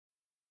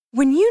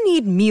When you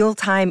need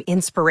mealtime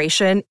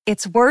inspiration,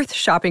 it's worth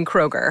shopping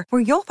Kroger,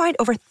 where you'll find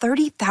over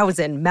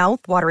 30,000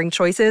 mouth-watering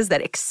choices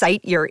that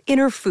excite your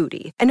inner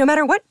foodie. And no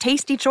matter what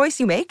tasty choice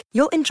you make,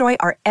 you'll enjoy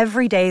our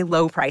everyday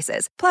low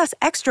prices, plus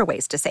extra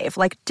ways to save,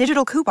 like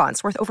digital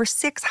coupons worth over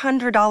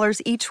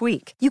 $600 each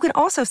week. You can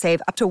also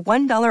save up to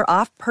 $1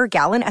 off per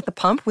gallon at the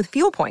pump with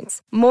fuel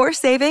points. More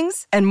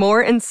savings and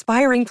more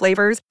inspiring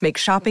flavors make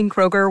shopping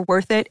Kroger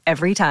worth it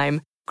every time.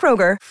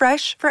 Kroger,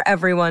 fresh for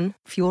everyone.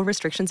 Fuel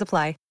restrictions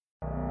apply.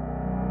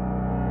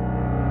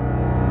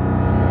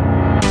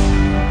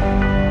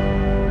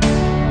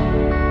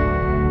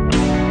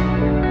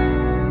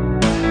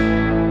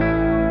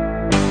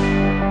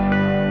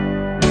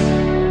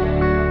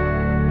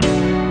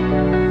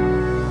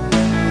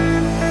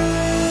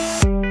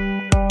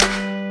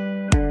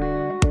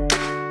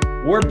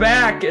 We're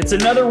back. It's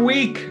another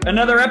week,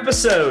 another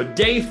episode.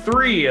 Day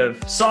 3 of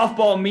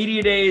Softball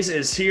Media Days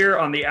is here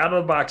on the Out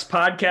of the Box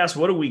podcast.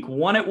 What a week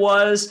 1 it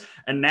was.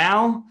 And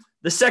now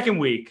the second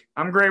week.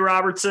 I'm Gray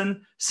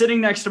Robertson,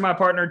 sitting next to my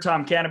partner,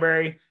 Tom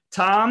Canterbury.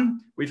 Tom,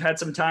 we've had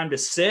some time to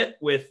sit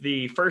with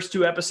the first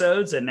 2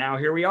 episodes, and now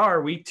here we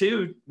are, week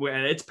 2,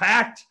 and it's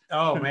packed.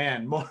 Oh,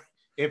 man.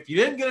 If you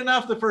didn't get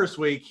enough the first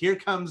week, here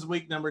comes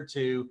week number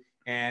 2,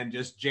 and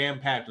just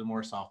jam-packed with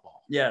more softball.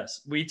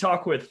 Yes, we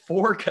talk with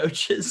 4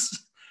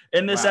 coaches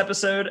in this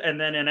episode, and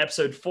then in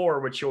episode 4,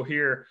 which you'll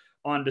hear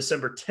on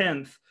December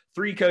 10th,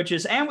 3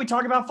 coaches, and we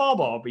talk about fall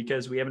ball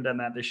because we haven't done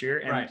that this year,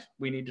 and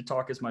we need to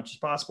talk as much as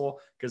possible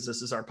because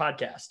this is our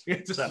podcast.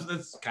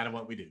 That's kind of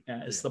what we do.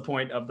 Yeah, it's the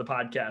point of the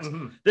podcast.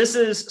 Mm-hmm. This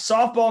is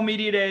Softball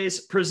Media Days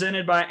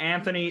presented by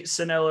Anthony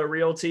Sanella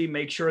Realty.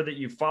 Make sure that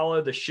you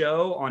follow the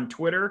show on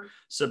Twitter,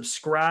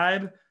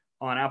 subscribe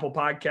on Apple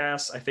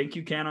Podcasts. I think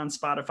you can on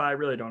Spotify. I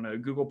really don't know.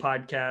 Google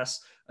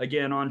Podcasts.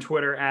 Again, on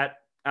Twitter at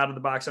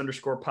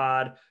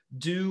 @outofthebox_pod.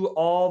 Do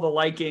all the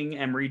liking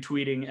and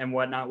retweeting and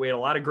whatnot. We had a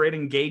lot of great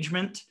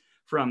engagement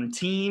from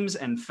teams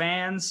and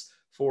fans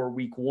for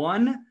week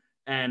 1.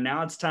 And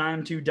now it's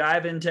time to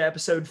dive into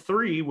episode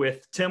 3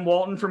 with Tim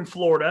Walton from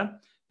Florida,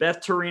 Beth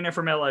Torina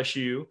from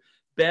LSU,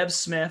 Bev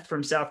Smith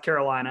from South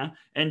Carolina,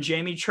 and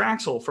Jamie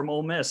Traxel from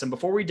Ole Miss. And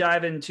before we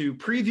dive into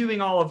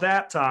previewing all of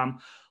that, Tom,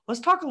 let's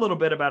talk a little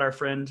bit about our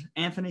friend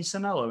Anthony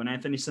Sanello and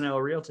Anthony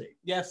Sanello Realty.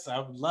 Yes, I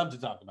would love to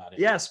talk about it.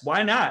 Yes,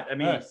 why not? I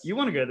mean, You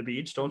want to go to the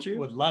beach, don't you?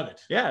 Would love it.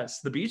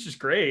 Yes, the beach is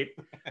great.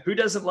 Who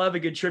doesn't love a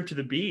good trip to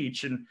the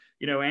beach? And,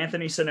 you know,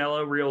 Anthony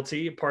Sanello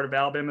Realty, part of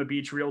Alabama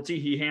Beach Realty,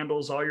 he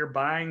handles all your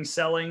buying,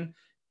 selling,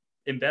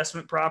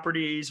 investment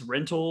properties,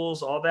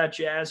 rentals, all that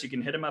jazz. You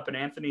can hit him up at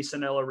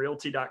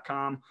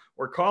anthonysanellorealty.com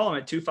or call him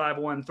at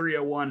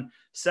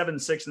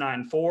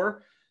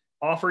 251-301-7694.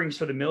 Offerings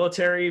for the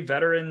military,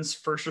 veterans,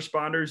 first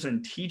responders,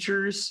 and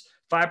teachers.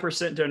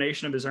 5%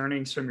 donation of his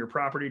earnings from your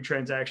property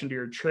transaction to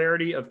your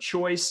charity of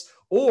choice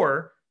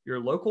or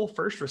your local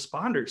first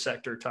responder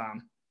sector,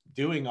 Tom.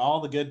 Doing all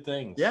the good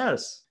things.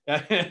 Yes.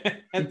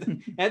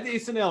 Anthony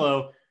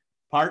Sanello,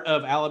 part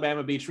of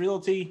Alabama Beach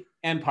Realty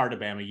and part of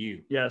Bama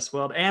U. Yes.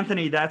 Well,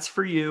 Anthony, that's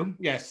for you.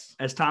 Yes.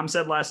 As Tom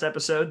said last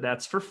episode,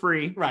 that's for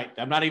free. Right.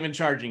 I'm not even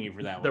charging you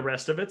for that one. The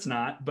rest of it's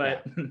not,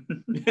 but...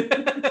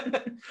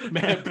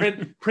 Man,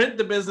 print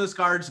the business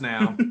cards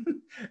now.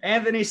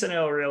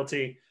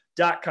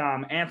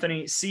 AnthonySanelloRealty.com.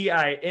 Anthony,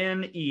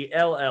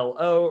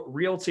 Cinello,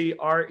 Realty,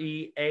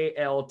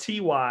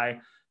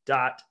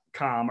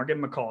 REALTY.com. Or give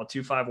him a call,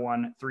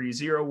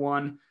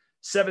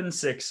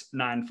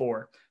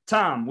 251-301-7694.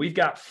 Tom, we've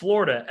got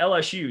Florida,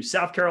 LSU,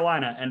 South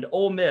Carolina, and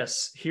Ole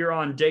Miss here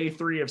on day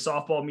 3 of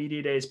Softball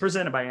Media Days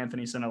presented by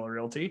Anthony Sanella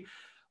Realty.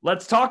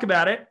 Let's talk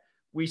about it.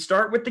 We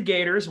start with the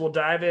Gators. We'll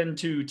dive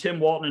into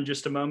Tim Walton in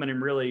just a moment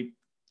and really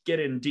get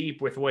in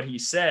deep with what he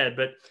said.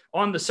 But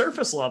on the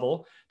surface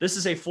level, this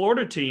is a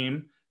Florida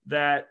team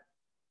that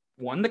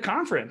won the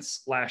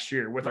conference last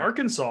year with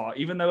Arkansas,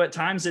 even though at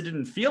times it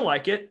didn't feel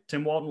like it.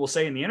 Tim Walton will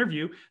say in the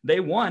interview, they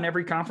won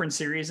every conference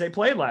series they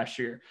played last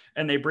year,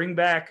 and they bring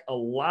back a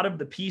lot of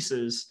the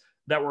pieces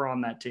that were on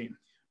that team.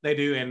 They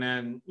do. And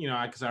then, you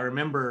know, because I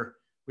remember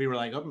we were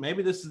like, oh,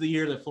 maybe this is the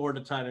year that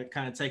Florida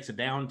kind of takes a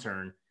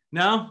downturn.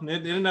 No,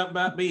 it ended up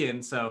not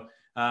being. So,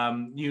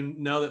 you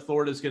know that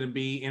Florida is going to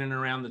be in and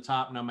around the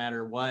top no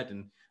matter what.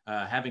 And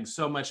having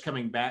so much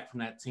coming back from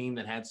that team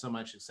that had so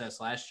much success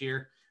last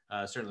year,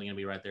 certainly going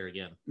to be right there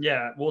again.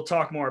 Yeah, we'll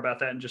talk more about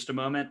that in just a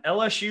moment.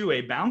 LSU,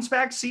 a bounce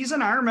back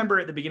season. I remember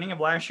at the beginning of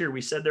last year,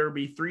 we said there would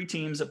be 3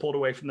 teams that pulled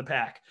away from the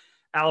pack: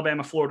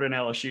 Alabama, Florida, and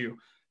LSU.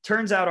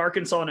 Turns out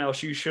Arkansas and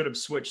LSU should have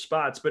switched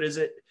spots, but is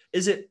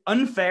it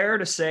unfair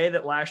to say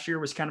that last year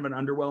was kind of an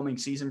underwhelming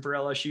season for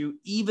LSU,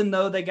 even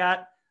though they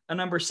got a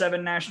number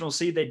 7 national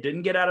seed? They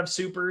didn't get out of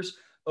supers,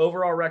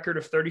 overall record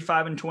of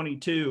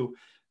 35-22.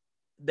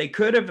 They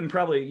could have, and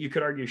probably you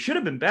could argue should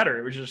have been better.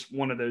 It was just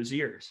one of those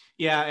years.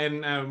 Yeah.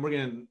 And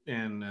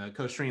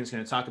Coach Stream's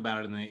going to talk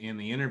about it in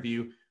the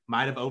interview.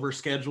 Might have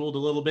overscheduled a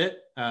little bit,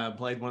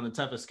 played one of the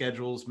toughest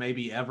schedules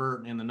maybe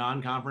ever in the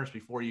non-conference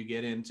before you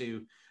get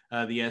into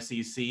the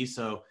SEC.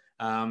 So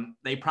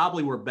they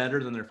probably were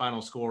better than their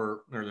final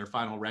score or their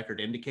final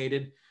record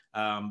indicated.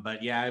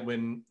 But yeah,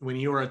 when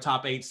you are a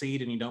top 8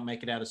 seed and you don't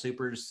make it out of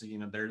supers,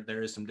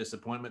 there is some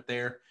disappointment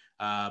there.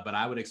 But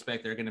I would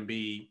expect they're going to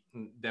be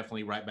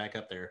definitely right back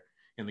up there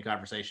in the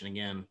conversation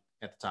again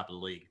at the top of the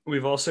league.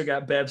 We've also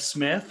got Bev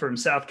Smith from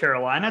South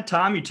Carolina.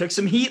 Tom, you took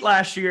some heat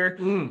last year.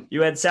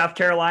 You had South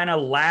Carolina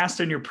last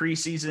in your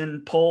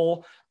preseason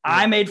poll. Yeah.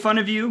 I made fun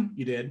of you.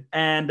 You did.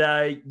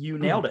 And you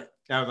nailed it.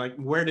 I was like,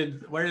 where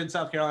did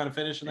South Carolina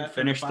finish in that?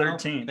 Finished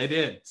 13th. They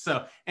did.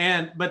 So,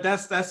 but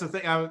that's the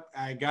thing.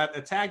 I got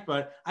attacked,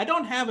 but I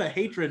don't have a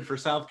hatred for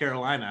South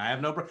Carolina. I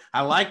have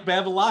I like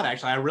Bev a lot.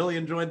 Actually, I really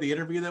enjoyed the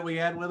interview that we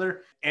had with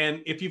her.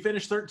 And if you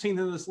finish 13th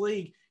in this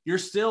league, you're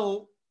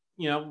still,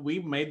 we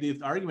made the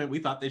argument. We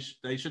thought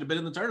they should have been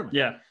in the tournament.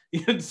 Yeah.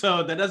 And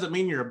so that doesn't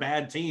mean you're a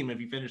bad team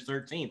if you finish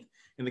 13th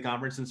in the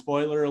conference. And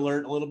spoiler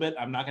alert, a little bit,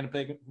 I'm not going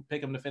to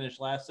pick them to finish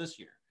last this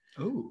year.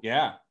 Oh,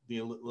 yeah,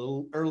 the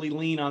little early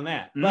lean on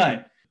that,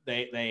 but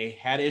they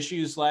had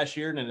issues last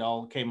year, and it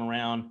all came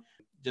around.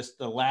 Just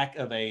the lack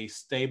of a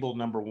stable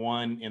number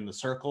one in the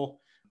circle.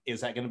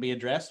 Is that going to be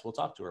addressed? We'll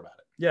talk to her about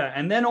it. Yeah,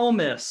 and then Ole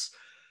Miss.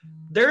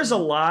 There's a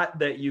lot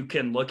that you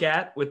can look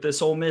at with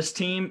this Ole Miss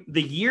team.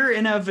 The year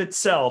in of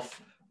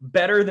itself,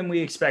 better than we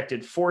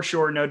expected, for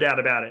sure, no doubt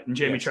about it. In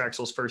Jamie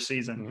Traxel's first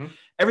season,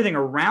 everything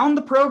around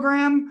the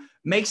program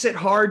makes it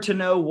hard to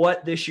know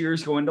what this year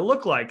is going to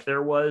look like.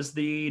 There was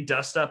the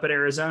dust up at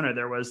Arizona.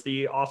 There was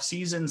the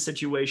off-season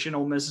situation.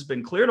 Ole Miss has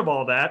been cleared of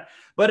all that,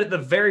 but at the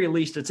very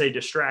least, it's a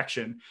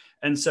distraction.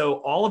 And so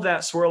all of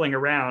that swirling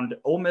around,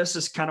 Ole Miss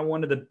is kind of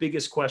one of the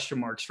biggest question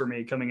marks for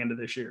me coming into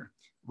this year.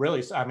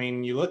 Really, I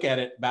mean, you look at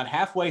it about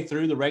halfway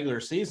through the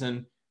regular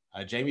season,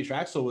 Jamie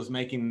Traxel was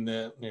making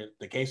the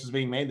case was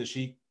being made that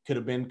she could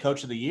have been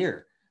coach of the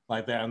year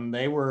like that. And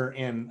they were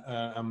in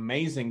an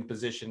amazing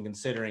position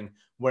considering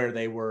where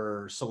they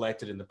were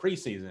selected in the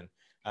preseason.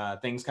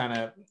 Things kind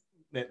of,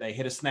 they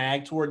hit a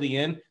snag toward the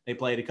end. They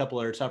played a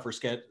couple of tougher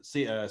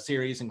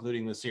series,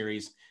 including the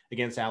series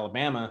against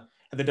Alabama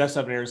at the dust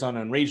up in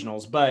Arizona and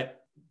regionals. But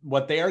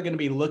what they are going to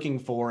be looking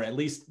for, at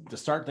least to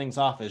start things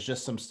off, is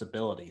just some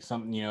stability.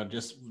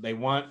 They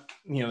want,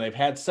 they've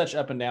had such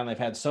up and down. They've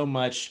had so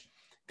much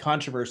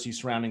controversy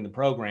surrounding the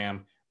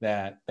program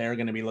that they're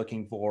going to be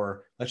looking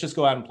for, let's just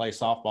go out and play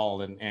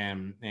softball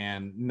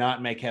and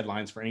not make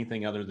headlines for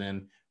anything other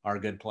than our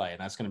good play. And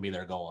that's going to be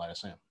their goal, I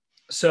assume.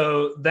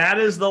 So that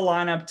is the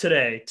lineup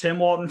today. Tim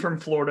Walton from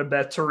Florida,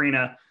 Beth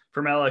Torina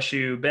from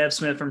LSU, Bev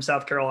Smith from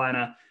South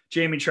Carolina,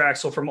 Jamie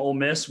Traxel from Ole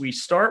Miss. We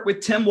start with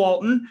Tim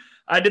Walton.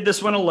 I did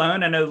this one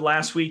alone. I know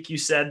last week you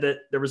said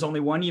that there was only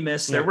one you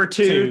missed. There were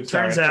two.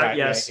 Turns out, right,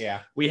 yes.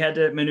 Yeah. We had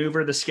to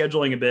maneuver the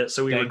scheduling a bit,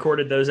 so we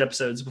recorded those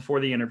episodes before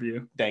the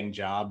interview. Dang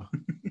job.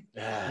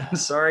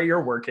 Sorry,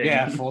 you're working.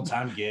 Yeah,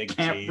 full-time gig.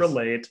 Can't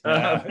relate.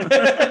 But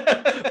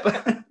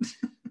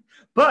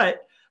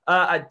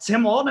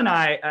Tim Walton and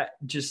I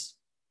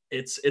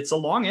it's a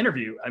long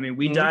interview. I mean,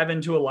 we dive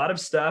into a lot of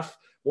stuff.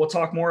 We'll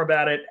talk more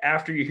about it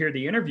after you hear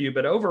the interview.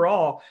 But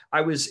overall, I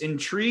was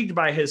intrigued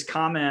by his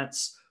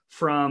comments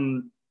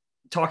from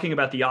talking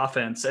about the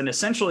offense and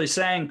essentially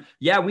saying,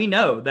 yeah, we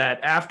know that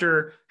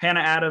after Hannah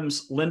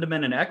Adams,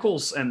 Lindemann, and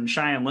Eccles and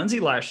Cheyenne Lindsay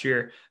last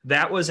year,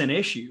 that was an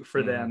issue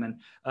for them.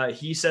 And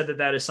he said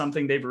that is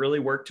something they've really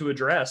worked to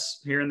address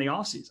here in the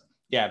offseason.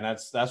 Yeah, and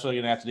that's what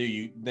you're gonna have to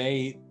do.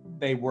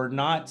 They were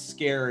not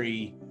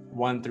scary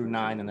 1 through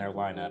 9 in their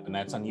lineup, and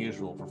that's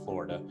unusual for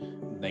Florida.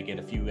 They get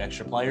a few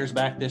extra players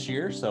back this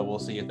year, so we'll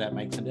see if that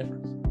makes a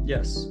difference.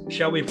 Yes.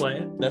 Shall we play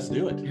it? Let's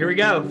do it. Here we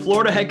go.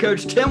 Florida head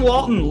coach Tim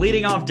Walton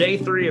leading off day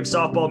 3 of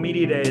Softball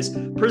Media Days,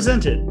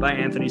 presented by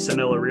Anthony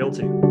Sanella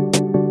Realty.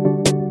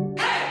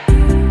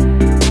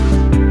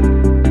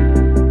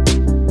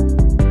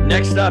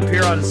 Next up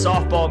here on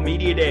Softball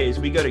Media Days,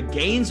 we go to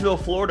Gainesville,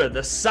 Florida,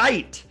 the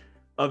site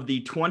of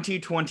the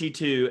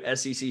 2022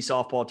 SEC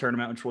softball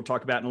tournament, which we'll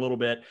talk about in a little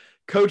bit.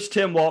 Coach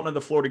Tim Walton of the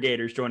Florida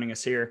Gators joining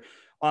us here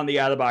on the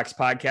Out of the Box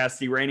podcast,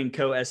 the reigning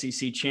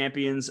co-SEC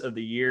champions of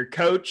the year.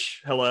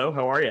 Coach, hello.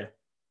 How are you?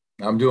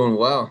 I'm doing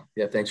well.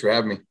 Yeah, thanks for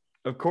having me.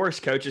 Of course,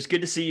 Coach. It's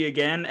good to see you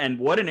again. And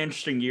what an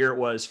interesting year it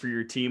was for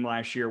your team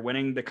last year,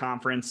 winning the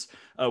conference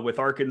with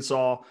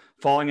Arkansas,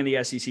 falling in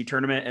the SEC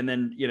tournament, and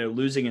then,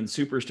 losing in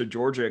supers to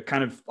Georgia,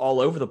 kind of all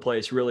over the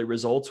place, really,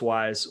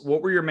 results-wise.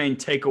 What were your main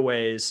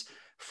takeaways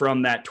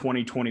from that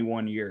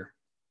 2021 year?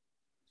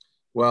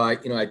 Well, I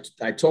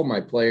told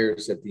my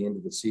players at the end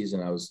of the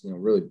season, I was,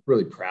 really,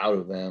 really proud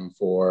of them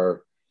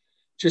for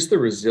just the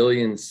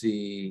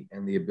resiliency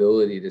and the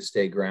ability to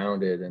stay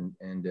grounded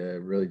and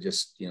really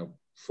just,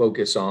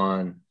 focus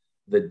on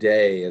the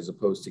day as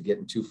opposed to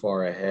getting too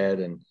far ahead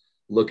and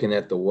looking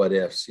at the what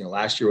ifs.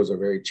 Last year was a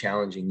very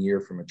challenging year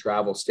from a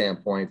travel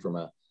standpoint, from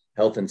a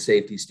health and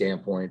safety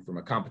standpoint, from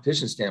a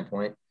competition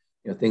standpoint.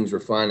 Things were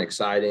fun,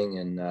 exciting,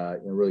 and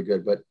really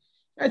good. But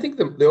I think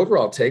the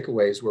overall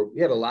takeaways were we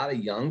had a lot of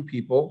young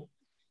people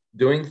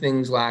doing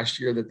things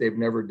last year that they've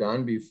never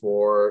done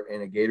before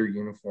in a Gator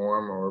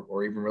uniform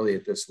or even really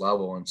at this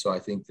level. And so I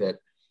think that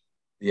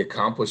the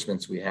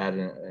accomplishments we had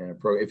in a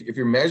program, if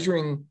you're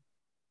measuring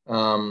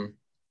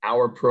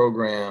our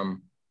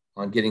program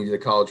getting to the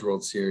College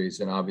World Series,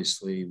 and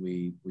obviously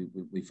we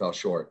fell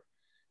short.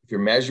 If you're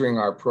measuring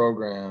our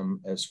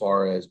program as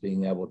far as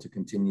being able to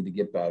continue to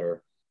get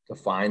better, to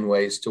find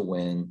ways to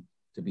win,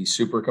 to be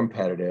super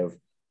competitive,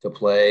 to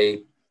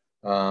play,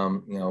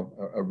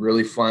 a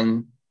really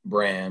fun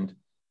brand,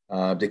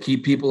 to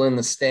keep people in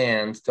the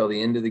stands till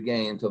the end of the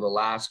game, till the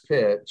last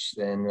pitch,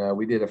 then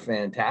we did a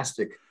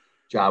fantastic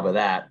job of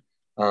that.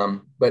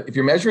 But if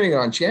you're measuring it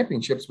on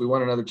championships, we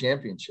won another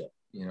championship.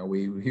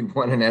 We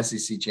won an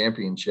SEC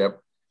championship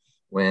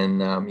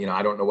when,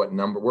 I don't know what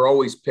number. We're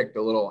always picked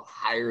a little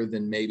higher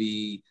than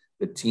maybe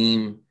the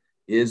team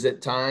is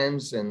at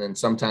times. And then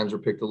sometimes we're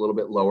picked a little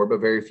bit lower, but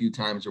very few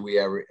times are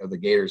the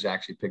Gators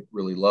actually picked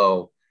really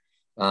low.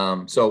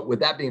 So with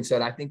that being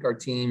said, I think our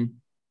team,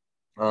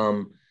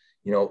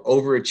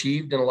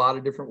 overachieved in a lot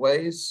of different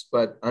ways,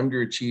 but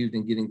underachieved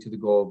in getting to the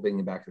goal of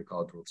bringing back to the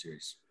College World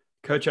Series.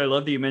 Coach, I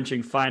love that you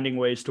mentioned finding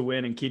ways to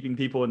win and keeping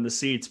people in the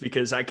seats,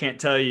 because I can't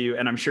tell you,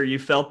 and I'm sure you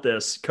felt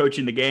this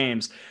coaching the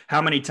games,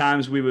 how many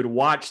times we would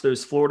watch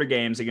those Florida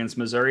games against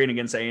Missouri and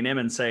against A&M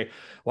and say,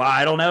 well,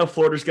 I don't know if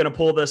Florida's going to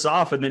pull this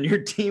off. And then your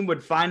team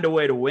would find a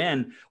way to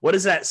win. What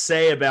does that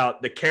say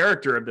about the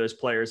character of those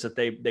players, that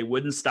they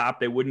wouldn't stop,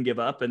 they wouldn't give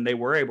up, and they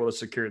were able to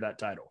secure that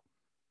title?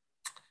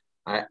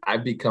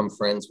 I've become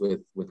friends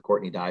with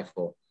Courtney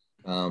Deifel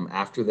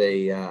after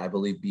they, I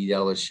believe, beat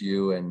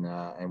LSU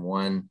and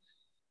won.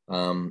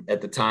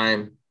 At the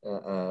time,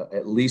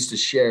 at least a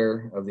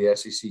share of the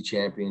SEC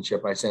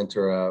championship. I sent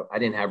her I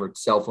didn't have her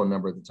cell phone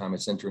number at the time. I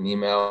sent her an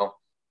email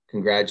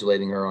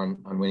congratulating her on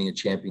winning a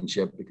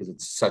championship, because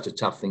it's such a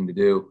tough thing to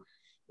do.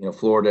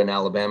 Florida and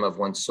Alabama have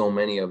won so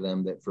many of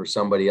them that for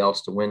somebody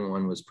else to win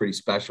one was pretty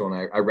special.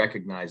 And I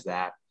recognized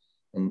that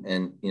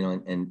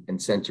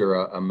and sent her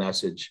a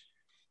message.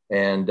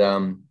 And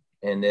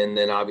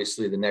then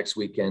obviously the next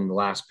weekend, the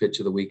last pitch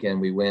of the weekend,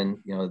 we win,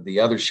 the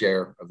other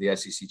share of the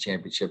SEC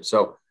championship.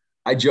 So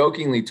I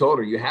jokingly told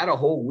her, you had a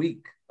whole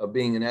week of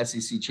being an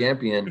SEC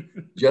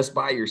champion just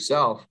by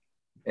yourself.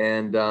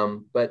 And,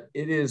 but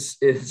it's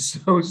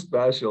so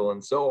special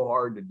and so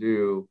hard to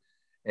do.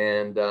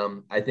 And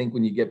I think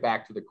when you get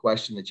back to the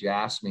question that you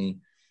asked me,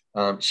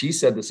 she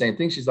said the same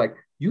thing. She's like,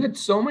 you had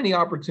so many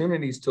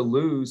opportunities to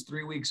lose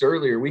 3 weeks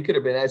earlier. We could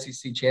have been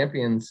SEC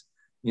champions,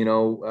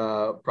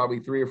 probably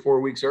 3 or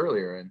 4 weeks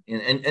earlier.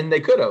 And they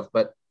could have,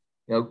 but,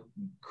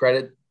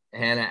 credit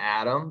Hannah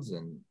Adams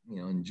and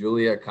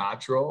Julia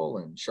Cottrell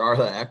and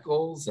Charlotte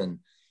Eccles and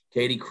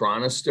Katie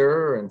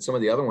Chronister and some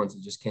of the other ones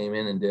that just came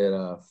in and did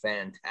a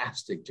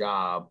fantastic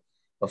job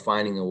of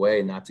finding a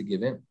way not to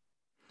give in.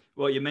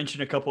 Well, you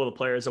mentioned a couple of the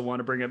players I want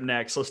to bring up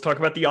next. Let's talk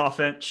about the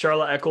offense.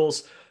 Charlotte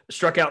Eccles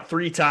struck out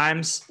 3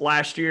 times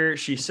last year.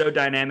 She's so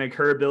dynamic.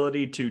 Her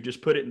ability to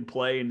just put it in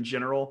play in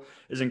general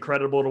is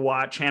incredible to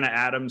watch. Hannah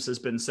Adams has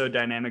been so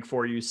dynamic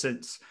for you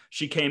since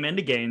she came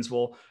into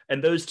Gainesville.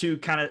 And those two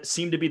kind of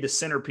seem to be the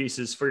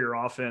centerpieces for your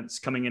offense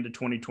coming into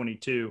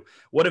 2022.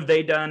 What have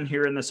they done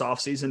here in this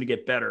offseason to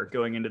get better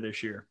going into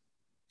this year?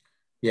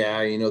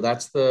 Yeah,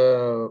 that's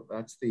the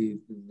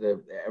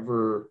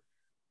ever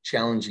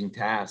challenging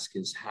task,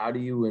 is how do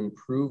you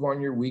improve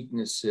on your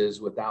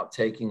weaknesses without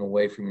taking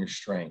away from your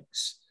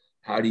strengths?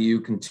 How do you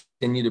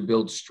continue to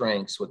build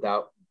strengths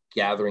without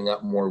gathering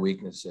up more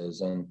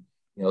weaknesses? And,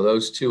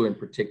 those two in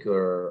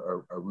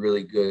particular are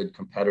really good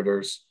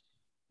competitors.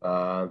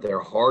 They're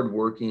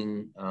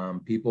hardworking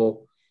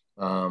people.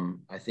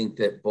 I think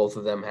that both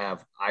of them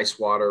have ice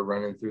water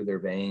running through their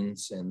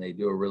veins, and they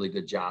do a really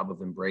good job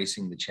of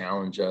embracing the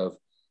challenge of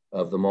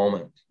the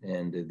moment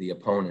and the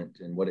opponent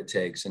and what it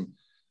takes. And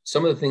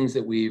some of the things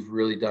that we've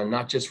really done,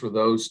 not just for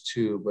those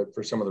two, but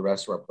for some of the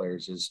rest of our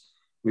players, is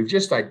we've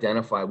just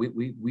identified,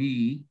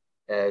 we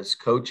as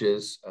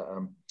coaches,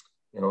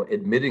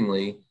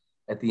 admittingly,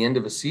 at the end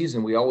of a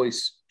season, we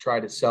always try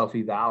to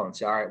self-eval and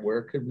say, all right,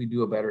 where could we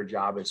do a better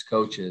job as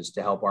coaches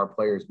to help our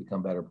players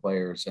become better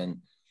players? And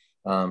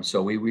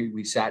so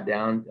we sat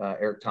down,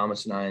 Eric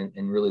Thomas and I,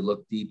 and really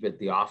looked deep at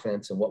the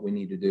offense and what we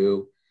need to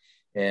do.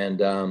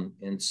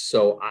 And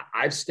so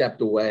I've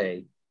stepped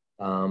away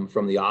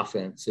from the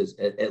offense,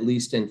 at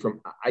least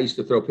I used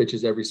to throw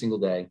pitches every single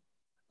day.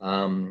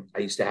 I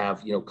used to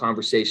have,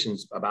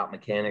 conversations about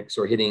mechanics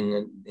or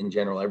hitting in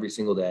general every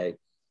single day.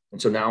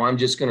 And so now I'm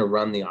just going to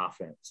run the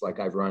offense like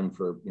I've run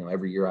for,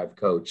 every year I've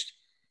coached.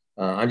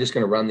 I'm just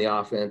going to run the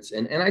offense.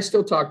 And I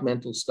still talk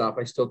mental stuff.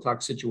 I still talk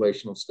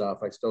situational stuff.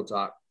 I still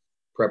talk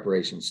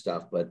preparation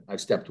stuff, but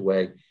I've stepped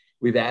away.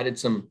 We've added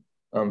some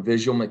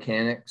visual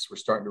mechanics. We're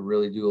starting to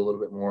really do a little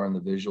bit more on the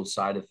visual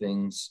side of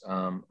things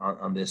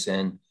on this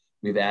end.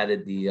 We've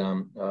added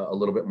a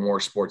little bit more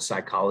sports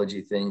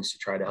psychology things to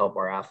try to help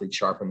our athletes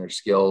sharpen their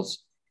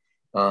skills.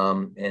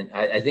 And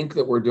I think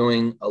that we're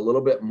doing a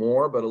little bit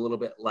more, but a little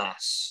bit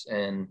less,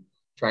 and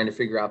trying to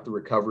figure out the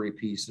recovery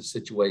piece, the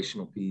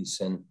situational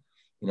piece, and,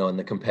 and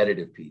the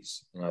competitive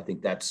piece. I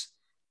think that's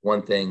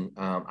one thing.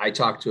 I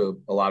talked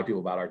to a lot of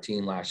people about our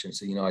team last year and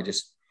said, I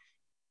just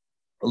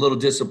a little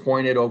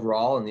disappointed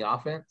overall in the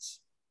offense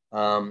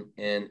and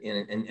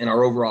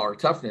our overall our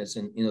toughness.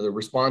 And, the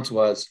response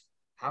was,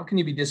 how can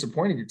you be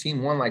disappointed? Your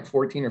team won like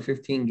 14 or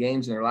 15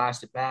 games in their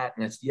last at bat.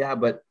 And it's, yeah,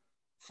 but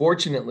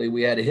fortunately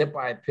we had a hit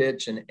by a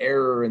pitch, an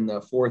error in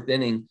the fourth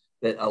inning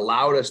that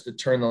allowed us to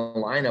turn the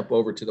lineup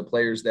over to the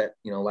players that,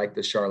 like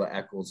the Charlotte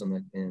Eccles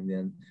and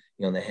then,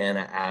 the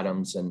Hannah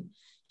Adams, and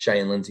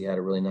Cheyenne Lindsay had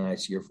a really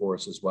nice year for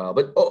us as well.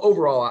 But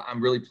overall,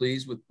 I'm really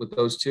pleased with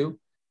those two.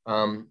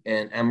 And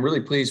I'm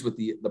really pleased with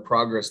the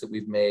progress that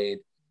we've made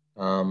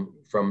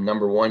from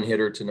number 1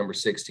 hitter to number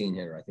 16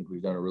 hitter. I think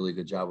we've done a really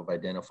good job of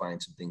identifying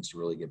some things to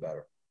really get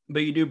better.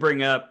 But you do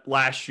bring up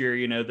last year,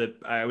 that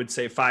I would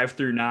say 5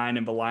 through 9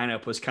 in the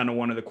lineup was kind of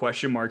one of the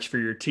question marks for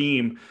your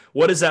team.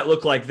 What does that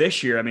look like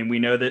this year? I mean, we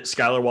know that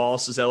Skylar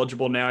Wallace is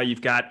eligible now.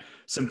 You've got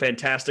some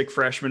fantastic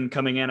freshmen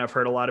coming in. I've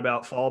heard a lot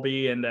about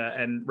Falby,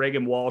 and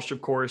Reagan Walsh,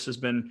 of course, has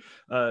been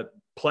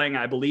playing,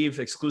 I believe,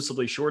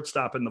 exclusively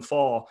shortstop in the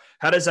fall.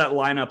 How does that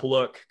lineup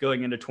look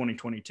going into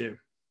 2022?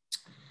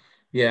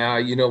 Yeah,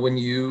 when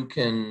you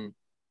can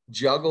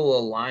juggle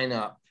a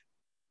lineup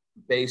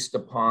based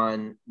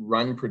upon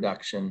run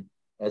production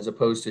as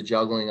opposed to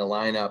juggling a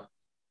lineup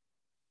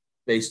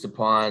based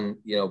upon,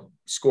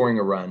 scoring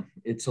a run,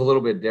 it's a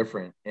little bit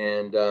different.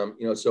 And,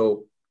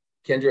 so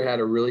Kendra had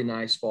a really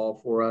nice fall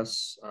for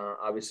us,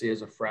 obviously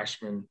as a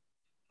freshman.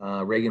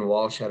 Reagan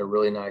Walsh had a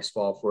really nice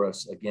fall for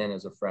us, again,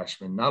 as a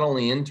freshman, not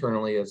only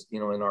internally as,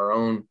 in our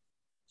own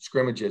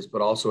scrimmages,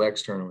 but also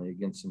externally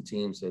against some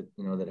teams that,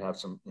 that have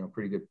some,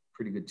 pretty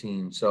good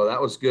teams. So that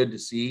was good to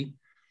see.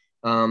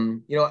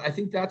 I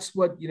think that's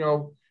what,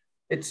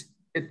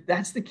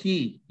 that's the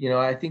key.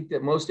 I think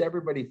that most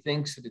everybody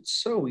thinks that it's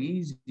so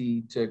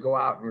easy to go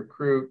out and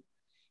recruit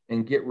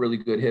and get really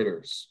good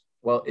hitters.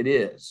 Well, it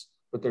is,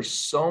 but there's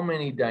so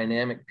many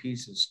dynamic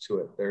pieces to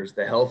it. There's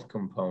the health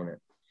component.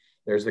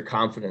 There's the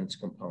confidence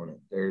component.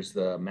 There's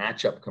the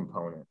matchup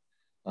component.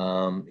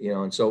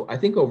 And so I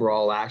think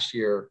overall last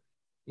year,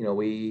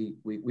 we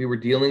were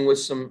dealing with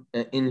some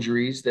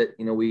injuries that,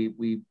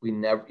 we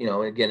never,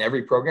 again,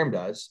 every program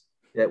does,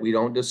 that we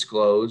don't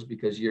disclose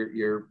because you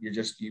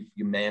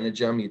manage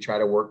them, you try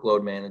to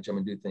workload manage them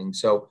and do things.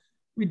 So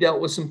we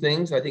dealt with some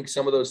things. I think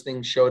some of those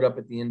things showed up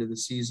at the end of the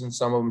season.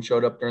 Some of them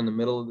showed up during the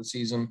middle of the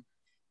season.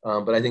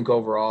 But I think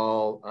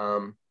overall,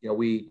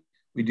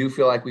 we do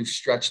feel like we've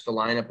stretched the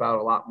lineup out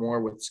a lot more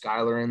with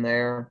Skylar in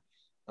there,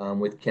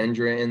 with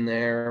Kendra in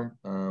there.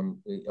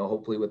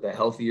 Hopefully with a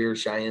healthier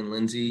Cheyenne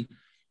Lindsay,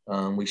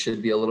 we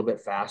should be a little bit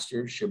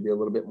faster, should be a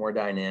little bit more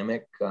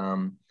dynamic.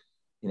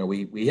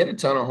 We hit a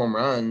ton of home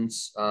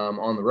runs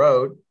on the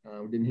road.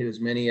 We didn't hit as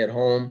many at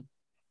home,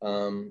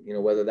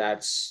 whether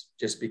that's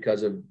just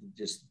because of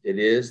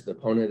the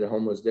opponent at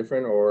home was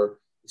different, or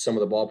some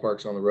of the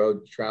ballparks on the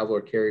road travel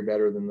or carry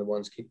better than the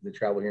ones that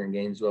travel here in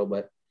Gainesville.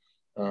 But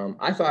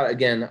I thought,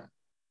 again,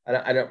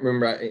 I don't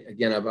remember,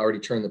 again, I've already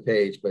turned the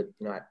page, but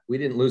we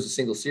didn't lose a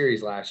single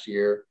series last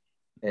year.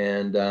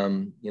 And,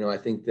 I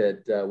think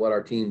that what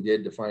our team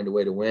did to find a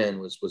way to win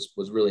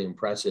was really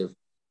impressive.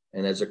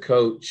 And as a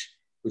coach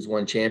who's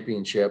won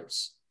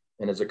championships,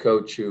 and as a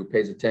coach who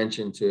pays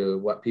attention to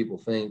what people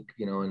think,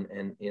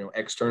 and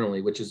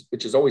externally, which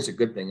is always a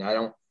good thing. I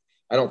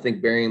don't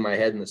think burying my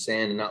head in the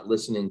sand and not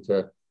listening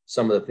to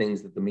some of the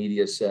things that the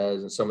media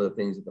says and some of the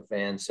things that the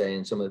fans say,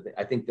 and some of the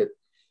I think that,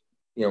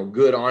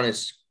 good,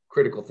 honest,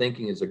 critical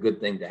thinking is a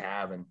good thing to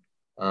have. And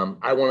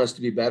I want us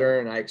to be better,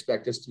 and I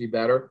expect us to be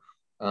better.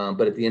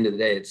 But at the end of the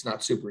day, it's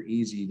not super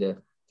easy to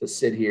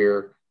sit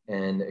here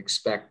and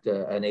expect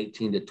an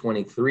 18 to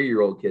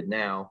 23-year-old kid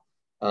now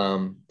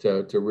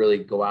to really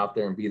go out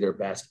there and be their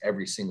best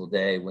every single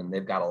day when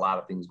they've got a lot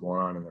of things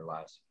going on in their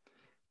lives.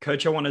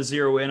 Coach, I want to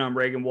zero in on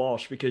Reagan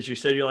Walsh because you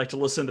said you like to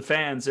listen to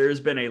fans. There's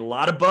been a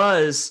lot of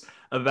buzz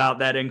about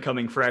that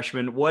incoming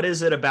freshman. What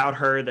is it about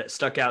her that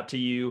stuck out to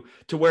you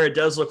to where it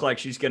does look like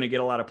she's going to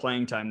get a lot of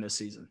playing time this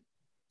season?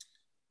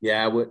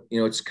 Yeah,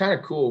 it's kind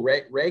of cool.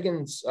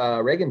 Reagan's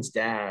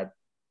dad,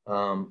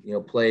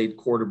 played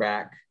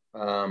quarterback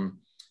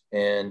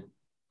and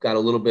got a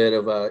little bit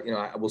of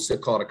I will still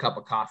call it a cup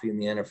of coffee in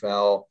the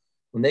NFL.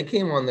 When they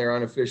came on their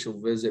unofficial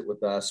visit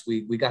with us,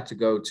 we got to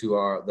go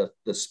to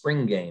the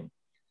spring game.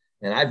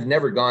 And I've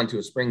never gone to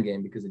a spring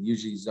game because it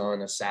usually is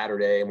on a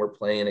Saturday and we're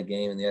playing a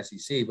game in the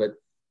SEC, but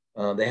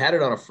they had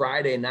it on a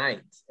Friday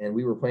night and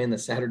we were playing the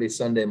Saturday,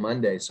 Sunday,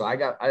 Monday. So I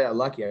got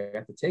lucky. I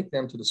got to take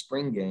them to the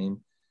spring game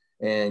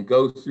and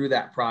go through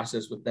that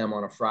process with them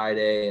on a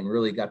Friday, and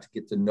really got to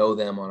get to know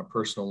them on a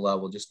personal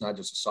level, not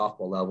just a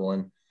softball level.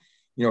 And,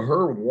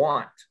 her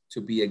want to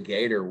be a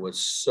Gator was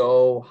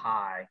so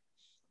high.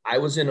 I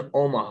was in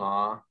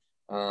Omaha,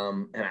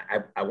 and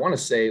I want to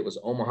say it was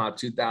Omaha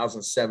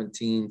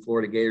 2017.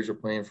 Florida Gators were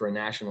playing for a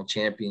national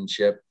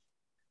championship,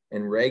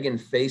 and Reagan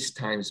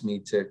FaceTimes me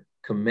to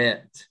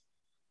commit.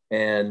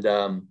 And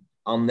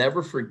I'll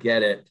never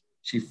forget it.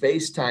 She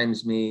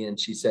FaceTimes me and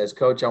she says,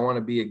 "Coach, I want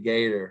to be a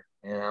Gator."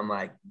 And I'm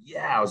like,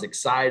 yeah, I was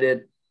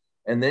excited.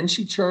 And then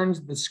she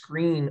turns the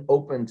screen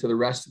open to the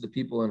rest of the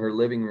people in her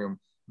living room.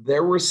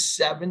 There were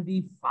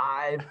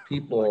 75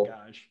 people,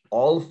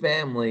 all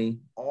family,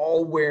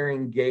 all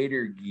wearing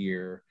Gator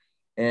gear.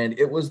 And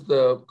it was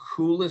the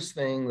coolest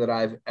thing that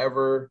I've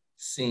ever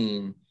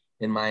seen.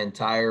 in my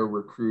entire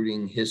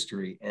recruiting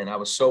history. And I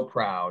was so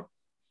proud.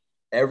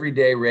 Every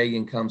day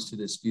Reagan comes to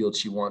this field,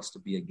 she wants to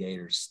be a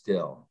Gator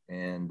still.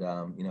 And,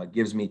 it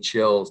gives me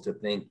chills to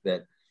think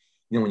that,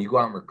 when you go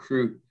out and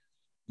recruit,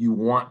 you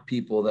want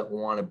people that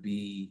want to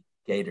be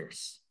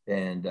Gators.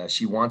 And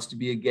she wants to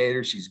be a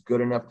Gator. She's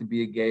good enough to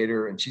be a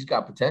Gator, and she's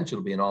got potential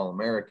to be an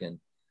All-American.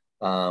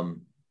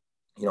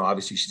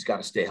 Obviously she's got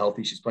to stay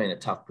healthy. She's playing a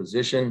tough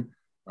position,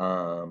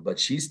 but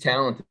she's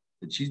talented.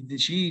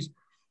 She's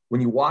when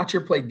you watch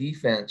her play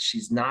defense,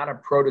 she's not a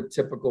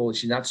prototypical.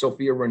 She's not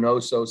Sophia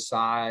Reynoso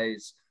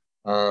size.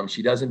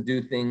 She doesn't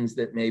do things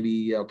that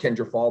maybe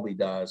Kendra Falby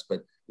does,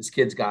 but this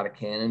kid's got a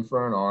cannon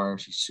for an arm.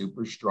 She's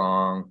super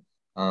strong.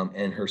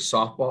 And her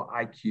softball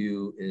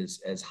IQ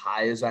is as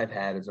high as I've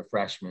had as a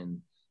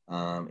freshman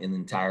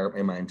in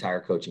my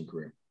entire coaching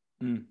career.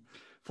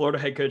 Florida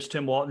head coach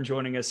Tim Walton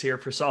joining us here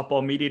for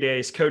Softball Media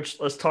Days. Coach,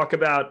 let's talk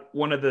about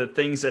one of the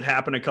things that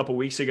happened a couple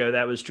weeks ago.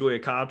 That was Julia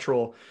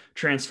Cottrell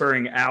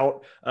transferring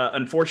out.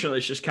 Unfortunately,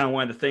 it's just kind of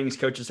one of the things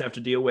coaches have to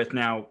deal with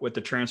now with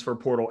the transfer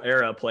portal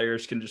era.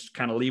 Players can just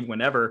kind of leave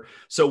whenever.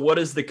 So what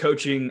is the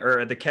coaching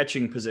or the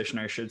catching position,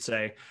 I should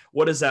say?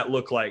 What does that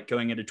look like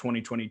going into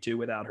 2022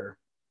 without her?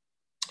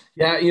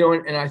 Yeah,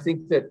 and I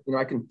think that,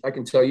 I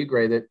can tell you,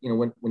 Gray, that,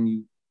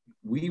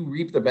 we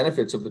reap the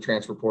benefits of the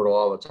transfer portal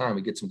all the time.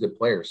 We get some good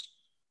players.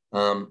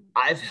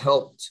 I've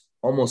helped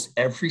almost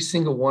every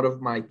single one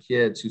of my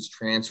kids who's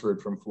transferred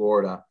from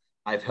Florida.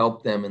 I've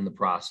helped them in the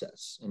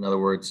process. In other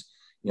words,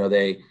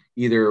 they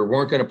either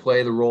weren't going to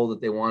play the role that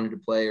they wanted to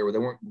play, or they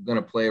weren't going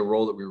to play a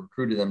role that we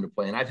recruited them to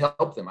play. And I've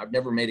helped them. I've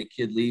never made a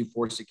kid leave,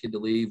 forced a kid to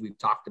leave. We've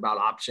talked about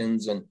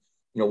options and,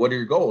 what are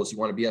your goals? You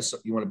want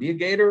to be a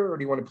Gator, or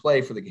do you want to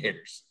play for the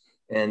Gators?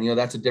 And,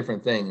 that's a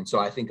different thing. And so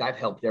I think I've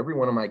helped every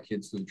one of my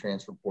kids through the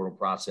transfer portal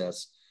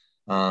process.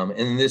 And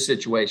in this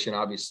situation,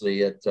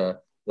 obviously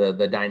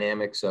the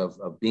dynamics of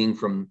being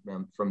from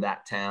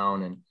that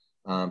town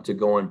and to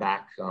going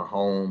back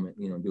home,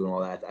 doing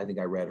all that. I think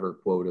I read her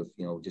quote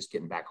of, just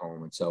getting back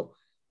home. And so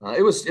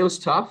it was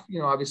tough.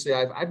 Obviously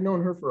I've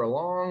known her for a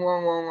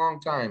long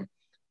time.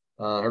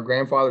 Her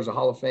grandfather's a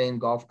Hall of Fame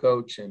golf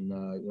coach and,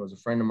 was a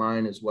friend of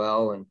mine as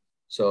well. And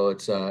so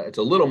it's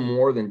a little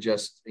more than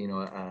just,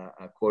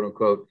 a quote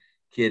unquote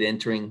kid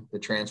entering the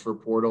transfer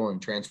portal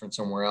and transferring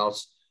somewhere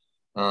else.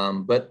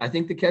 But I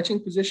think the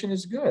catching position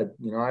is good.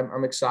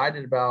 I'm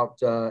excited about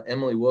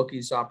Emily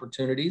Wilkie's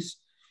opportunities.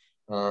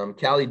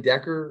 Callie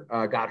Decker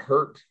got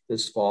hurt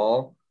this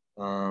fall.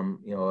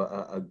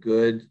 A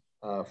good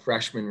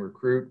freshman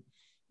recruit.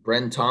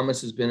 Bren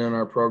Thomas has been in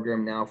our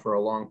program now for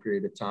a long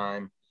period of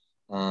time.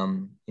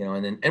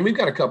 And we've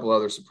got a couple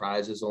other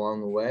surprises along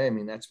the way. I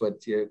mean, that's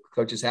what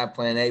coaches have: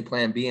 plan A,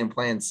 plan B, and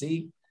plan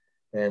C.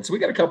 And so we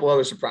got a couple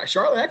other surprises.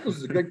 Charlotte Eccles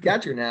is a good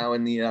catcher now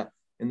in the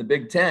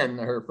Big Ten,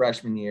 her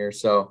freshman year.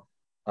 So,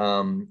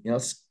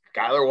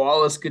 Skylar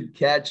Wallace could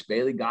catch,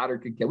 Bailey Goddard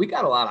could catch. We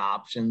got a lot of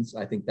options.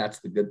 I think that's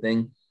the good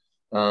thing.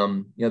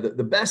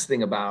 The best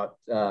thing about,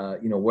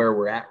 where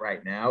we're at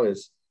right now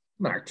is,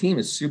 our team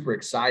is super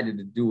excited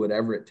to do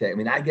whatever it takes. I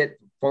mean, I get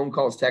phone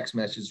calls, text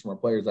messages from our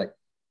players like,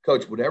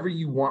 Coach, whatever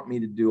you want me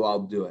to do,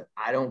 I'll do it.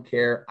 I don't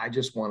care. I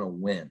just want to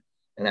win.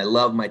 And I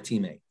love my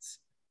teammates.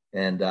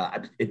 And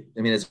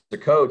as a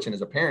coach and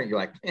as a parent, you're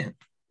like, man,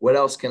 what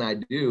else can I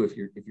do if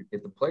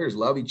the players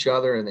love each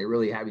other and they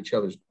really have each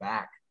other's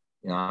back?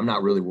 I'm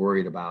not really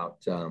worried about,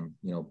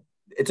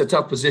 it's a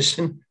tough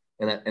position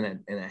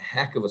and a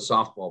heck of a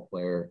softball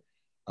player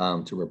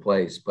to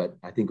replace. But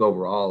I think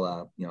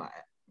overall,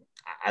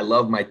 I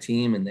love my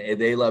team and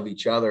they love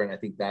each other. And I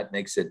think that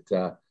makes it,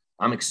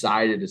 I'm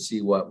excited to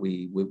see what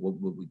we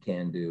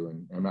can do.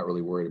 And I'm not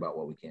really worried about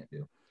what we can't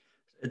do.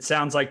 It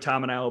sounds like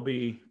Tom and I will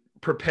be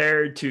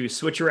prepared to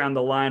switch around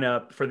the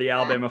lineup for the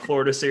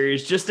Alabama-Florida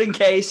series, just in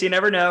case. You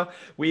never know.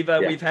 We've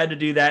had to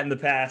do that in the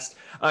past.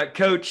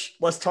 Coach,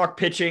 let's talk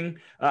pitching.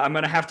 I'm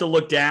going to have to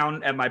look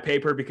down at my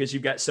paper because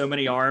you've got so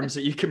many arms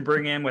that you can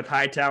bring in with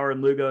Hightower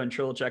and Lugo and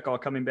Trilicek all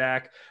coming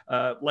back.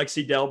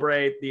 Lexi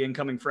Delbray, the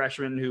incoming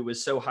freshman who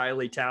was so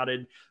highly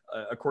touted,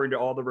 according to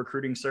all the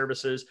recruiting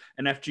services,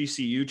 an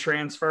FGCU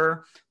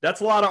transfer.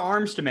 That's a lot of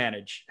arms to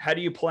manage. How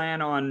do you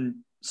plan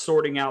on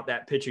sorting out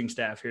that pitching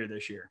staff here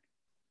this year?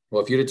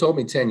 Well, if you'd have told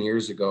me 10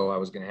 years ago I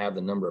was going to have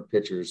the number of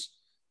pitchers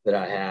that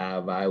I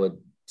have, I would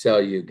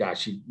tell you,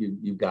 gosh,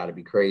 you've got to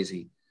be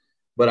crazy.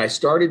 But I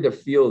started to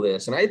feel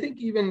this. And I think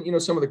even,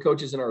 some of the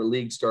coaches in our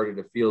league started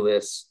to feel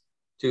this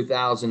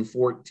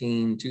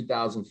 2014,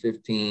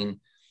 2015.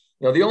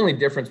 The only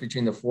difference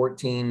between the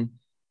 14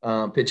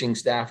 pitching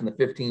staff and the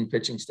 15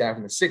 pitching staff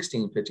and the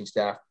 16 pitching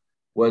staff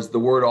was the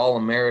word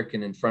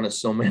All-American in front of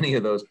so many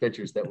of those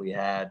pitchers that we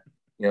had.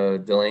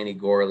 Delaney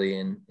Gorley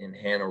and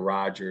Hannah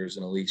Rogers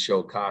and Alicia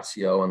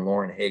Ocasio and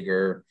Lauren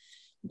Hager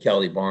and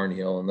Kelly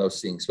Barnhill and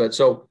those things. But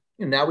so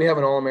now we have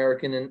an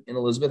All-American in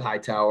Elizabeth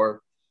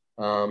Hightower.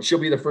 She'll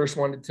be the first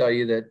one to tell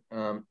you that,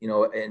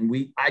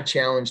 and I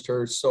challenged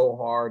her so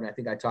hard. And I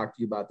think I talked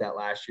to you about that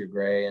last year,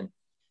 Gray. And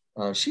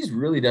she's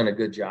really done a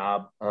good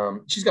job.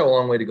 She's got a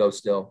long way to go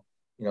still.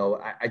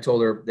 I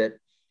told her that,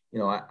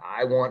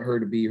 I want her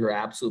to be her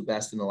absolute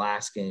best in the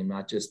last game,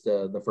 not just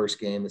the first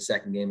game, the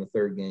second game, the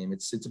third game.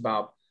 It's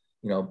about,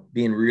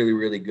 being really,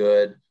 really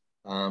good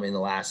in the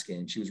last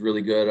game. She was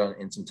really good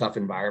in some tough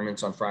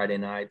environments on Friday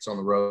nights on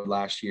the road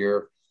last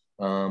year.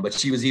 But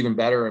she was even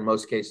better in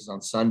most cases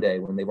on Sunday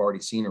when they've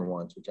already seen her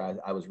once, which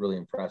I was really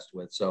impressed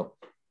with. So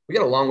we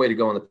got a long way to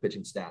go on the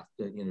pitching staff,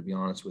 to be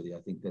honest with you.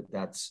 I think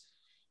that's,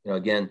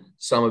 again,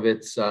 some of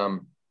it's,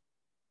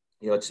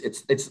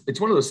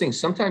 it's one of those things.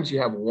 Sometimes you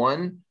have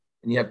one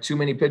and you have too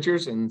many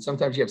pitchers, and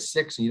sometimes you have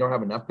six and you don't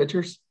have enough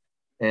pitchers.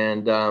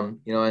 And,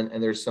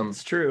 and there's some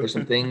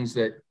things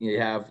that you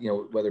have,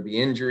 whether it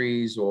be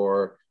injuries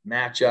or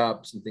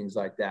matchups and things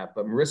like that.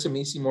 But Marissa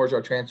Misi-Moore's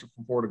our transfer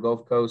from Florida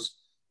Gulf Coast,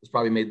 has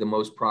probably made the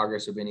most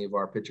progress of any of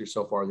our pitchers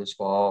so far this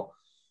fall.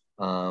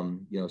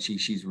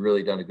 She's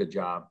really done a good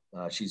job.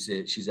 She's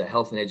a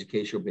health and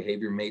educational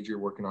behavior major,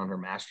 working on her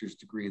master's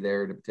degree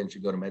there to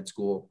potentially go to med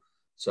school.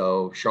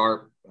 So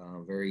sharp,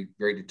 very,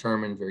 very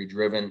determined, very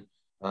driven.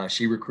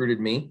 She recruited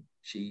me.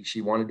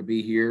 She wanted to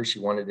be here. She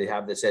wanted to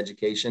have this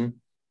education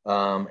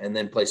and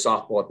then play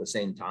softball at the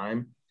same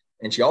time.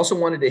 And she also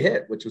wanted to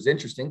hit, which was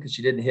interesting because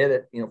she didn't hit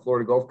at,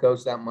 Florida Gulf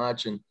Coast that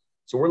much. And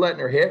so we're letting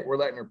her hit, we're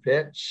letting her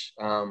pitch,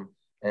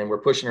 and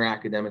we're pushing her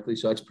academically.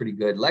 So that's pretty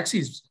good.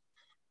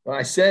 When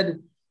I said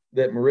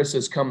that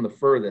Marissa's come the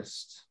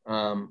furthest,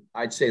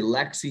 I'd say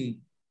Lexi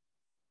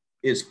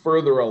is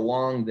further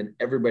along than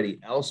everybody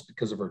else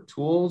because of her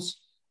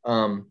tools.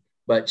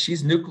 But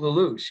she's nuclear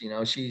loose.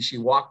 She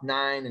walked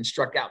 9 and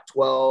struck out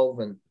 12.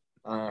 And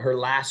her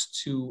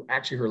last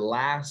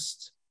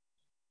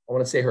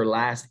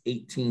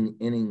 18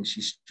 innings,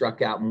 she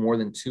struck out more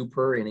than 2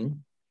 per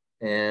inning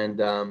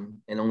and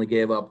only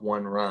gave up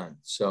 1 run.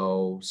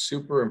 So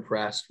super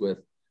impressed with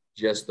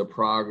just the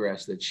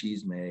progress that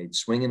she's made.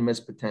 Swing and miss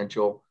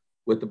potential,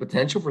 with the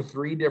potential for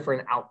 3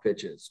 different out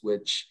pitches,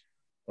 which,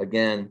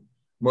 again,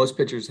 most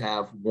pitchers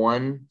have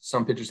 1,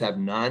 some pitchers have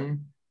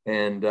none.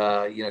 And,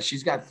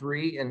 she's got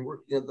 3, and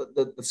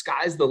the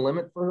sky's the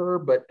limit for her.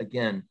 But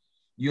again,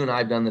 you and I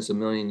have done this a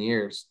million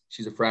years.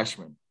 She's a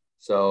freshman.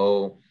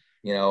 So,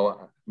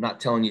 I'm not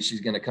telling you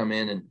she's going to come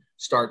in and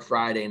start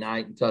Friday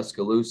night in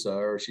Tuscaloosa,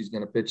 or she's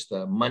going to pitch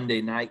the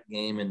Monday night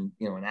game in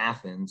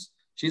Athens.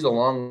 She's a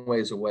long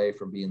ways away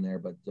from being there,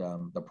 but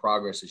the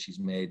progress that she's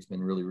made has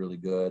been really, really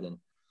good. And,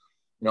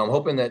 I'm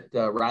hoping that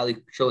Riley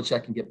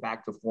Trilicek can get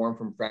back to form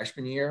from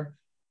freshman year.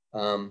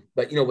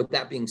 But, with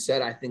that being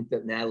said, I think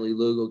that Natalie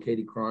Lugo,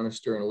 Katie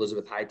Chronister, and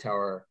Elizabeth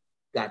Hightower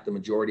got the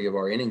majority of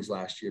our innings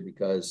last year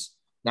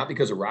not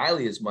because of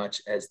Riley as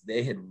much as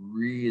they had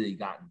really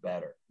gotten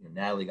better.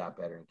 Natalie got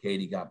better and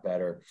Katie got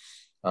better.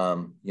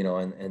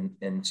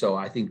 And so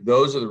I think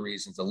those are the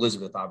reasons.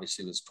 Elizabeth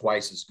obviously was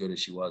twice as good as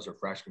she was her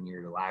freshman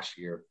year to last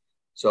year.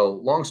 So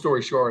long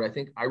story short, I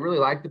think I really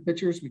like the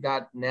pitchers. We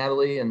got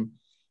Natalie and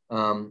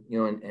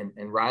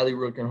Riley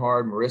working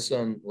hard, Marissa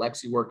and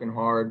Lexi working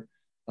hard.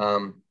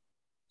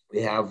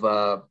 We have,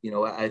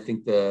 I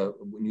think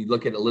when you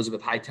look at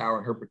Elizabeth Hightower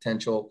and her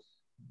potential,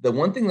 the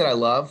one thing that I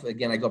love,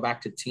 again, I go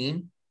back to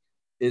team,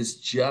 is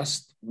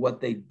just what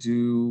they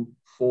do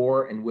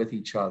for and with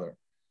each other.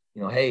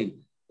 Hey,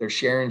 they're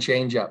sharing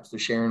changeups, they're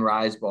sharing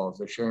rise balls,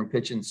 they're sharing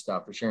pitching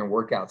stuff, they're sharing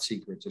workout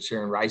secrets, they're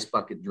sharing rice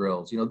bucket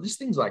drills, just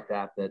things like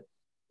that,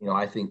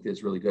 I think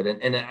is really good.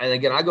 And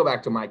again, I go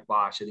back to Mike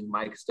Bosch. I think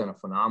Mike's done a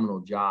phenomenal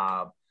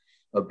job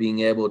of being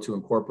able to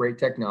incorporate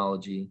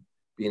technology,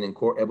 being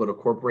able to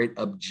incorporate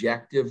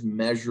objective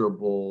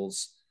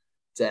measurables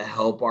to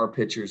help our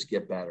pitchers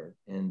get better.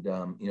 And,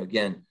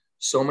 again,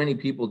 so many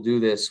people do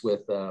this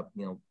with,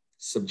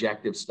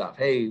 subjective stuff.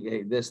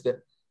 Hey,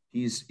 that.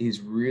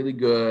 He's really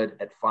good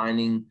at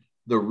finding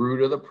the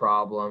root of the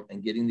problem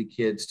and getting the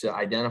kids to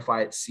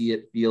identify it, see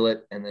it, feel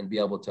it, and then be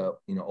able to,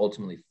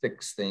 ultimately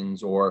fix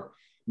things or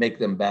make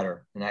them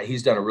better. And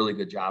he's done a really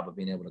good job of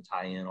being able to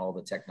tie in all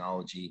the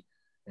technology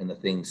and the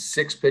things.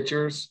 6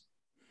 pitchers.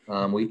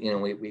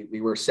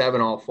 We were 7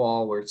 all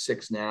fall. We're at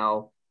 6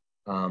 now.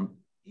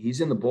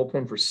 He's in the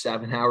bullpen for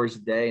 7 hours a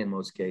day in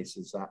most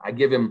cases. I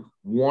give him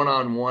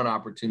one-on-one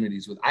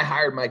opportunities I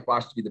hired Mike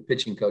Bosch to be the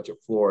pitching coach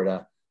at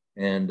Florida.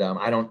 And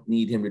I don't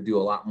need him to do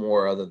a lot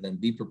more other than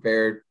be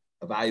prepared,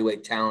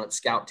 evaluate talent,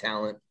 scout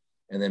talent,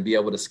 and then be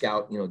able to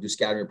scout, do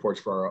scouting reports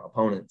for our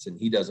opponents. And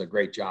he does a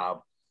great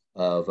job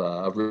of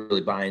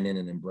really buying in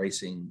and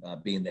embracing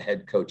being the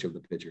head coach of the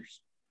pitchers.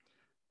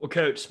 Well,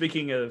 Coach,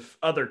 speaking of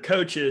other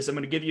coaches, I'm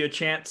going to give you a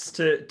chance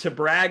to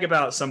brag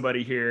about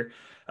somebody here.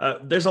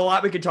 There's a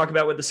lot we could talk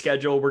about with the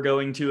schedule we're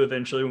going to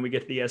eventually when we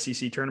get to the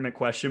SEC tournament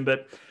question,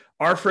 but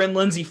our friend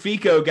Lindsay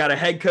Fico got a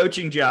head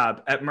coaching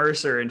job at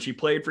Mercer, and she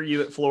played for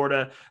you at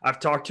Florida. I've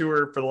talked to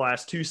her for the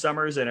last 2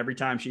 summers, and every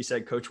time she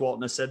said, Coach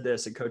Walton has said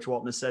this, and Coach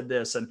Walton has said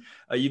this, and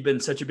you've been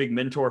such a big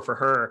mentor for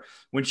her.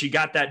 When she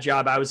got that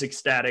job, I was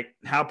ecstatic.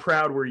 How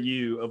proud were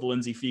you of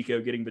Lindsay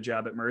Fico getting the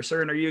job at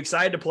Mercer, and are you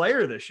excited to play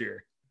her this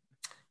year?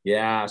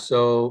 Yeah,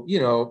 so,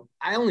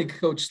 I only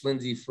coached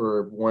Lindsay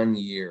for 1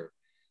 year,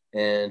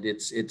 and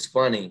it's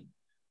funny.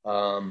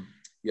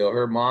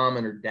 her mom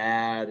and her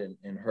dad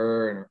and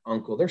her and her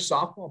uncle, they're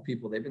softball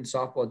people. They've been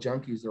softball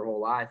junkies their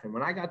whole life. And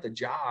when I got the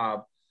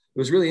job, it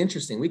was really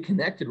interesting. We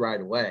connected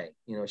right away.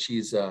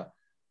 She's a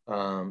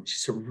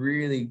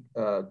really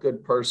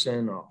good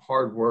person, a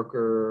hard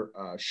worker,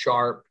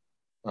 sharp.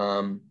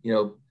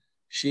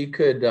 She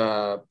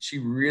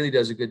really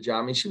does a good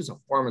job. I mean, she was a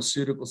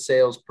pharmaceutical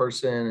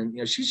salesperson,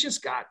 and, she's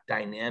just got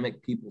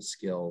dynamic people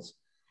skills.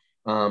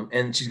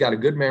 And she's got a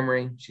good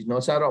memory. She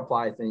knows how to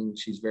apply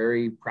things. She's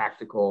very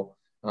practical.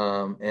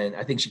 And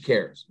I think she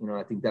cares.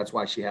 I think that's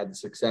why she had the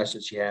success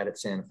that she had at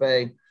Santa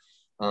Fe.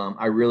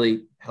 I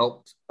really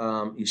helped.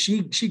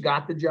 She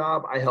got the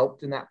job. I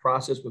helped in that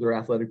process with her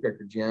athletic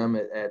director, Jim,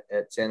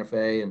 at Santa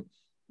Fe. And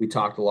we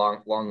talked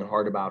long and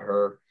hard about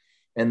her.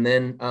 And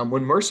then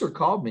when Mercer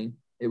called me,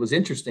 it was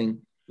interesting.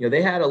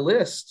 They had a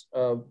list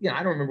of,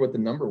 I don't remember what the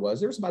number was.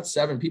 There was about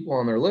 7 people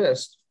on their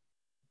list,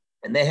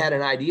 and they had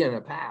an idea and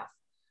a path.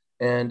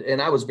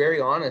 And I was very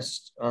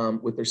honest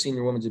with their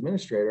senior women's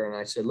administrator. And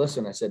I said,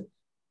 listen,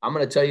 I'm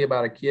going to tell you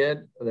about a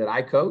kid that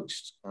I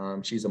coached.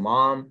 She's a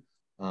mom.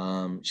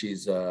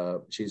 She's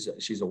a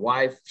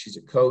wife. She's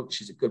a coach.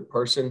 She's a good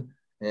person.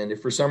 And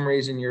if for some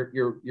reason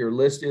your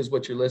list is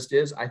what your list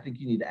is, I think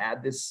you need to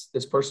add this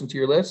person to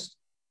your list.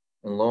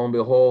 And lo and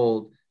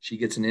behold, she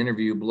gets an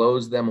interview,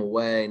 blows them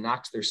away,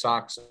 knocks their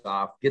socks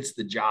off, gets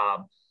the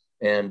job.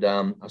 And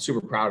I'm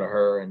super proud of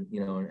her. And,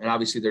 and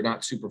obviously they're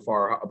not super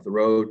far up the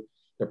road.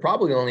 They're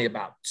probably only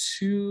about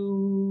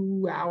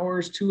 2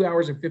 hours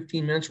and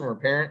 15 minutes from her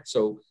parents.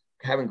 So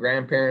having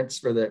grandparents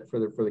for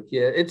the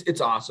kid,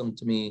 it's awesome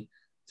to me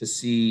to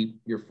see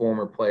your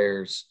former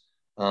players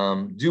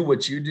do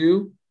what you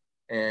do.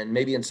 And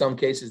maybe in some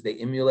cases they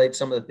emulate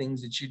some of the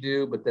things that you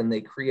do, but then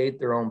they create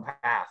their own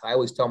path. I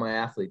always tell my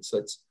athletes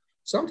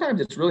sometimes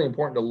it's really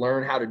important to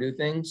learn how to do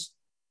things,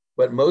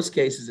 but in most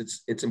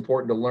cases it's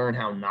important to learn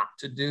how not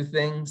to do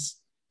things.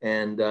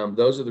 And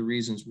those are the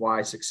reasons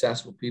why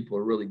successful people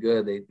are really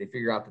good. They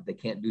figure out that they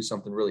can't do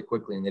something really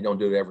quickly and they don't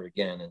do it ever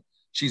again. And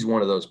she's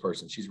one of those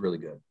persons. She's really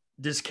good.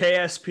 Does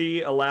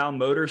KSP allow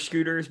motor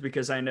scooters?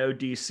 Because I know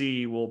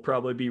DC will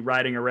probably be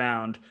riding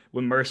around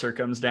when Mercer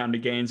comes down to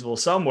Gainesville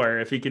somewhere,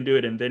 if he can do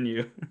it in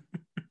venue.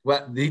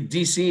 Well, the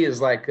DC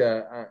is like,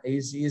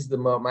 he's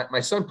my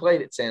son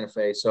played at Santa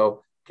Fe.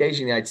 So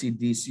occasionally I'd see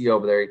DC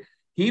over there.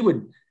 He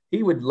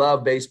would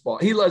love baseball.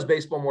 He loves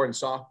baseball more than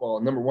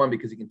softball. Number one,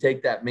 because he can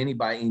take that mini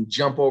bike and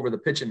jump over the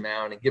pitching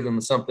mound and give him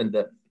something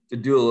to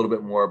do a little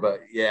bit more.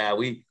 But yeah,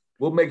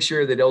 we'll make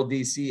sure that old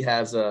DC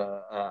has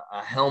a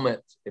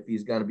helmet if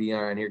he's going to be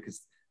around here,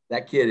 because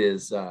that kid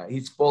is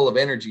he's full of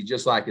energy,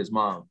 just like his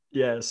mom.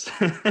 Yes.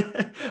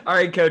 All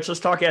right, Coach,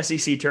 let's talk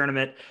SEC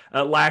tournament.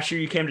 Last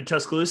year you came to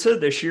Tuscaloosa.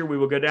 This year we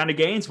will go down to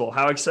Gainesville.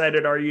 How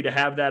excited are you to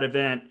have that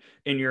event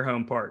in your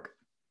home park?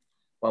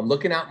 Well, I'm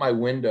looking out my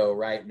window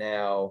right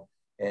now,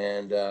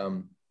 and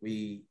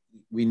we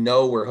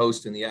know we're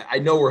hosting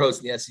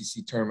the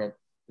SEC tournament.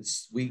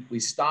 We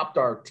stopped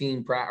our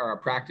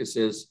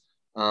practices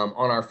on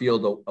our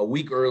field a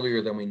week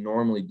earlier than we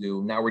normally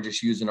do. Now we're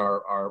just using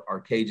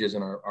our cages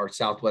and our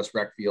Southwest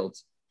rec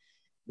fields.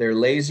 They're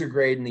laser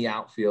grading the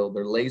outfield.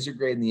 They're laser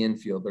grading the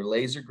infield. They're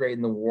laser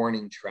grading the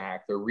warning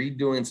track. They're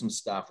redoing some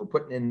stuff. We're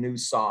putting in new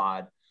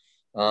sod.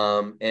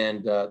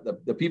 And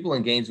the people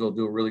in Gainesville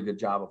do a really good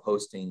job of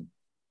hosting.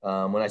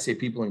 When I say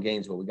people in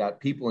Gainesville, we got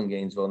people in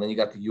Gainesville, and then you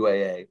got the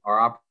UAA. Our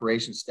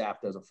operations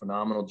staff does a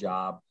phenomenal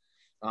job.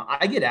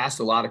 I get asked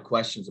a lot of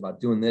questions about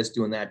doing this,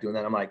 doing that, doing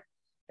that. I'm like,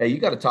 hey, you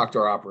got to talk to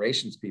our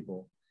operations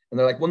people. And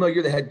they're like, well, no,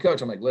 you're the head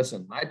coach. I'm like,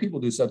 listen, my people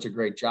do such a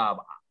great job.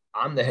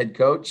 I'm the head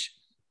coach,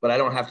 but I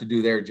don't have to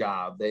do their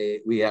job.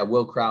 We have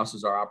Will Krause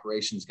as our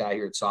operations guy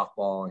here at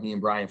softball, and he and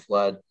Brian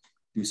Flood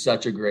do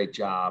such a great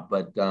job.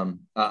 But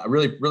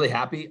really, really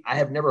happy. I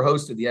have never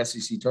hosted the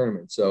SEC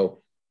tournament.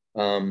 So,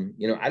 I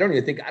don't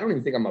even think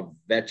I'm a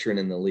veteran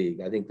in the league.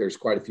 I think there's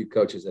quite a few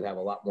coaches that have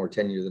a lot more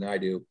tenure than I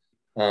do.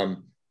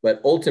 But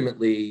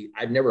ultimately,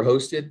 I've never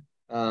hosted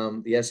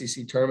the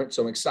SEC tournament.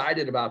 So I'm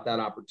excited about that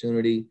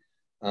opportunity.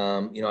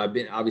 I've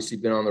been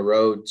on the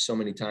road so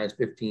many times,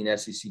 15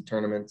 SEC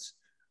tournaments.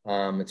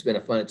 It's been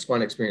a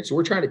fun experience. So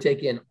we're trying to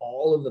take in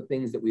all of the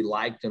things that we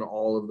liked in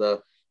all of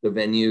the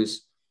venues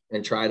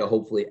and try to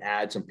hopefully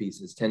add some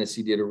pieces.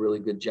 Tennessee did a really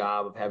good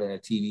job of having a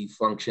TV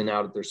function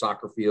out at their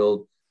soccer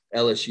field.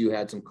 LSU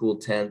had some cool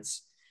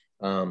tents.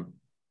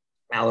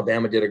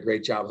 Alabama did a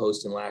great job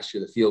hosting last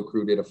year. The field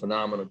crew did a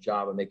phenomenal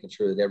job of making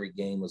sure that every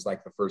game was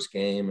like the first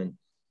game.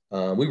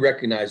 And we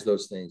recognize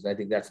those things. I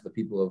think that's what the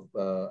people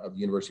of the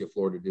University of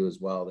Florida do as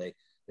well. They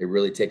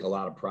really take a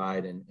lot of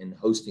pride in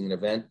hosting an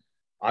event.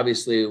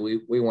 Obviously,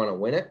 we want to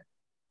win it.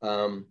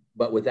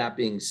 But with that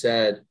being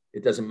said,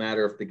 it doesn't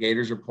matter if the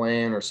Gators are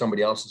playing or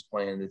somebody else is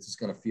playing. It's just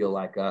going to feel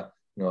like a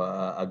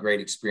great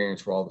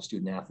experience for all the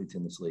student athletes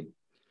in this league.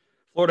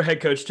 Florida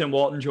head coach Tim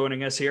Walton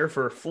joining us here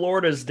for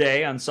Florida's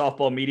Day on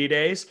Softball Media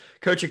Days.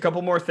 Coach, a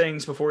couple more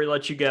things before we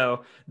let you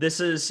go. This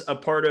is a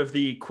part of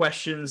the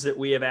questions that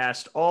we have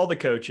asked all the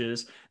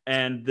coaches,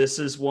 and this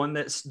is one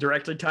that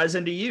directly ties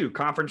into you.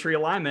 Conference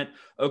realignment.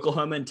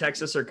 Oklahoma and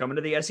Texas are coming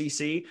to the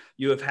SEC.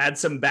 You have had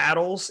some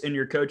battles in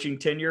your coaching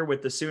tenure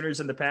with the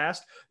Sooners in the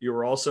past. You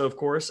were also, of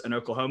course, an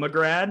Oklahoma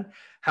grad.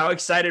 How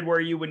excited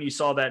were you when you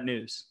saw that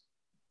news?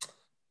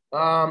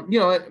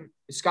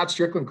 Scott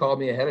Strickland called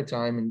me ahead of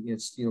time and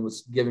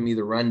was giving me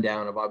the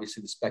rundown of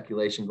obviously the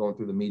speculation going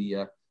through the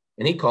media.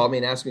 And he called me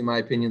and asked me my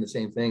opinion, the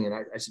same thing. And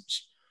I said,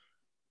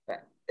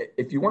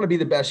 if you want to be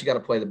the best, you got to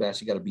play the best.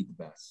 You got to beat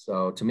the best.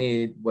 So to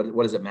me,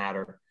 what does it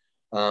matter?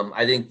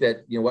 I think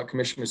that, what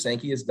Commissioner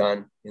Sankey has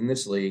done in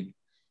this league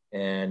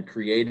and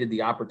created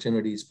the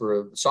opportunities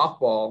for the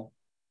softball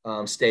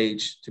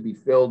stage to be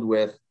filled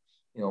with,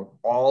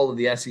 all of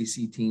the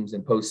SEC teams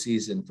in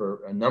postseason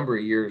for a number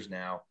of years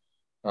now.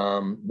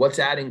 What's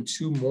adding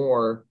two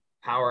more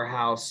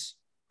powerhouse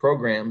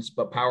programs,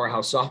 but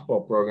powerhouse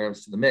softball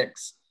programs to the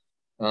mix.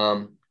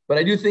 But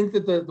I do think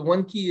that the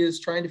one key is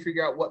trying to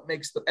figure out what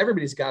makes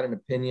everybody's got an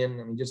opinion.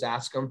 I mean, just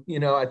ask them,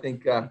 I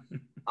think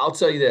I'll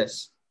tell you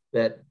this,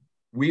 that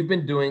we've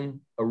been doing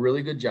a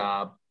really good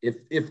job.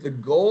 If the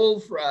goal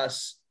for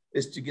us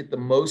is to get the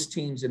most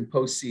teams in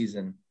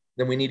postseason,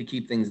 then we need to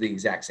keep things the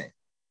exact same.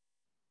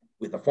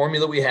 With the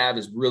formula we have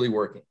is really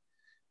working.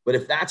 But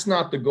if that's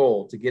not the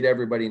goal, to get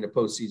everybody into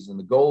postseason,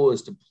 the goal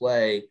is to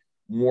play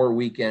more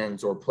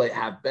weekends or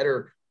have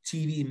better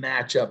TV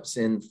matchups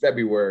in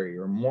February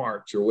or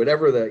March or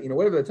whatever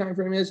the time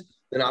frame is,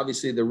 then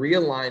obviously the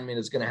realignment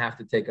is going to have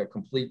to take a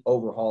complete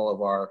overhaul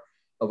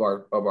of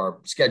our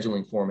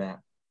scheduling format.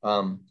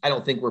 I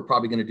don't think we're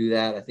probably going to do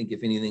that. I think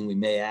if anything, we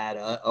may add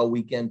a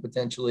weekend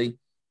potentially.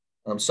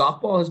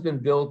 Softball has been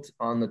built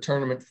on the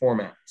tournament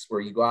formats where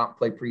you go out and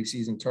play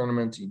preseason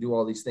tournaments, you do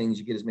all these things,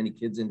 you get as many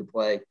kids into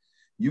play.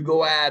 You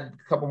go add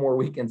a couple more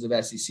weekends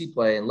of SEC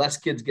play and less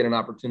kids get an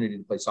opportunity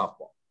to play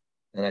softball.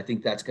 And I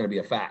think that's going to be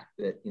a fact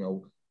that,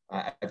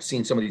 I've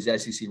seen some of these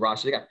SEC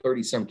rosters, they got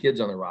 30 some kids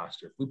on their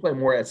roster. If we play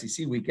more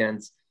SEC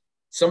weekends,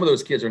 some of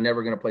those kids are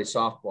never going to play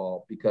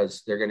softball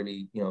because they're going to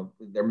be,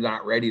 they're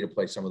not ready to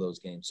play some of those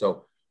games.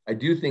 So I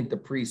do think the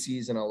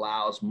preseason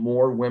allows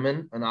more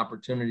women an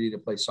opportunity to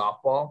play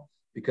softball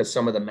because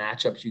some of the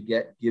matchups you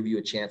give you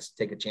a chance to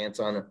take a chance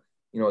on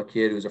a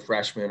kid who's a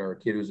freshman or a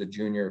kid who's a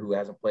junior who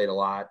hasn't played a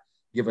lot,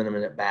 giving them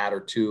an at bat or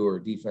two or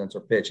defense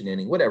or pitch and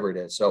inning, whatever it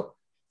is. So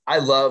I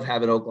love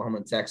having Oklahoma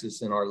and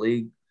Texas in our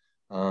league.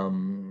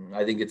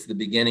 I think it's the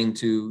beginning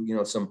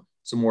to,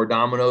 some more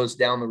dominoes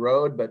down the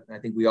road, but I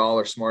think we all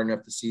are smart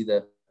enough to see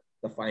the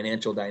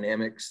financial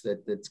dynamics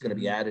that's going to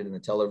be added in the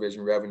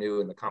television revenue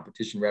and the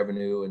competition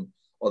revenue and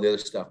all the other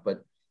stuff.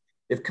 But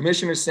if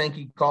Commissioner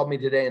Sankey called me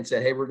today and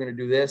said, hey, we're going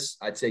to do this,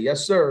 I'd say,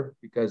 yes, sir,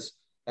 because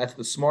that's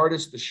the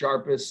smartest, the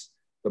sharpest,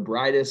 the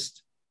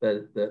brightest,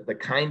 the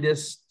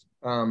kindest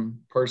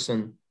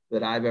person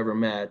that I've ever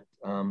met.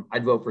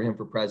 I'd vote for him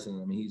for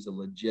president. I mean, he's a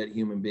legit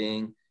human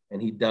being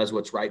and he does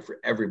what's right for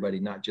everybody,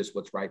 not just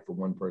what's right for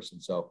one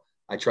person. So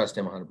I trust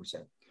him 100%.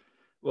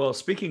 Well,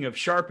 speaking of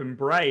sharp and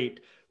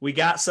bright, we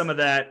got some of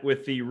that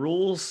with the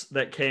rules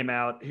that came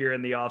out here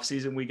in the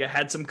offseason. We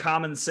had some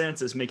common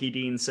sense, as Mickey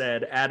Dean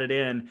said, added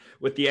in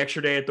with the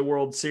extra day at the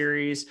World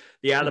Series,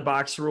 the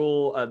out-of-the-box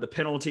rule, the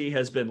penalty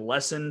has been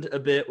lessened a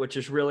bit, which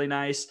is really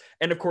nice.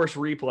 And, of course,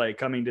 replay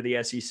coming to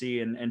the SEC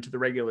and to the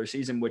regular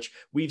season, which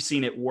we've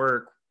seen it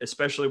work,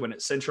 especially when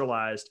it's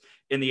centralized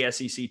in the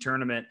SEC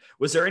tournament.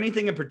 Was there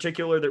anything in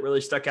particular that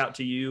really stuck out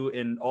to you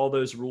in all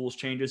those rules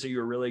changes that you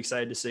were really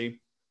excited to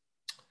see?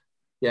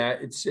 Yeah,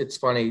 it's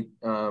funny.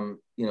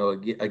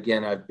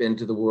 Again, I've been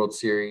to the World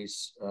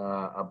Series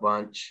a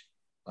bunch.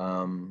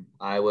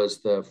 I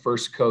was the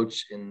first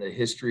coach in the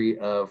history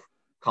of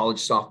college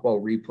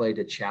softball replay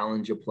to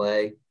challenge a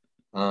play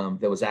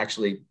that was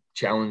actually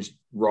challenged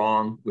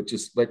wrong, but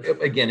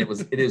again,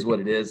 it is what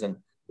it is. And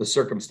the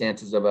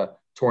circumstances of a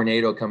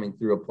tornado coming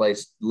through a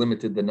place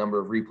limited the number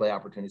of replay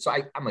opportunities. So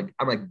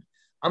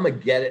I'm a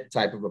get it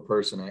type of a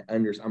person.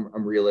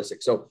 I'm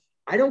realistic. So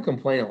I don't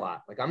complain a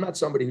lot. Like, I'm not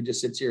somebody who just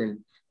sits here in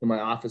my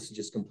office and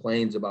just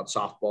complains about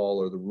softball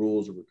or the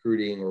rules or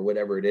recruiting or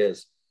whatever it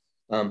is.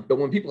 But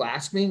when people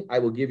ask me, I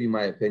will give you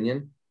my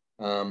opinion.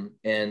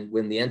 And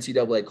when the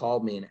NCAA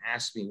called me and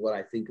asked me what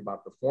I think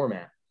about the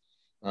format,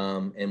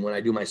 and when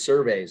I do my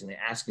surveys and they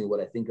ask me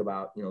what I think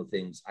about,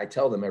 things, I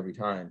tell them every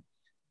time.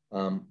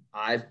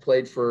 I've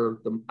played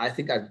I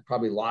think I've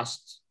probably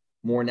lost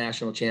more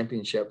national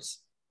championships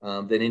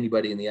than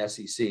anybody in the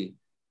SEC.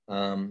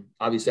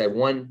 Obviously I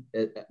won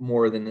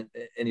more than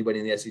anybody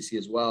in the SEC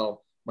as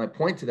well. My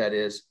point to that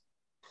is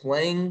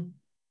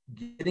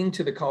getting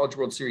to the College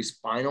World Series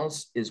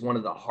finals is one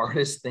of the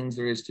hardest things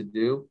there is to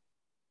do.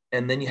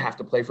 And then you have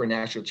to play for a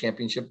national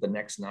championship the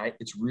next night.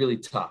 It's really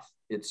tough.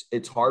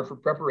 It's hard for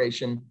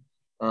preparation,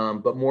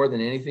 but more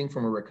than anything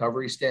from a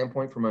recovery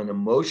standpoint, from an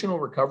emotional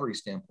recovery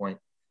standpoint,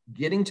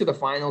 getting to the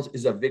finals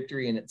is a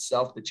victory in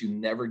itself that you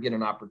never get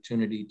an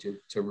opportunity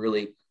to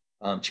really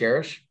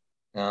cherish.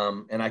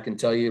 And I can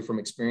tell you from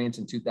experience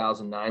in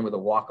 2009 with a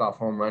walk-off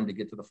home run to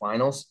get to the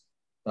finals,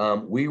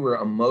 we were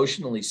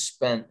emotionally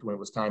spent when it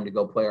was time to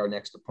go play our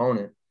next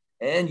opponent.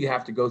 And you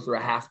have to go through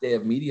a half day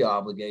of media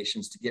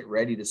obligations to get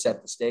ready to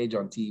set the stage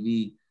on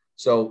TV.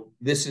 So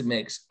this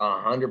makes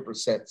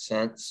 100%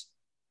 sense.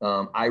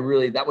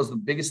 That was the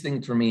biggest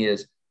thing for me,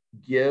 is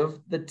give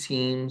the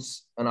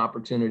teams an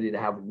opportunity to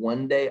have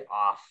one day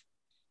off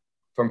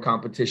from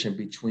competition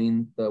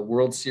between the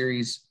World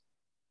Series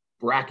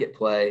bracket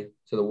play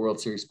to the World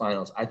Series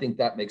finals. I think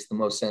that makes the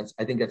most sense.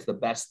 I think that's the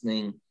best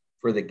thing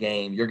for the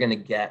game. You're going to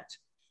get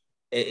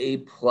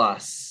A+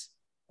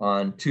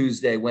 on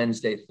Tuesday,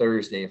 Wednesday,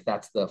 Thursday. If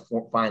that's the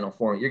final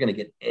form, you're going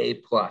to get A+.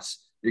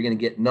 You're going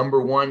to get number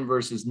one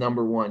versus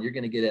number one. You're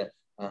going to get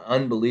an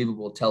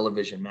unbelievable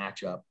television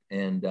matchup.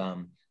 And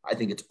I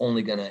think it's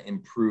only going to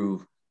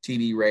improve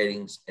TV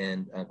ratings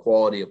and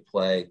quality of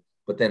play,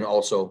 but then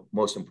also,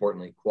 most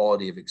importantly,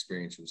 quality of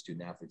experience for the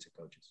student athletes and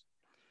coaches.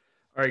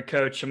 All right,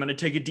 Coach, I'm going to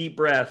take a deep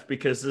breath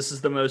because this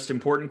is the most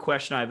important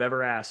question I've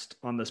ever asked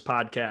on this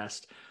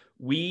podcast.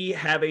 We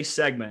have a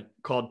segment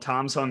called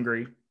Tom's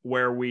Hungry,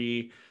 where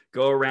we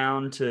go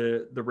around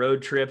to the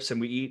road trips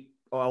and we eat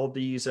all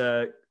these,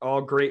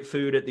 all great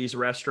food at these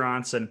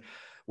restaurants. And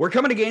we're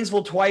coming to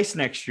Gainesville twice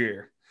next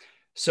year.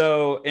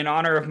 So in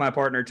honor of my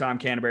partner, Tom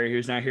Canterbury,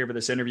 who's not here for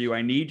this interview,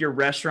 I need your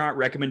restaurant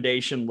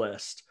recommendation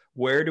list.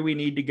 Where do we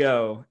need to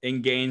go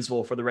in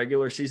Gainesville for the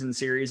regular season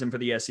series and for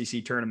the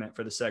SEC tournament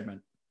for the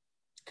segment?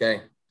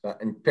 Okay.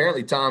 And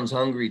apparently Tom's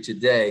hungry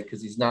today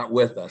because he's not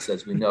with us,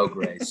 as we know,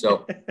 Gray.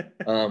 So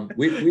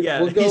we'll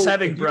go, he's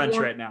having brunch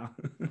right now.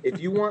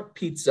 If you want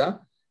pizza,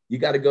 you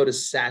got to go to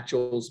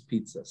Satchel's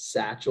Pizza.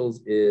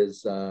 Satchel's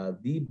is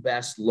the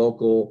best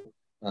local,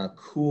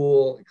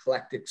 cool,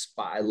 eclectic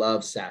spot. I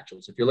love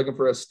Satchel's. If you're looking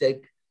for a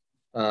steak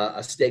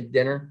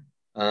dinner,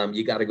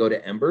 you got to go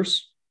to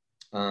Embers.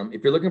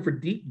 If you're looking for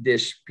deep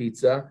dish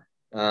pizza,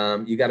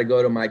 you got to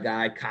go to my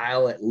guy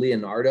Kyle at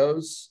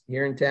Leonardo's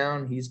here in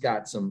town. He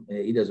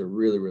does a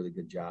really, really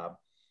good job.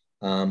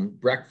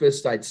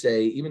 Breakfast, I'd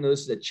say, even though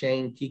this is a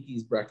chain,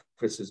 Kiki's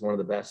Breakfast is one of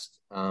the best.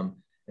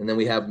 And then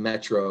we have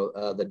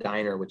Metro, the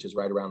diner, which is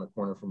right around the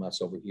corner from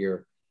us over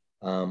here.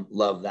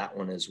 Love that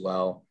one as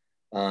well.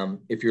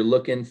 If you're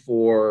looking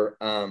for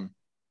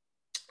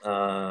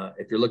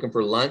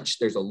lunch,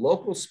 there's a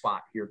local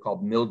spot here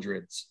called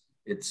Mildred's.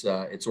 It's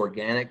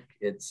organic.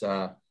 It's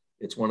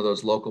one of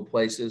those local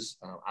places.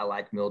 I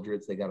like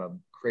Mildred's. They got a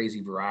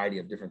crazy variety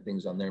of different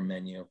things on their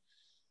menu.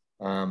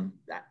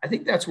 I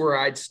think that's where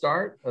I'd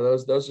start.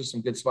 Those are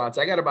some good spots.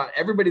 I got about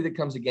everybody that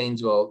comes to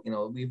Gainesville.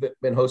 We've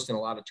been hosting a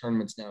lot of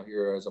tournaments now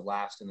here as of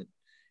last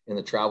in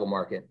the travel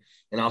market,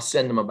 and I'll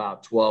send them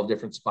about 12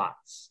 different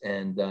spots.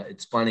 And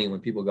it's funny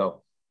when people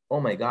go, "Oh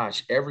my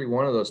gosh, every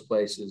one of those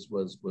places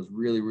was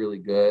really, really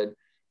good."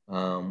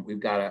 We've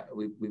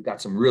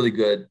got some really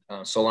good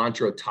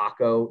Cilantro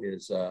Taco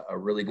is a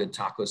really good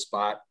taco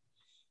spot.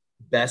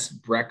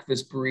 Best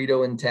breakfast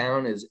burrito in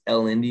town is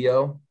El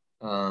Indio.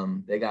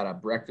 They got a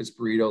breakfast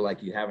burrito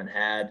like you haven't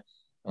had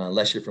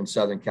unless you're from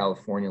Southern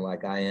California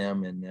like I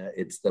am, and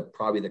it's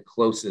probably the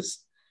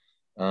closest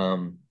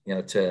to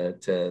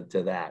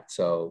that.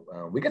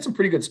 So we got some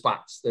pretty good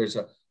spots. There's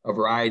a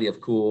variety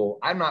of cool.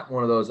 I'm not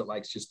one of those that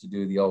likes just to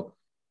do the old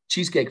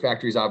Cheesecake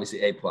Factory is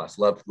obviously A+.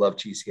 Love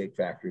Cheesecake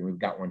Factory. We've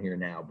got one here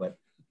now, but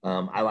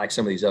I like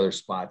some of these other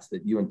spots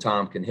that you and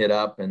Tom can hit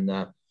up and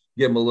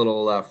give them a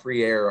little free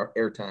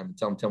airtime and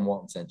tell them Tim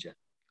Walton sent you.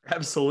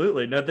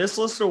 Absolutely. No, this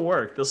list will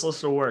work.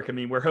 I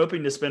mean, we're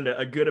hoping to spend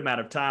a good amount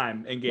of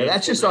time engaged. Yeah,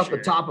 that's just off the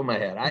top of my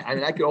head. I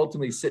mean, I could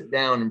ultimately sit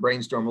down and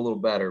brainstorm a little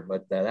better,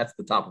 but that's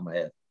the top of my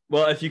head.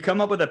 Well, if you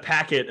come up with a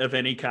packet of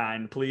any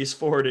kind, please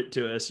forward it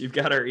to us. You've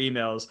got our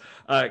emails.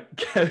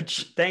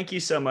 Coach, thank you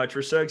so much.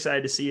 We're so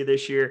excited to see you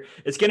this year.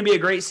 It's going to be a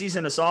great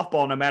season of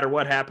softball no matter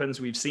what happens.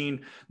 We've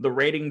seen the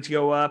ratings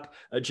go up.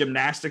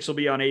 Gymnastics will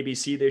be on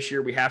ABC this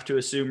year. We have to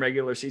assume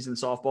regular season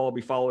softball will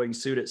be following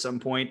suit at some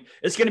point.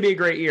 It's going to be a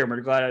great year.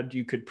 We're glad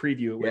you could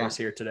preview it with us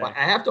here today. Well,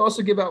 I have to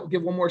also give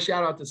one more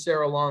shout out to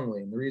Sarah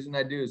Longley. And the reason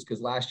I do is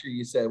because last year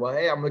you said, well,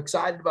 hey, I'm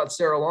excited about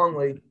Sarah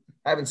Longley.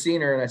 I haven't seen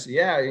her. And I said,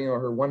 yeah,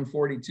 her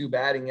 142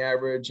 batting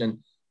average, and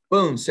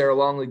boom, Sarah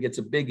Longley gets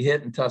a big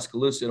hit in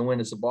Tuscaloosa to win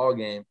us a ball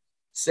game.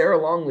 Sarah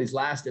Longley's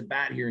last at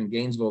bat here in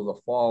Gainesville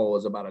the fall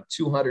was about a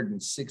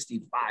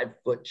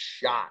 265-foot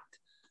shot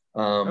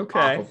off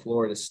of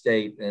Florida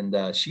State.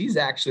 And she's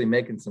actually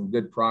making some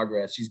good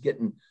progress. She's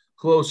getting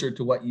closer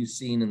to what you've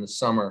seen in the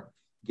summer,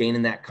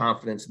 gaining that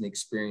confidence and the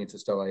experience and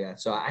stuff like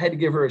that. So I had to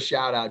give her a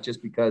shout out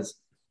just because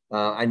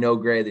I know,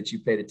 Gray, that you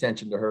paid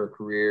attention to her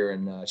career,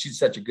 and she's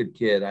such a good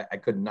kid. I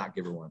could not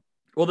give her one.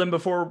 Well, then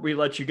before we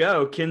let you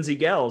go, Kinsey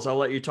Gels, I'll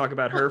let you talk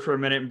about her for a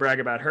minute and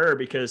brag about her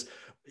because,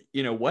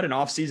 what an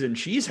offseason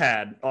she's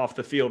had off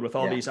the field with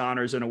all these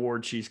honors and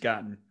awards she's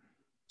gotten.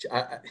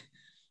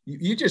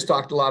 You just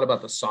talked a lot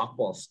about the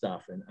softball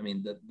stuff. And I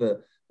mean,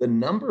 the the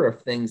number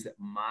of things that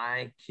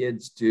my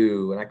kids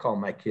do, and I call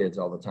them my kids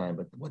all the time,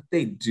 but what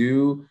they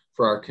do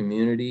for our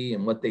community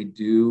and what they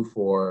do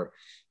for,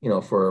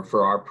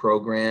 for our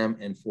program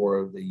and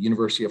for the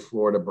University of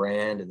Florida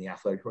brand and the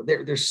athletic, we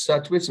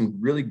have some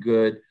really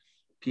good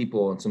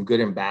people and some good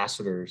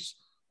ambassadors.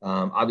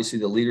 Obviously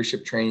the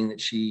leadership training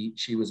that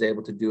she was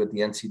able to do at the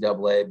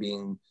NCAA,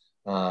 being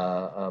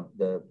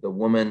the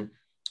woman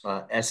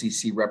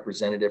SEC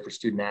representative for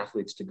student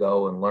athletes to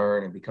go and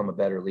learn and become a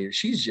better leader.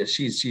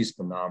 She's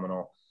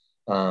phenomenal.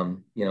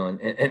 And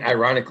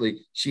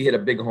ironically, she hit a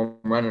big home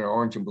run in our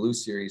Orange and Blue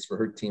series for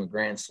her team, a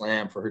grand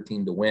slam for her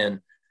team to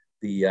win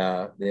the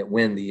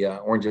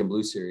Orange and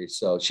Blue series.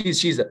 So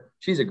she's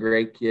a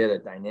great kid, a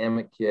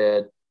dynamic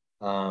kid.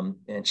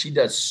 And she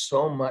does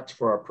so much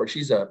for our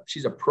she's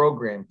a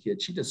program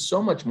kid. She does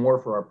so much more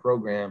for our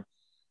program.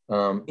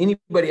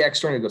 Anybody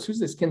externally goes, who's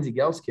this Kinsey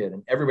Gelds kid?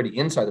 And everybody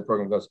inside the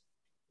program goes,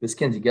 this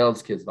Kinsey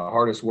Gelds kid's the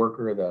hardest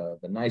worker,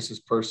 the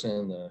nicest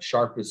person, the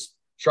sharpest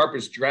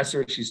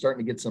dresser. She's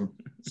starting to get some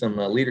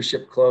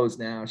leadership clothes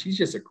now. She's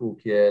just a cool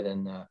kid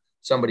and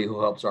somebody who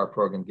helps our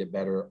program get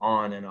better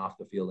on and off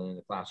the field and in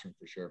the classroom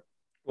for sure.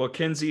 Well,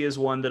 Kinsey is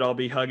one that I'll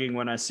be hugging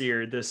when I see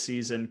her this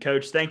season.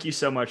 Coach, thank you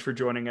so much for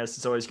joining us.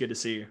 It's always good to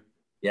see you.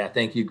 Yeah,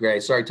 thank you,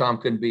 Gray. Sorry Tom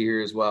couldn't be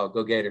here as well.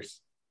 Go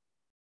Gators.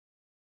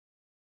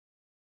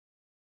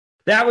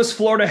 That was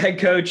Florida head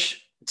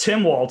coach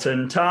Tim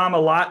Walton. Tom, a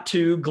lot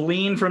to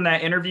glean from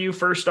that interview.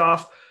 First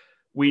off,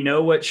 we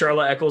know what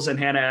Charlotte Eccles and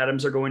Hannah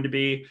Adams are going to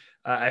be.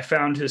 I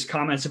found his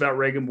comments about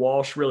Reagan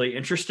Walsh really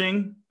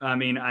interesting. I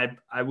mean,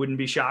 I wouldn't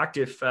be shocked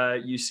if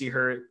you see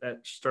her at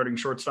starting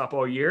shortstop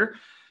all year.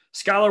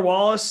 Skylar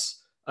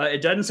Wallace,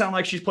 it doesn't sound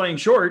like she's playing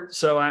short,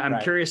 so I'm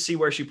curious to see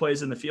where she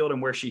plays in the field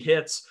and where she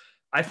hits.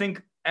 I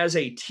think as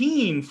a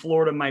team,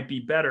 Florida might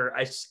be better.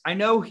 I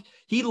know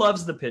he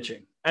loves the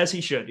pitching, as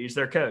he should. He's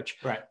their coach.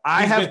 Right.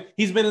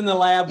 He's been in the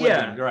lab with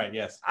them. Right.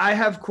 Yes. I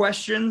have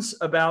questions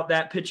about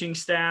that pitching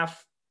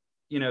staff,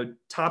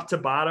 top to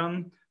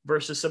bottom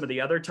versus some of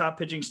the other top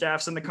pitching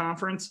staffs in the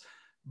conference.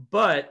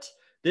 But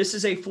this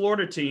is a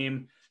Florida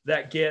team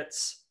that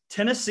gets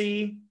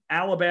Tennessee,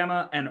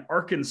 Alabama, and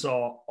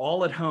Arkansas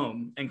all at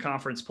home in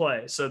conference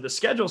play. So the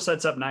schedule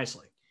sets up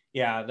nicely.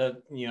 Yeah.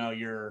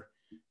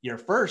 Your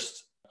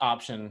first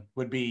option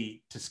would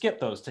be to skip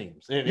those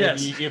teams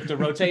if the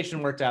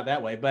rotation worked out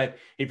that way. But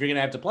if you're going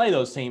to have to play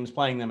those teams,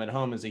 playing them at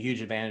home is a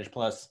huge advantage.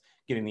 Plus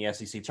getting the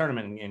SEC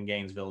tournament in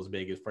Gainesville is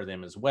big for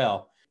them as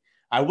well.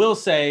 I will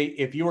say,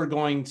 if you are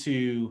going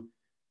to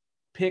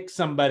pick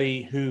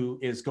somebody who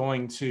is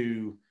going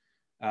to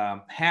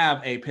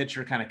have a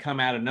pitcher kind of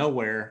come out of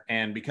nowhere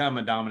and become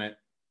a dominant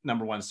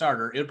number one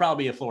starter, it would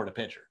probably be a Florida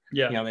pitcher.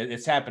 Yeah.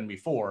 It's happened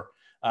before.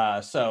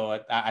 So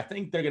I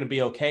think they're going to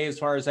be okay as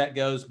far as that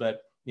goes,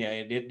 but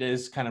it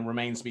is kind of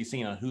remains to be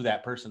seen on who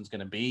that person's going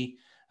to be.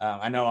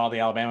 I know all the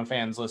Alabama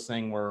fans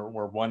listening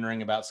were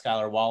wondering about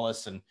Skylar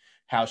Wallace and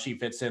how she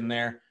fits in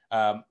there.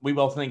 We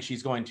both think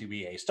she's going to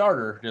be a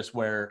starter. Just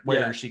where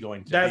is she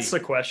going to be? That's the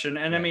question.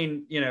 And I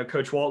mean,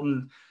 Coach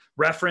Walton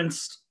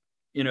referenced,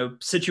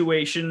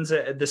 situations,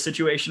 the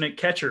situation at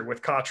catcher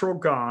with Cottrell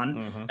gone.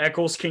 Mm-hmm.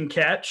 Eccles can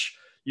catch.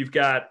 You've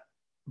got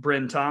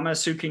Bryn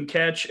Thomas who can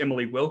catch.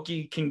 Emily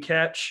Wilkie can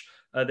catch.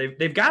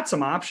 They've got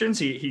some options.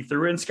 He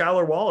threw in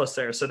Skylar Wallace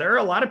there. So there are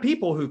a lot of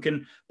people who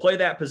can play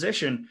that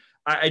position.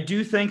 I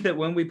do think that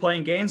when we play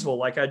in Gainesville,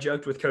 like I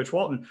joked with Coach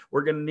Walton,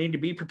 we're going to need to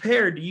be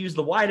prepared to use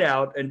the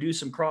wideout and do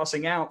some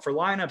crossing out for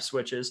lineup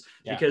switches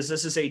because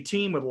this is a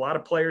team with a lot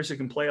of players who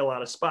can play a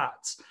lot of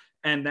spots.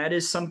 And that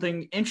is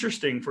something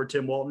interesting for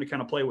Tim Walton to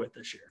kind of play with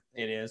this year.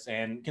 It is.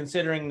 And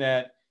considering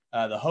that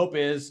the hope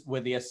is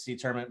with the SEC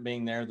tournament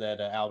being there,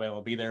 that Alabama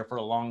will be there for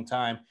a long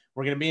time.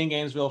 We're going to be in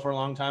Gainesville for a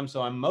long time.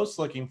 So I'm most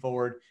looking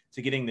forward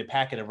to getting the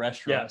packet of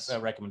restaurant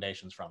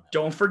recommendations from them.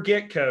 Don't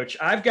forget, Coach,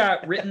 I've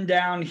got written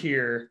down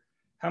here.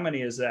 How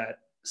many is that?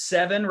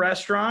 7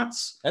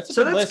 restaurants. That's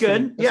good.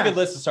 That's a good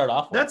list to start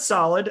off with. That's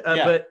solid.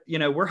 But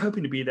we're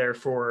hoping to be there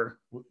for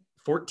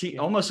 14,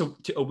 almost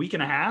a week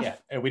and a half. Yeah.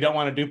 And we don't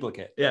want to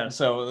duplicate. Yeah.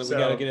 So we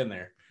got to get in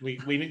there. We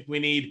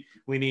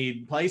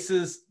need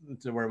places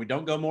to where we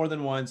don't go more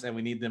than once, and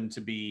we need them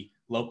to be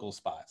local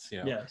spots.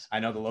 Yes. I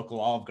know the local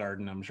Olive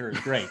Garden, I'm sure is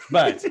great,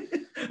 but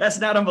that's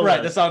not on the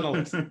list. list. That's on the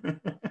list.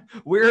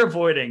 We're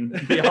avoiding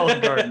the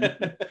Olive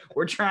Garden.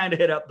 We're trying to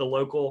hit up the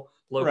local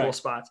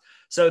spots.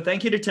 So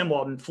thank you to Tim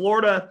Walton.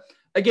 Florida,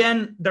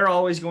 again, they're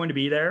always going to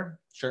be there.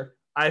 Sure.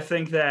 I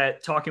think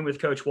that talking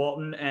with Coach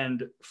Walton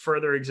and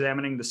further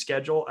examining the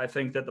schedule, I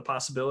think that the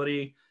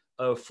possibility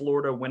of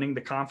Florida winning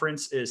the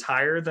conference is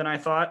higher than I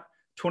thought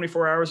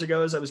 24 hours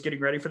ago as I was getting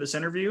ready for this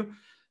interview.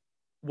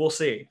 We'll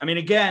see. I mean,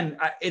 again,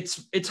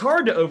 it's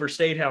hard to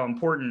overstate how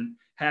important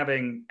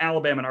having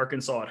Alabama and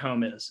Arkansas at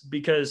home is,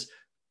 because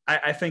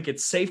I think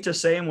it's safe to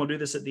say, and we'll do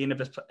this at the end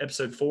of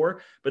episode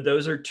 4, but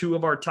those are 2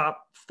 of our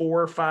top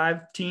 4 or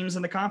 5 teams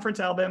in the conference,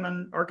 Alabama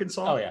and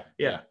Arkansas. Oh,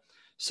 yeah.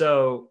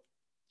 So,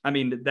 I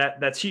mean,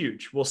 that's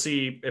huge. We'll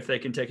see if they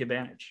can take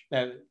advantage.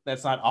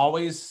 That's not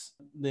always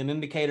an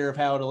indicator of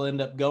how it'll end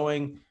up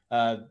going.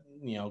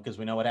 because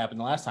we know what happened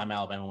the last time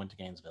Alabama went to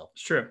Gainesville.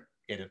 It's true.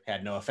 It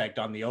had no effect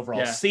on the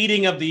overall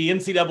seeding of the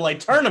NCAA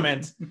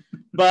tournament.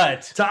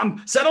 But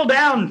Tom, settle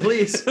down,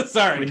 please.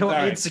 Sorry. We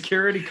don't need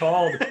security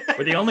called.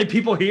 We're the only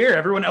people here.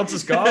 Everyone else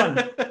is gone.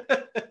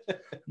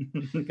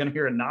 I'm going to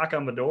hear a knock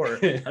on the door.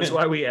 That's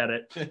why we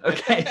edit.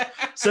 Okay.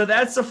 So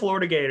that's the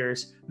Florida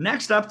Gators.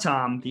 Next up,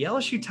 Tom, the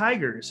LSU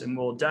Tigers. And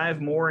we'll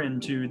dive more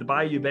into the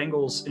Bayou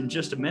Bengals in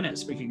just a minute.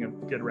 Speaking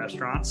of good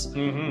restaurants,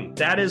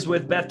 That is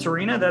with Beth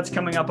Torina. That's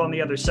coming up on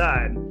the other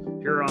side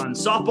here on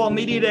Softball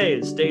Media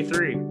Days, Day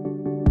 3.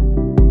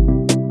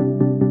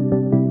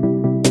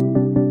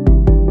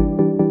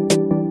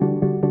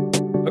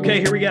 Okay,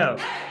 here we go.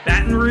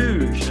 Baton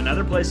Rouge,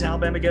 another place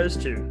Alabama goes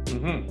to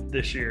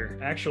this year.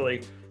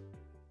 Actually,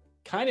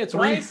 kind of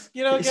twice,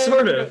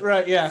 sort of.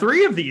 Right, yeah.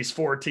 3 of these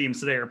 4 teams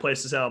today are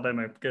places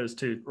Alabama goes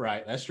to.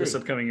 Right, that's true. This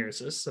upcoming year.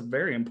 So this is a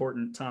very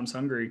important Tom's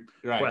Hungry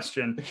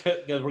question.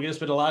 Because we're going to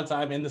spend a lot of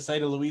time in the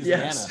state of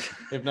Louisiana,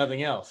 if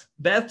nothing else.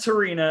 Beth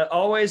Torina,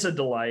 always a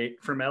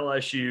delight from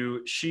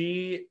LSU.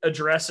 She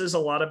addresses a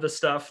lot of the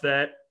stuff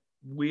that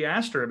we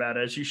asked her about,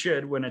 as you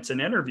should when it's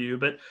an interview.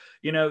 But,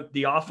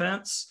 the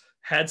offense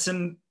had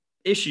some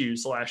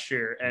issues last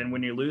year. And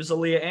when you lose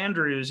Aaliyah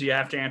Andrews, you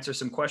have to answer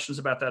some questions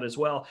about that as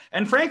well.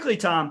 And frankly,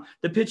 Tom,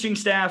 the pitching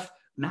staff,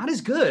 not as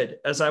good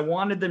as I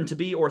wanted them to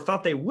be or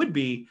thought they would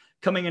be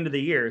coming into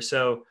the year.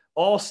 So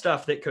all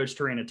stuff that Coach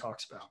Torina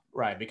talks about.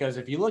 Right. Because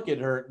if you look at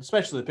her,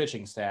 especially the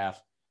pitching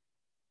staff,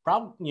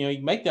 probably,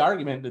 you make the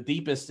argument the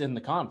deepest in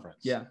the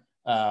conference. Yeah.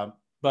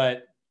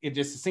 But it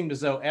just seemed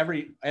as though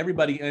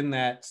everybody in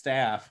that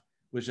staff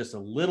was just a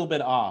little bit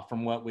off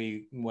from what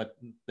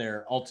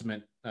their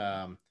ultimate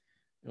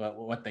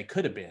what they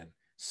could have been.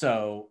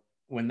 So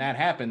when that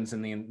happens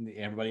and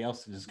everybody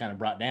else is just kind of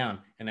brought down,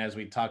 and as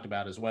we talked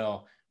about as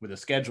well with the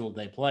schedule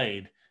they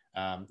played,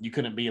 you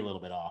couldn't be a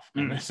little bit off.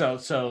 And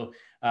so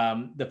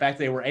the fact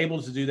they were able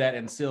to do that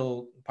and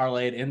still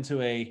parlay it into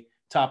a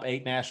top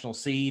 8 national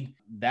seed,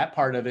 that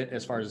part of it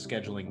as far as the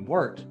scheduling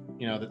worked,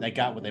 that they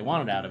got what they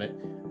wanted out of it.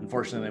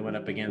 Unfortunately, they went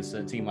up against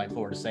a team like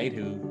Florida State,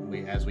 who,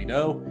 as we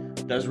know,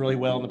 does really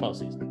well in the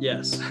postseason.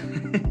 Yes.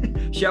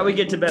 Shall we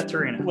get to Beth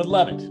Torina? Would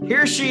love it.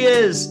 Here she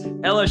is,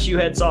 LSU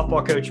head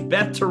softball coach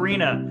Beth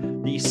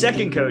Torina, the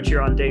second coach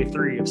here on Day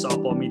 3 of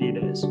Softball Media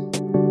Days.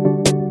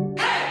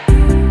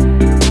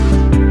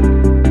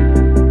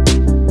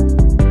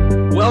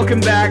 Welcome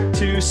back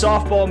to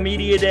Softball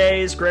Media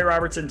Days. Gray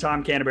Robertson,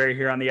 Tom Canterbury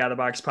here on the Out of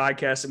the Box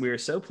podcast, and we are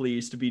so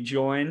pleased to be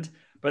joined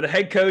by the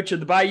head coach of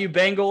the Bayou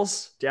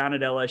Bengals down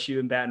at LSU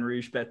in Baton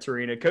Rouge, Beth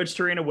Torina. Coach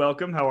Torina,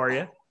 welcome. How are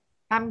you?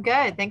 I'm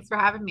good. Thanks for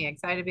having me.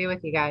 Excited to be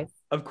with you guys.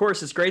 Of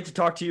course, it's great to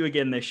talk to you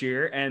again this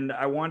year. And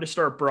I wanted to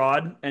start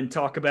broad and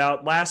talk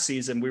about last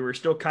season. We were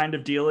still kind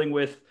of dealing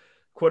with,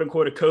 quote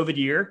unquote, a COVID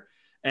year.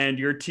 And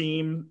your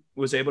team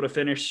was able to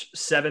finish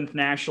 7th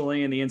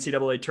nationally in the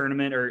NCAA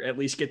tournament, or at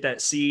least get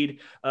that seed,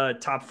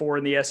 top 4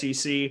 in the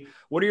SEC.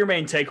 What are your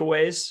main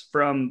takeaways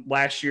from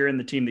last year and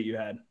the team that you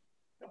had?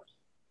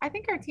 I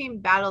think our team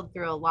battled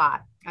through a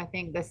lot. I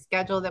think the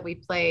schedule that we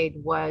played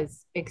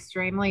was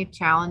extremely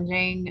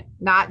challenging,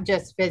 not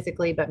just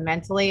physically, but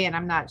mentally. And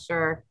I'm not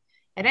sure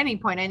at any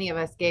point any of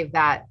us gave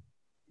that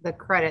the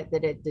credit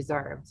that it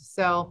deserved.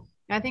 So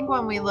I think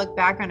when we look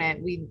back on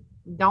it, we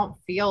don't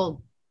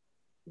feel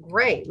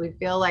great. We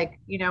feel like,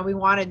 we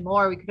wanted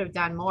more, we could have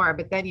done more.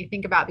 But then you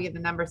think about being the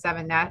number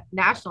 7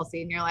 national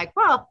seed and you're like,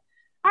 well,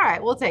 all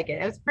right, we'll take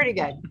it. It was pretty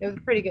good. It was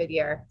a pretty good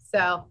year.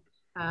 So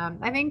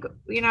I think,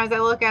 as I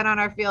look at on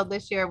our field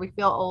this year, we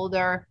feel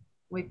older.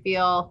 We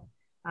feel,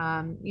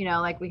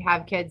 like we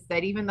have kids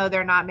that even though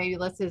they're not maybe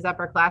listed as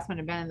upperclassmen,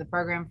 have been in the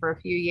program for a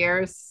few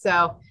years.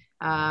 So,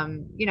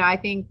 I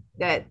think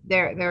that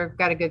they've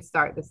got a good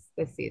start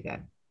this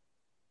season.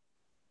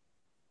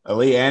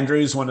 Aaliyah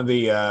Andrews, one of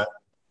the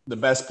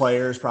best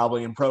players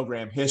probably in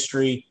program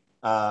history.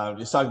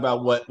 Just talk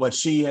about what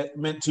she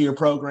meant to your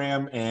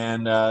program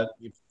and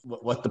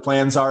what the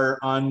plans are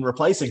on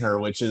replacing her,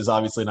 which is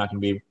obviously not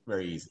going to be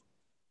very easy.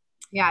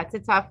 Yeah, it's a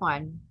tough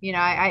one.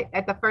 I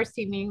at the first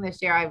team meeting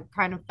this year, I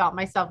kind of felt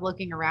myself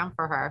looking around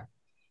for her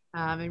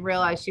and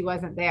realized she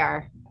wasn't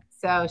there.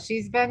 So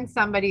she's been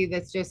somebody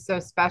that's just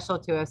so special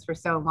to us for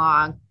so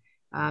long.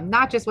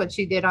 Not just what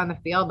she did on the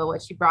field, but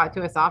what she brought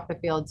to us off the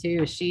field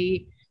too.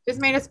 She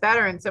just made us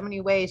better in so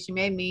many ways. She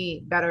made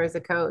me better as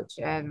a coach.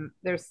 And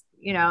there's,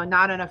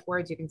 not enough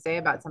words you can say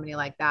about somebody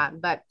like that.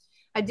 But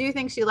I do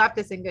think she left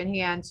us in good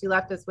hands. She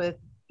left us with,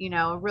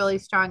 a really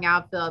strong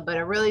outfield, but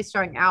a really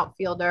strong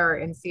outfielder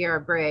in Sierra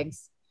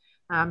Briggs,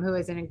 who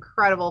is an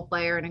incredible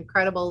player, an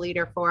incredible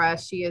leader for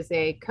us. She is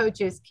a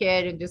coach's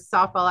kid and just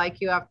softball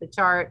IQ off the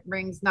chart,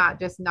 brings not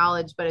just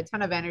knowledge, but a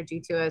ton of energy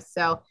to us.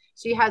 So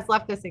she has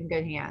left us in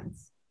good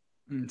hands.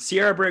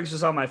 Sierra Briggs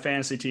was on my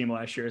fantasy team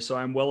last year, so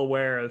I'm well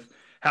aware of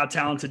how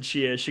talented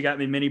she is. She got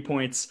me many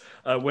points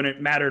when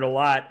it mattered a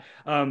lot.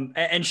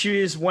 And she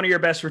is one of your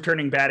best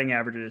returning batting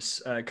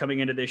averages coming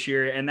into this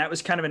year. And that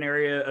was kind of an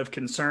area of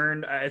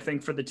concern, I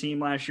think, for the team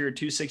last year.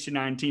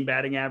 269 team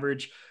batting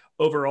average,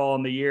 overall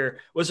in the year.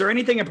 Was there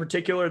anything in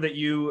particular that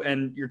you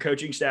and your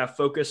coaching staff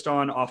focused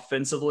on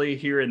offensively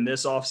here in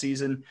this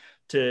offseason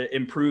to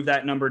improve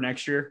that number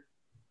next year?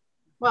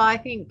 Well, I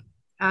think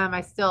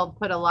I still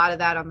put a lot of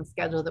that on the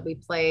schedule that we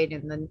played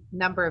and the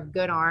number of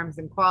good arms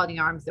and quality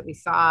arms that we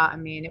saw. I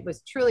mean, it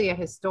was truly a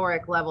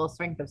historic level of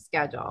strength of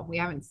schedule. We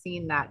haven't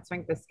seen that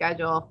strength of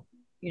schedule.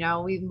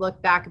 We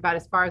looked back about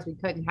as far as we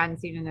could and hadn't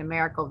seen a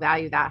numerical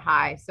value that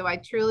high. So I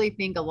truly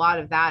think a lot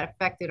of that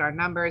affected our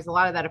numbers. A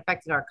lot of that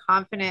affected our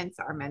confidence,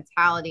 our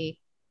mentality.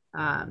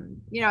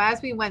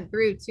 As we went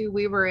through too,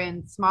 we were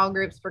in small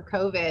groups for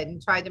COVID and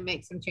tried to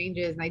make some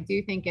changes. And I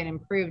do think it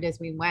improved as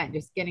we went,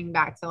 just getting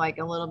back to like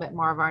a little bit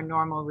more of our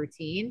normal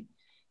routine,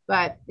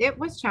 but it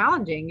was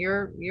challenging.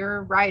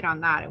 You're right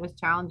on that. It was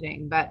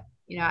challenging, but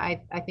I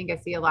think I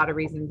see a lot of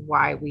reasons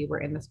why we were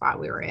in the spot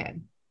we were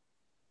in.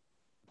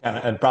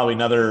 And probably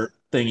another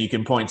thing you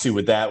can point to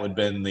with that would have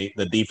been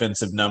the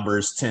defensive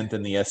numbers, 10th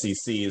in the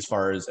SEC as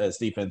far as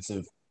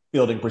defensive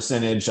fielding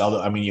percentage.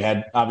 Although, I mean, you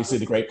had obviously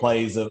the great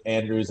plays of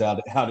Andrews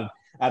out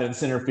in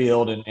center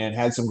field and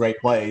had some great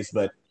plays,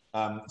 but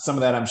some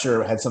of that I'm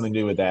sure had something to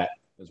do with that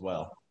as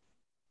well.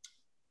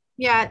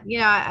 Yeah,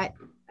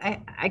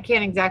 I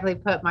can't exactly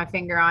put my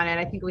finger on it.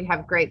 I think we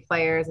have great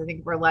players. I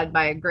think we're led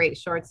by a great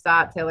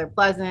shortstop, Taylor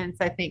Pleasance.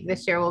 I think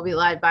this year we'll be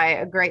led by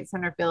a great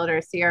center fielder,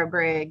 Sierra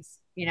Briggs.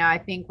 I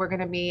think we're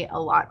going to be a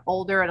lot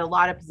older at a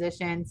lot of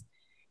positions.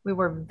 We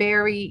were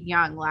very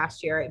young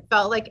last year. It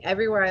felt like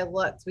everywhere I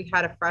looked, we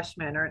had a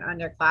freshman or an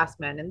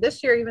underclassman. And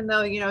this year, even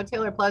though,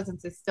 Taylor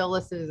Pleasance is still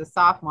listed as a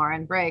sophomore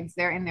and Briggs,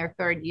 they're in their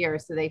third year.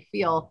 So they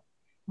feel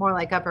more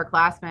like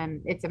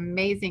upperclassmen. It's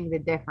amazing the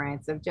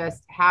difference of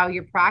just how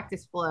your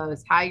practice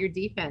flows, how your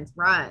defense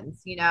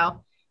runs.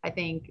 I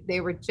think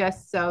they were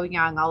just so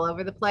young all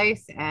over the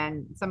place.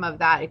 And some of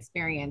that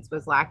experience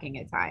was lacking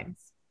at times.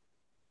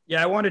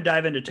 Yeah, I want to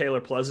dive into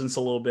Taylor Pleasance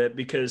a little bit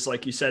because,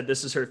 like you said,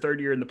 this is her third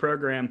year in the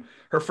program.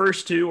 Her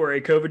first two were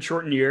a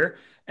COVID-shortened year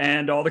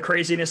and all the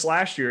craziness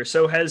last year.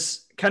 So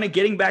has kind of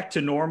getting back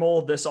to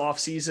normal this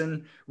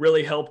offseason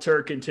really helped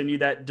her continue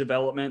that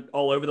development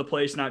all over the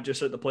place, not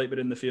just at the plate, but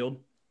in the field?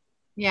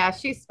 Yeah,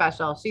 she's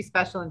special. She's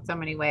special in so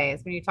many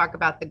ways. When you talk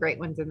about the great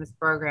ones in this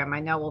program,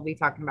 I know we'll be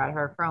talking about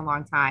her for a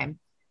long time.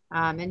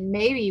 And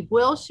maybe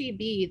will she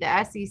be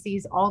the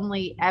SEC's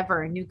only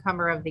ever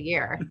newcomer of the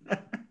year?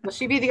 Will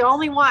she be the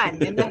only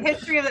one in the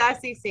history of the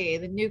SEC,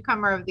 the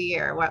newcomer of the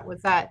year? What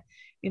was that?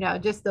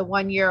 Just the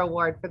 1 year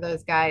award for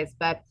those guys.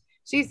 But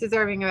she's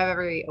deserving of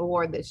every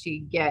award that she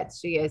gets.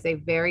 She is a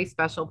very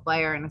special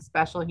player and a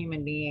special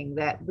human being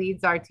that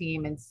leads our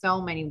team in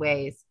so many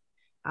ways.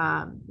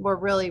 We're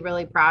really,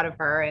 really proud of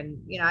her. And,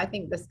 I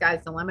think the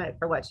sky's the limit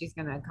for what she's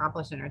going to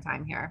accomplish in her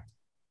time here.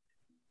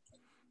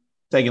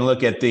 Taking a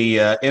look at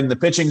in the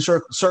pitching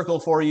circle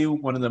for you,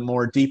 one of the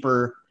more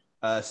deeper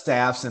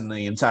staffs in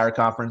the entire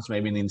conference,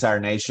 maybe in the entire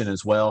nation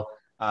as well.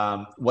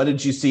 What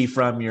did you see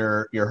from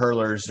your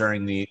hurlers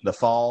during the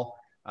fall,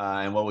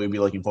 and what will we be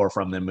looking for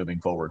from them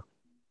moving forward?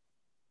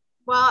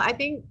 Well, I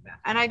think,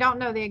 and I don't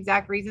know the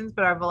exact reasons,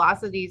 but our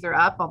velocities are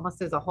up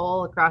almost as a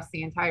whole across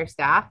the entire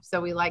staff.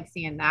 So we like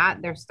seeing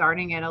that. They're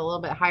starting at a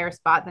little bit higher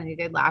spot than they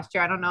did last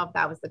year. I don't know if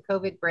that was the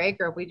COVID break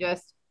or if we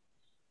just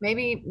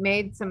maybe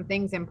made some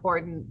things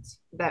important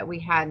that we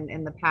hadn't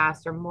in the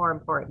past or more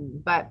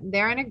important, but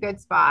they're in a good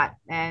spot.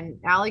 And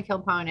Allie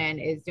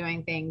Kilponen is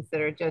doing things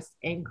that are just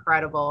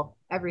incredible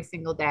every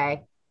single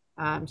day.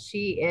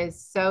 She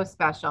is so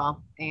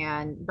special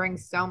and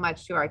brings so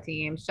much to our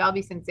team.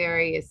 Shelby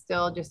Sinceri is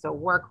still just a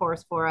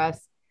workhorse for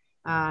us.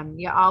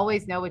 You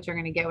always know what you're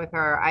going to get with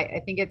her. I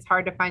think it's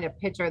hard to find a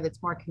pitcher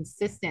that's more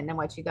consistent than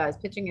what she does.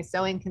 Pitching is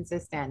so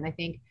inconsistent. And I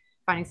think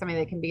finding somebody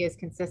that can be as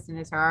consistent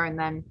as her. And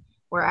then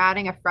we're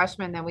adding a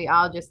freshman that we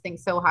all just think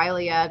so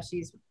highly of.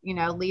 She's,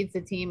 leads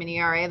the team in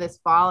ERA this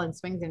fall and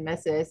swings and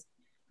misses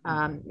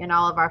in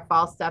all of our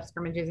fall stuff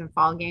scrimmages and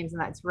fall games. And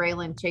that's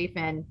Raylan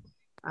Chafin.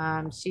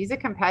 She's a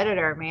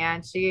competitor,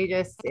 man. She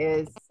just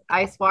is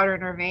ice water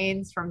in her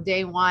veins from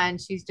day one.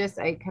 She's just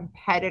a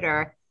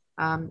competitor.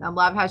 I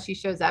love how she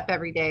shows up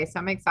every day. So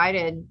I'm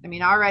excited. I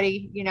mean,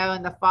 already, in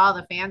the fall,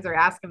 the fans are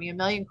asking me a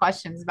million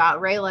questions about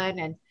Raylan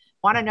and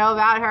want to know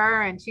about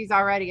her. And she's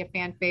already a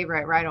fan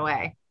favorite right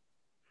away.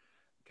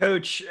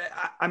 Coach,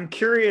 I'm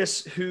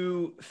curious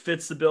who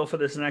fits the bill for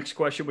this next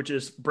question, which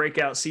is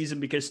breakout season,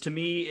 because to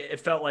me, it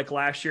felt like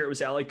last year it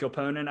was Allie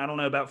Kilponen. I don't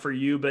know about for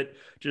you, but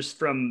just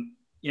from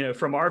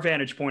our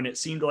vantage point, it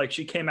seemed like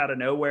she came out of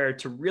nowhere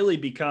to really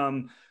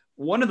become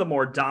one of the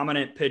more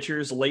dominant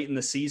pitchers late in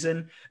the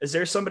season. Is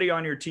there somebody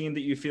on your team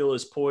that you feel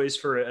is poised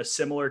for a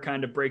similar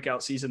kind of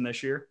breakout season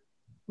this year?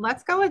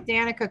 Let's go with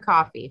Danica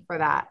Coffey for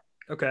that.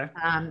 Okay.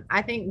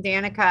 I think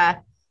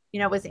Danica,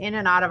 was in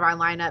and out of our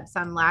lineup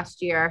some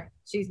last year.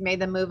 She's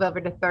made the move over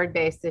to third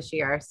base this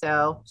year.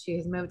 So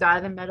she's moved out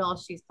of the middle.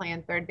 She's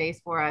playing third base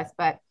for us,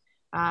 but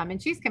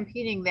and she's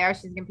competing there.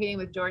 She's competing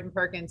with Jordan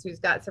Perkins, who's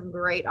got some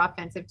great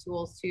offensive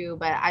tools too.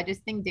 But I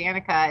just think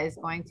Danica is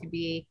going to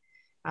be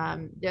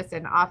just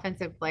an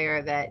offensive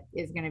player that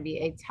is going to be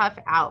a tough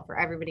out for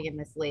everybody in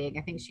this league.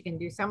 I think she can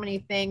do so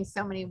many things,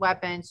 so many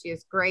weapons. She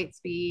has great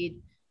speed.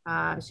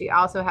 She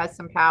also has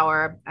some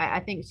power. I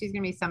think she's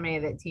going to be somebody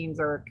that teams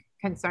are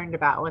concerned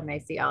about when they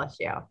see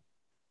LSU.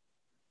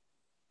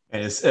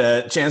 And it's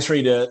a chance for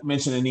you to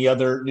mention any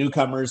other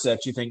newcomers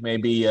that you think may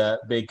be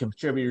big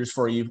contributors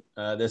for you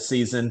this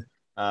season.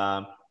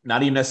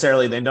 Not even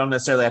necessarily, they don't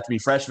necessarily have to be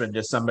freshmen,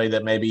 just somebody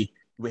that maybe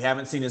we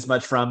haven't seen as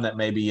much from that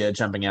may be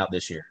jumping out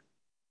this year.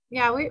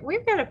 Yeah,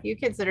 we've got a few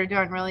kids that are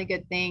doing really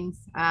good things.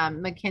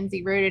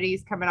 Mackenzie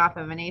Rudity's coming off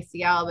of an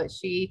ACL, but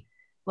she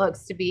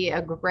looks to be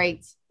a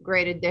great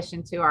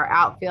addition to our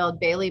outfield.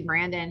 Bailey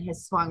Brandon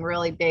has swung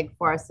really big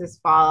for us this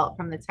fall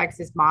from the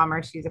Texas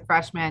Bombers. She's a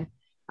freshman.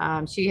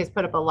 She has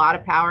put up a lot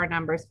of power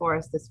numbers for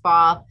us this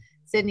fall.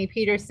 Sydney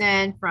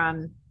Peterson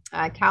from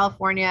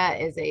California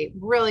is a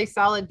really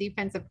solid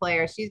defensive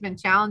player. She's been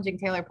challenging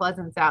Taylor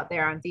Pleasance out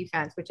there on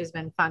defense, which has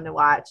been fun to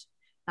watch.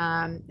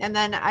 And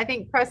then I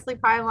think Presley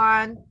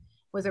Pylon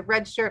was a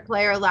redshirt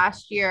player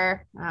last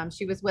year.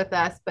 She was with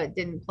us, but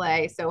didn't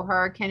play. So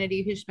her,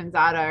 Kennedy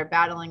Hushmanzada are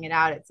battling it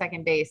out at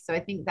second base. So I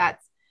think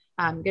that's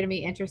going to be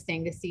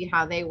interesting to see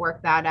how they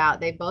work that out.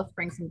 They both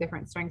bring some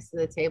different strengths to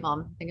the table.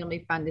 I think it'll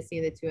be fun to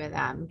see the two of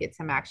them get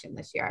some action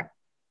this year.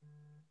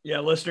 Yeah,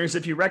 listeners,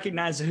 if you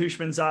recognize the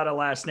Hushmanzada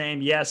last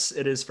name, yes,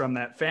 it is from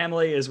that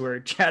family, as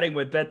we're chatting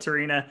with Beth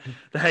Torina,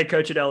 the head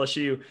coach at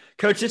LSU.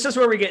 Coach, this is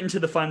where we get into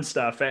the fun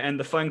stuff and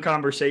the fun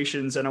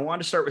conversations. And I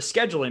want to start with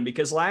scheduling,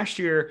 because last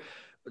year,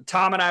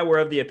 Tom and I were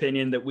of the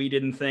opinion that we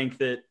didn't think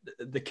that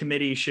the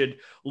committee should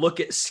look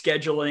at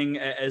scheduling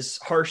as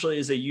harshly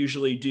as they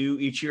usually do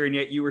each year. And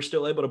yet you were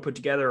still able to put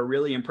together a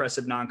really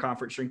impressive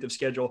non-conference strength of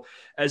schedule,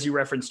 as you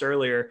referenced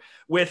earlier.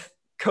 With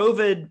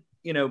COVID,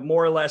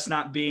 more or less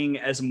not being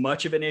as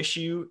much of an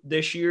issue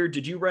this year,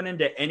 did you run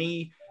into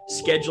any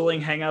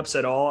scheduling hangups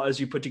at all as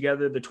you put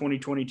together the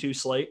 2022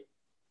 slate?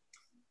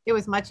 It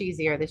was much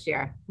easier this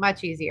year,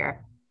 much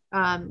easier.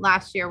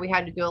 Last year we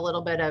had to do a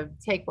little bit of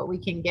take what we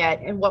can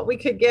get, and what we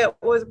could get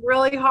was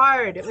really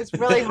hard. It was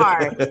really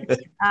hard.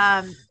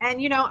 And,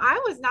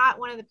 I was not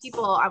one of the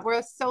people.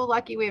 We're so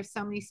lucky we have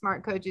so many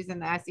smart coaches in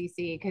the SEC,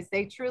 because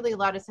they truly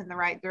led us in the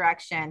right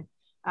direction.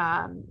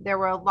 There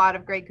were a lot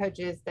of great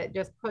coaches that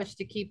just pushed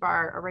to keep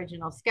our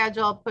original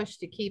schedule, pushed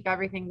to keep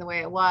everything the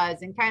way it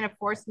was, and kind of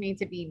forced me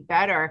to be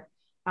better.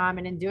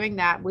 And in doing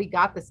that, we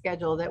got the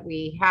schedule that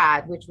we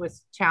had, which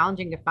was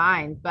challenging to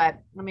find. But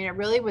it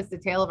really was the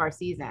tail of our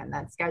season.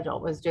 That schedule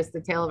was just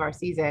the tail of our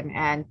season.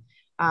 And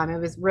it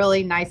was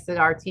really nice that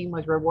our team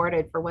was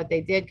rewarded for what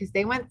they did, because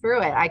they went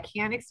through it. I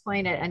can't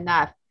explain it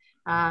enough.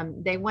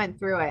 They went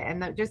through it,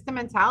 and just the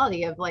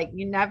mentality of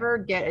you never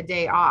get a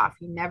day off.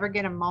 You never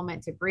get a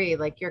moment to breathe.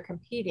 You're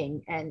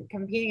competing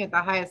at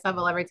the highest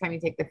level every time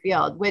you take the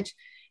field, which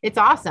it's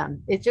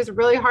awesome. It's just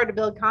really hard to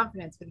build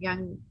confidence with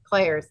young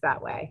players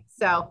that way.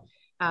 So,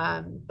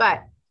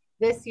 but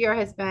this year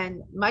has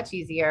been much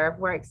easier.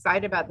 We're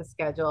excited about the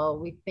schedule.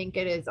 We think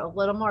it is a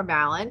little more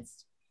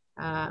balanced.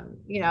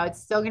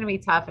 It's still going to be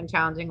tough and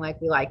challenging like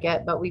we like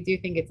it, but we do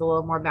think it's a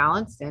little more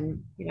balanced,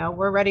 and,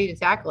 we're ready to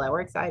tackle it.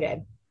 We're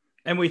excited.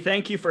 And we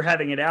thank you for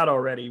having it out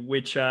already,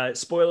 which,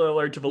 spoiler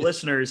alert to the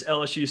listeners,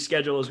 LSU's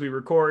schedule as we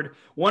record,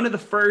 one of the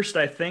first,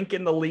 I think,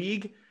 in the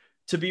league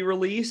to be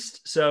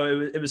released.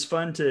 So it was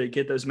fun to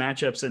get those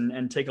matchups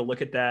and take a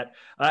look at that.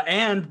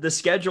 And the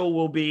schedule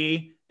will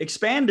be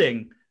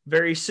expanding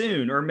very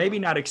soon, or maybe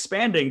not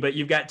expanding, but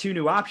you've got two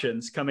new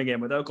options coming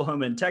in with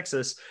Oklahoma and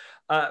Texas.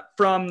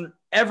 From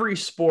every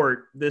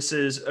sport, this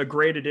is a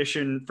great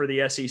addition for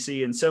the SEC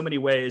in so many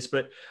ways,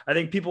 but I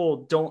think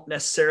people don't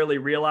necessarily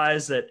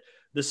realize that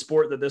the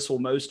sport that this will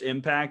most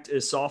impact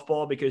is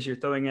softball, because you're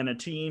throwing in a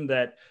team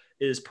that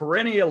is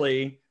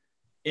perennially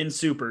in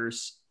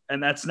supers,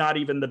 and that's not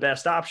even the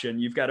best option.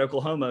 You've got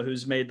Oklahoma,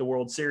 who's made the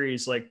World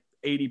Series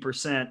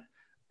 80%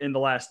 in the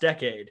last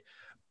decade.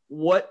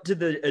 What did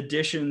the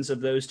additions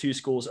of those two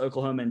schools,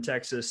 Oklahoma and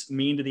Texas,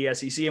 mean to the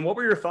SEC? And what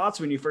were your thoughts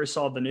when you first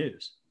saw the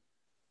news?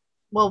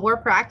 Well, we're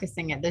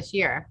practicing it this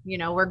year.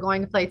 We're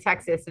going to play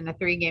Texas in a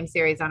 3-game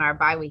series on our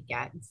bye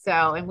weekend.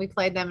 And we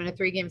played them in a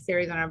 3-game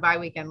series on our bye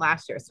weekend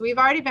last year. So we've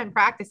already been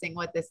practicing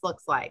what this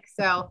looks like.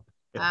 So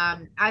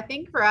I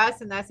think for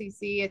us in the SEC,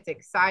 it's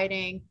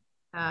exciting.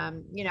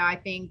 I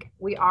think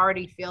we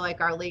already feel like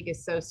our league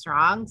is so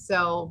strong.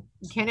 So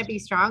can it be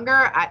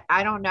stronger?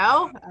 I don't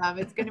know.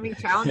 It's going to be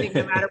challenging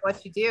no matter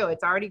what you do.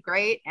 It's already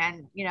great.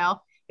 And,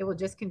 it will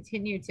just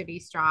continue to be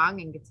strong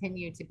and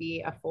continue to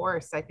be a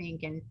force, I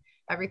think, in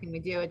everything we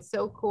do. It's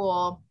so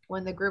cool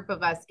when the group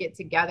of us get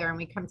together and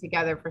we come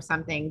together for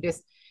something,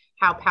 just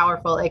how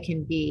powerful it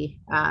can be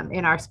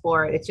in our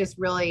sport. It's just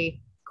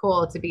really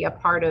cool to be a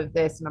part of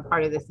this and a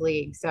part of this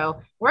league. So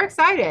we're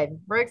excited.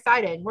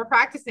 We're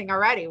practicing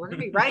already. We're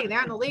going to be ready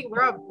there in the league.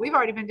 We've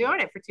already been doing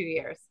it for 2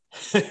 years.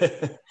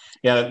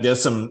 Yeah,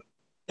 there's some,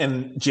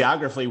 and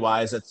geography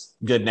wise, it's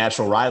good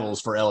natural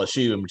rivals for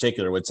LSU in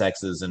particular, with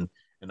Texas and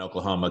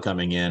Oklahoma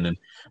coming in.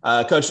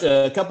 And Coach,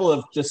 a couple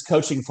of just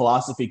coaching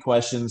philosophy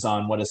questions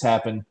on what has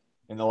happened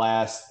in the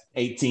last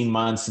 18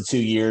 months to 2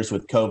 years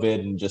with COVID,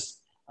 and just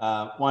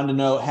wanted to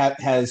know,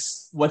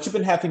 has what you've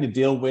been having to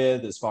deal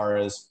with as far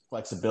as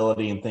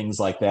flexibility and things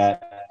like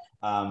that,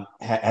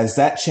 has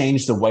that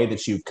changed the way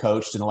that you've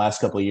coached in the last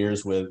couple of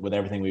years with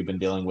everything we've been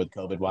dealing with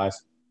COVID-wise?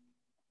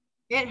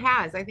 It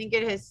has. I think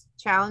it has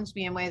challenged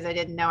me in ways I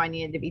didn't know I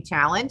needed to be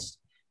challenged.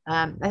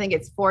 I think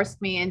it's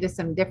forced me into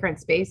some different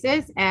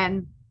spaces,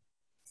 and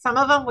some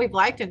of them we've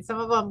liked and some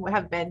of them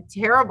have been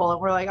terrible.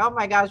 And we're like, oh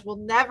my gosh, we'll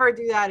never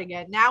do that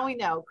again. Now we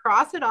know,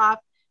 cross it off.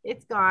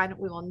 It's gone.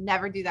 We will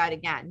never do that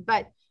again.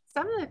 But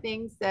some of the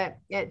things that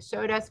it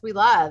showed us we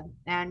love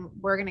and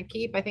we're going to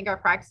keep. I think our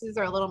practices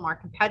are a little more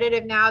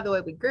competitive now, the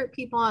way we group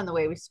people and the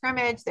way we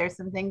scrimmage. There's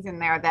some things in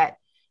there that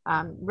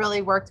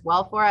really worked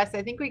well for us.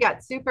 I think we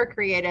got super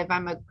creative.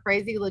 I'm a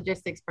crazy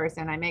logistics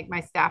person. I make my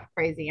staff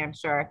crazy, I'm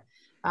sure.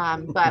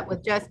 But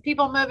with just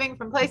people moving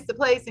from place to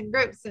place and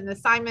groups and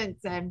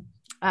assignments. And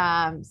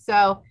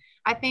so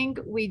I think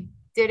we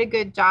did a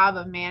good job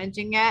of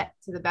managing it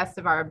to the best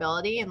of our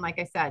ability. And like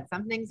I said,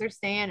 some things are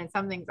staying and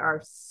some things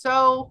are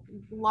so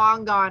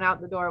long gone out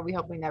the door, we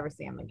hope we never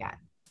see them again.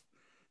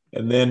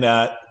 And then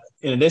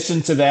in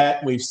addition to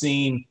that, we've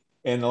seen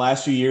in the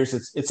last few years,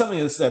 it's something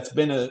that's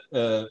been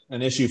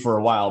an issue for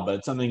a while,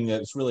 but something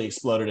that's really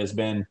exploded has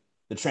been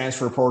the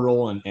transfer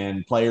portal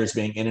and players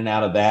being in and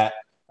out of that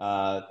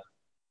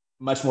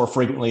much more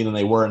frequently than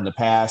they were in the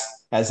past.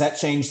 Has that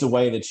changed the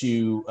way that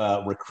you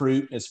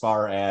recruit, as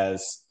far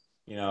as,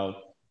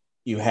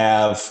 you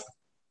have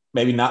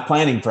maybe not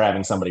planning for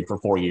having somebody for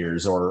 4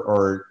 years,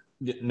 or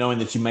knowing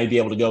that you may be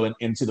able to go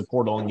into the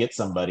portal and get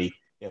somebody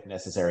if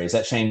necessary? Has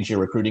that changed your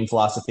recruiting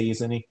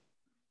philosophies any?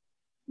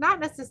 Not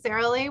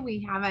necessarily.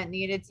 We haven't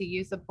needed to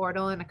use the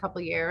portal in a couple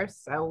of years.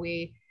 So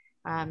we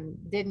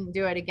didn't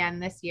do it again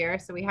this year.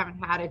 So we haven't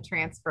had a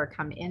transfer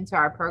come into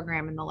our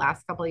program in the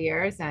last couple of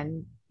years.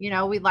 And,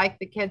 we like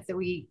the kids that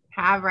we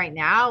have right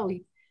now.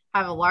 We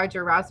have a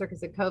larger roster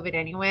because of COVID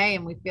anyway.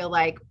 And we feel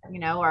like,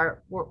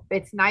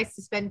 it's nice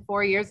to spend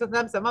 4 years with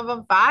them. Some of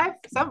them 5,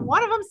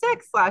 one of them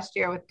 6 last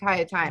year with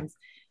Kaya Times.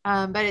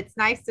 But it's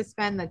nice to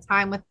spend the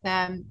time with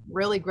them,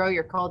 really grow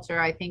your culture.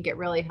 I think it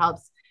really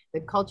helps the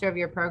culture of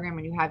your program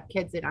when you have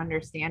kids that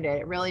understand it.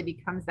 It really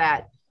becomes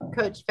that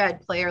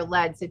coach-fed,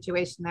 player-led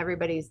situation that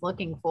everybody's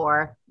looking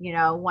for,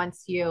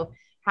 once you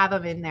have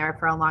them in there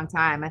for a long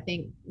time. I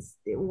think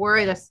we're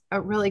at a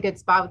really good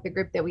spot with the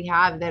group that we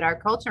have, that our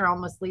culture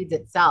almost leads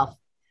itself.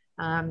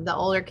 The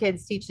older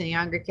kids teach the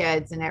younger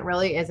kids, and it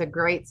really is a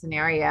great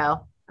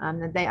scenario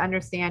that they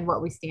understand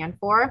what we stand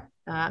for,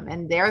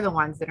 and they're the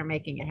ones that are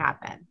making it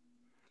happen.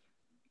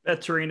 Beth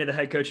Torina, the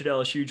head coach at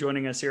LSU,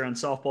 joining us here on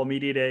Softball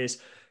Media Days.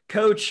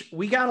 Coach,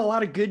 we got a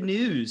lot of good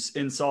news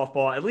in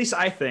softball, at least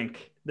I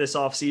think, this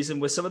offseason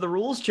with some of the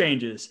rules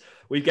changes.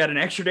 We've got an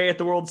extra day at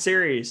the World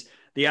Series.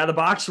 The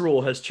out-of-the-box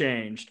rule has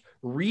changed.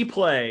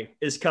 Replay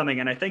is coming,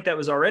 and I think that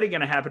was already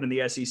going to happen in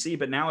the SEC,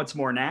 but now it's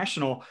more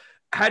national.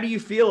 How do you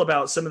feel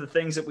about some of the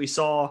things that we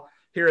saw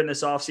here in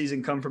this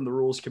offseason come from the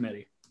Rules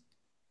Committee?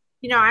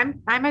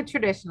 I'm a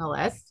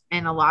traditionalist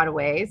in a lot of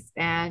ways,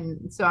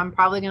 and so I'm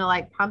probably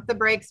going to pump the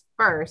brakes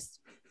first.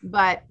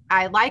 But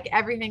I like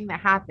everything that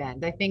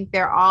happened. I think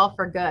they're all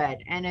for good.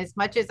 And as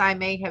much as I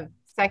may have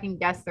second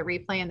guessed the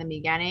replay in the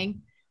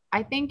beginning,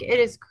 I think it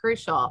is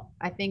crucial.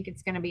 I think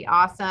it's going to be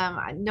awesome.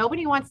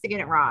 Nobody wants to get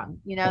it wrong.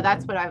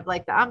 That's what I've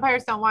the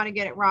umpires don't want to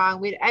get it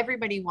wrong.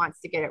 Everybody wants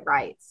to get it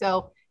right.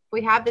 So if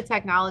we have the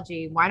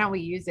technology, why don't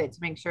we use it to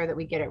make sure that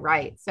we get it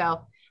right?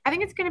 So I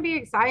think it's going to be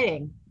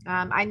exciting.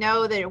 I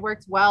know that it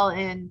worked well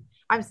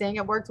I'm saying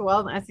it worked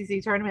well in the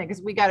SEC tournament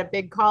because we got a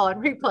big call on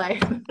replay.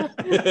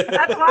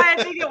 That's why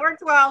I think it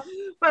worked well.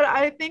 But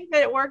I think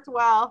that it worked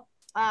well,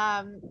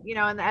 in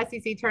the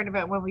SEC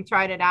tournament when we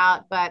tried it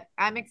out. But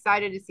I'm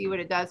excited to see what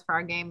it does for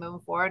our game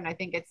moving forward. And I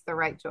think it's the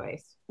right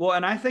choice. Well,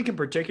 and I think in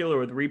particular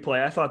with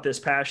replay, I thought this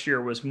past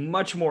year was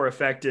much more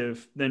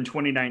effective than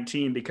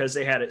 2019 because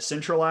they had it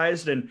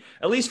centralized. And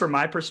at least from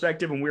my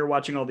perspective, when we were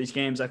watching all these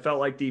games, I felt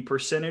like the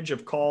percentage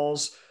of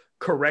calls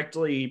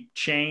correctly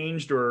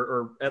changed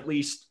or at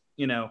least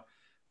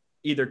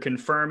either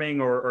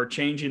confirming or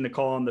changing the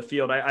call on the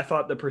field. I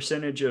thought the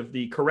percentage of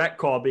the correct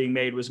call being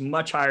made was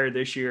much higher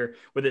this year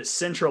with it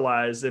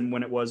centralized than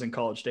when it was in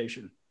College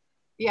Station.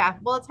 Yeah.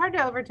 Well, it's hard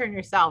to overturn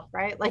yourself,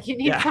 right? You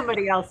need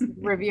somebody else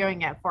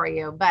reviewing it for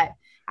you. But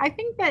I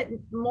think that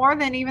more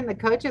than even the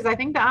coaches, I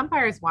think the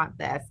umpires want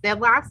this. The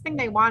last thing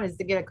they want is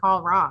to get a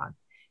call wrong,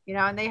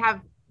 and they have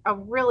a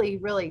really,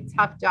 really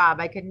tough job.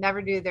 I could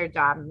never do their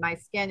job. My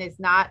skin is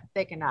not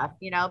thick enough.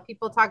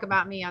 People talk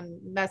about me on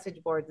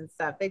message boards and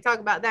stuff. They talk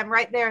about them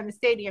right there in the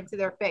stadium to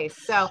their face.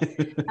 So,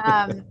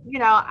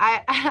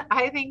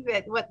 I think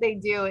that what they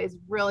do is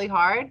really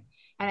hard,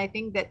 and I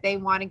think that they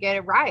want to get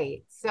it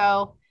right.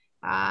 So,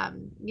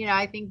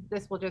 I think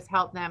this will just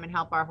help them and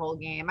help our whole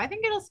game. I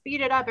think it'll speed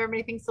it up.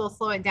 Everybody thinks it'll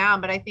slow it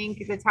down, but I think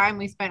the time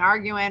we spend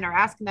arguing or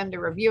asking them to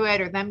review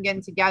it or them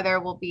getting together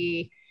will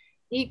be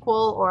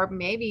equal or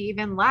maybe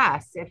even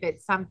less if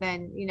it's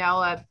something,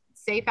 a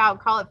safe out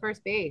call at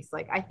first base.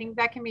 I think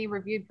that can be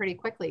reviewed pretty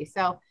quickly.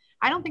 So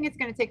I don't think it's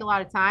going to take a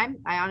lot of time.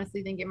 I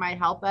honestly think it might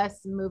help us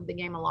move the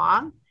game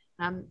along.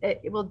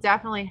 It will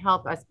definitely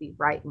help us be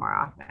right more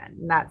often.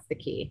 And that's the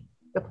key.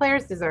 The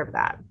players deserve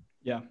that.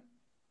 Yeah.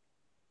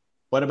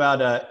 What about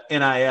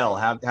NIL?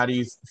 How do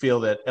you feel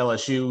that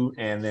LSU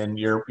and then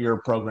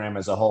your program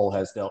as a whole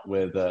has dealt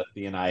with the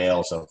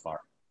NIL so far?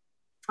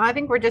 I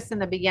think we're just in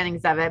the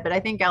beginnings of it, but I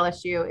think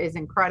LSU is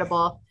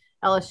incredible.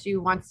 LSU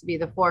wants to be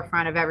the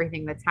forefront of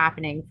everything that's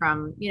happening,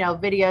 from,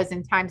 videos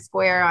in Times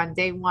Square on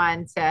day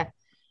one to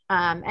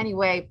any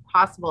way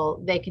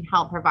possible they can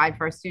help provide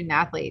for our student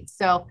athletes.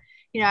 So,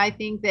 I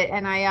think that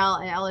NIL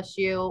and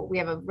LSU, we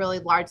have a really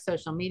large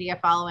social media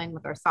following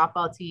with our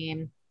softball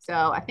team. So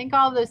I think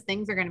all of those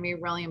things are going to be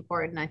really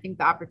important. I think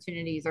the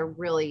opportunities are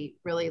really,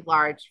 really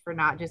large for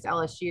not just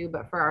LSU,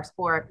 but for our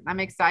sport. I'm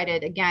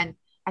excited. Again,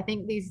 I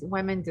think these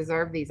women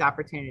deserve these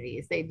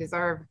opportunities. They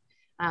deserve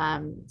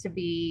to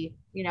be,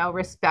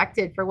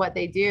 respected for what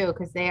they do,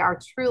 because they are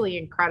truly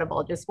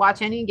incredible. Just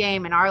watch any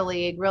game in our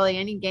league, really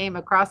any game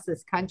across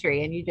this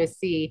country, and you just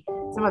see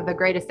some of the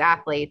greatest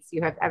athletes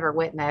you have ever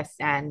witnessed.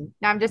 And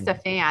I'm just a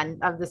fan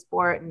of the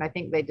sport, and I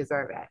think they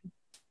deserve it.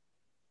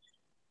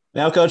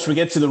 Now, Coach, we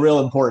get to the real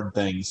important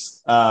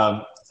things.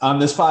 On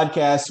this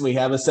podcast, we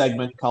have a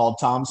segment called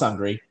Tom's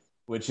Hungry,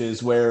 which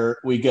is where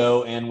we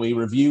go and we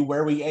review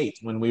where we ate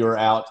when we were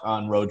out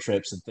on road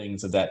trips and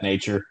things of that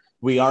nature.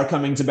 We are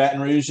coming to Baton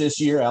Rouge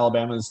this year.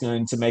 Alabama is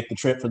going to make the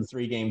trip for the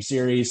 3-game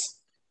series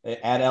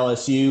at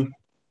LSU.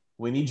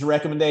 We need your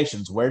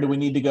recommendations. Where do we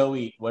need to go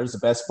eat? Where's the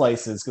best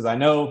places? Because I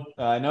know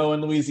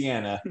in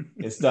Louisiana,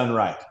 it's done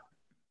right.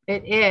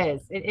 It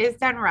is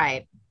done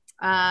right.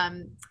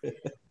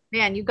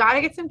 Man, you got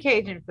to get some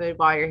Cajun food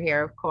while you're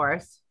here, of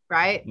course,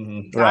 right?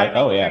 Mm-hmm. Right.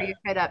 Oh, yeah. You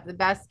hit up the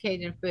best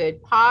Cajun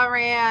food, Pa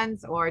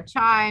Rans or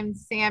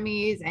Chimes,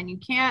 Sammy's, and you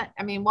can't,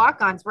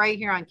 Walk-On's right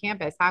here on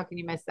campus. How can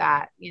you miss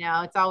that?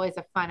 It's always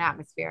a fun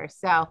atmosphere.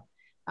 So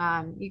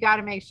you got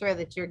to make sure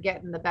that you're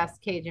getting the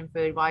best Cajun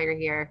food while you're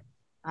here.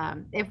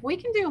 If we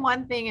can do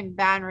one thing in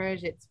Baton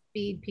Rouge, it's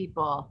feed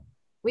people.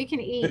 We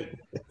can eat.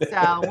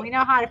 So we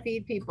know how to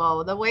feed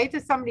people. The way to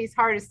somebody's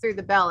heart is through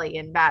the belly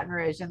in Baton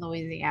Rouge in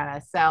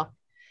Louisiana. So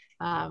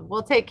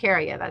we'll take care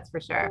of you. That's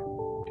for sure.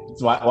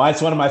 It's why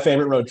it's one of my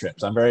favorite road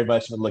trips. I'm very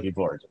much looking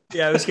forward to it.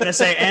 Yeah, I was going to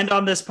say, and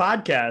on this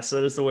podcast,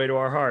 that is the way to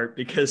our heart,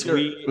 because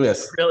we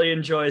really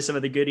enjoy some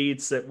of the good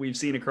eats that we've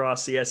seen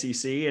across the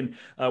SEC. And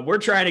we're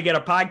trying to get a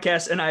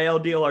podcast NIL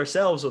deal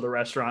ourselves with a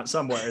restaurant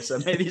somewhere. So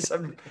maybe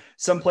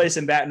someplace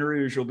in Baton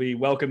Rouge will be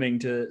welcoming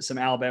to some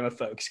Alabama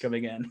folks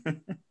coming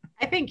in.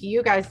 I think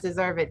you guys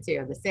deserve it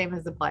too, the same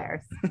as the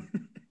players.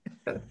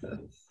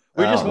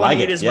 We just want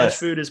to eat as much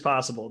food as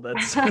possible.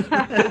 That's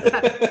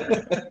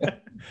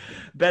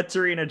Beth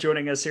Torina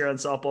joining us here on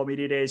Softball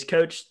Media Days.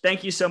 Coach,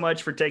 thank you so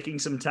much for taking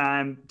some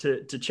time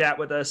to chat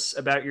with us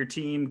about your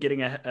team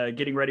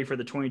getting ready for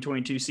the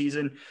 2022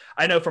 season.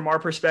 I know from our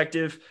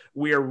perspective,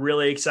 we are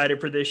really excited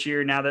for this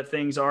year. Now that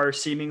things are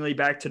seemingly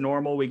back to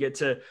normal, we get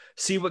to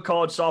see what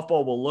college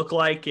softball will look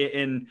like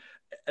in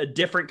a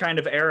different kind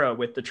of era,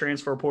 with the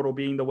transfer portal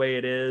being the way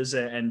it is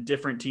and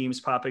different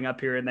teams popping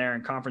up here and there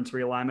and conference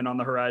realignment on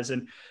the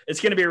horizon. It's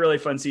going to be a really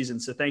fun season.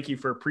 So thank you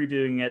for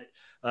previewing it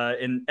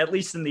at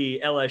least in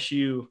the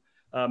LSU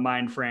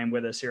mind frame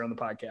with us here on the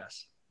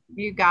podcast.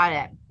 You got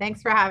it.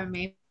 Thanks for having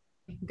me.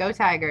 Go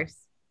Tigers.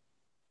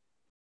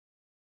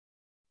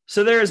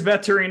 So there's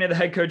Beth Torina, the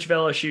head coach of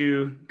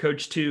LSU,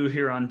 coach 2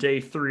 here on day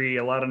 3.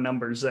 A lot of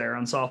numbers there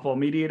on Softball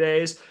Media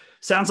Days.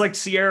 Sounds like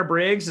Sierra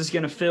Briggs is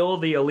going to fill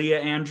the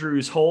Aaliyah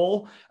Andrews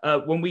hole.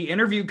 When we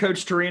interviewed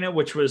Coach Torina,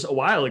 which was a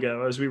while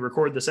ago as we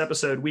record this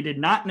episode, we did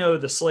not know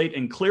the slate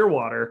in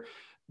Clearwater.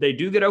 They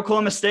do get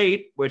Oklahoma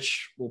State,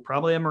 which will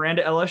probably have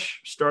Miranda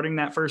Ellish starting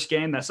that first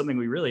game. That's something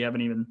we really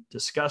haven't even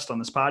discussed on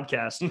this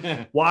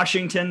podcast.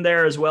 Washington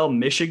there as well,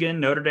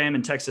 Michigan, Notre Dame,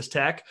 and Texas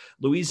Tech.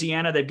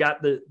 Louisiana, they've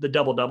got the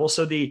double-double.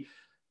 So the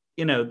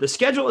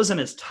schedule isn't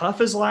as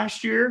tough as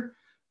last year,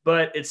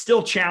 but it's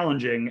still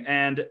challenging.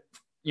 And,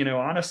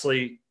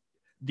 honestly,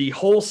 the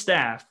whole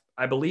staff,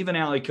 I believe in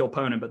Allie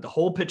Kilponen, but the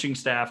whole pitching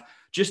staff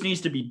just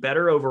needs to be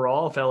better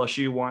overall if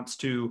LSU wants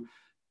to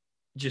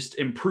just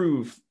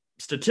improve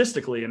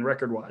statistically and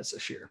record-wise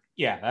this year.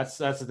 Yeah, that's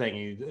the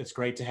thing. It's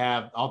great to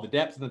have all the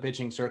depth in the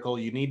pitching circle.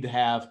 You need to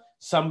have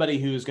somebody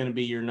who's going to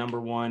be your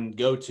number one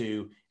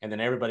go-to, and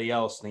then everybody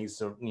else needs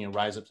to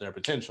rise up to their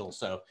potential.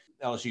 So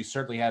LSU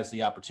certainly has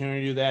the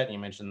opportunity to do that. You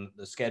mentioned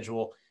the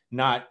schedule,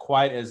 not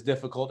quite as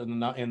difficult in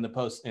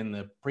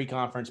the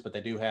pre-conference, but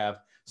they do have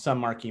some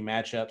marquee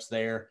matchups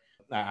there.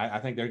 I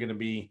think they're going to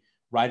be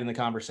right in the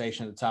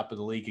conversation at the top of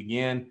the league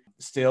again.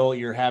 Still,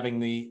 you're having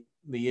the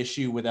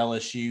issue with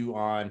LSU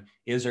on,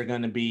 is there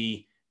going to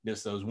be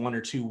just those 1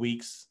 or 2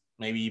 weeks,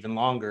 maybe even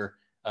longer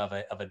of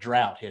a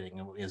drought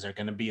hitting? Is there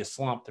going to be a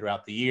slump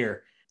throughout the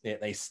year?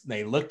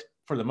 They looked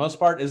for the most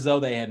part as though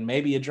they had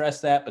maybe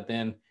addressed that, but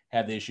then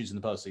had the issues in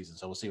the postseason.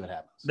 So we'll see what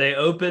happens. They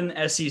open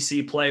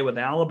SEC play with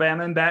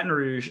Alabama and Baton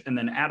Rouge and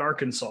then at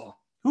Arkansas.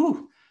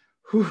 Whew,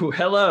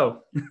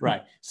 hello.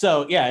 Right.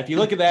 So yeah, if you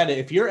look at that,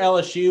 if you're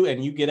LSU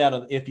and you get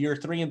if you're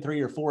 3-3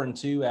 or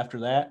 4-2 after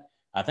that,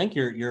 I think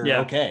you're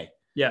Yeah. okay.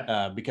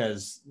 Yeah.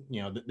 Because,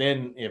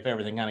 then if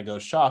everything kind of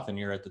goes south and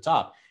you're at the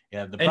top,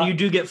 and you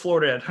do get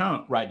Florida at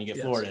home. Right. And you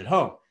get Florida at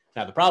home.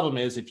 Now, the problem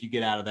is if you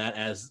get out of that,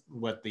 as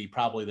what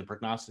probably the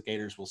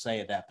prognosticators will say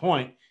at that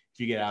point, if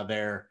you get out of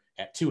there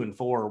at 2-4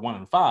 or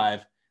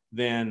 1-5,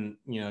 then,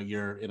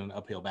 you're in an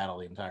uphill battle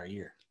the entire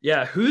year.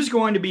 Yeah. Who's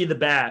going to be the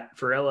bat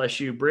for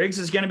LSU? Briggs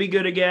is going to be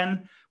good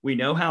again. We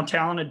know how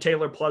talented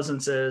Taylor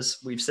Pleasance is.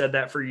 We've said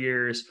that for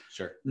years.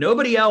 Sure.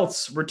 Nobody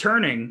else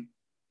returning,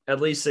 at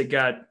least it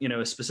got,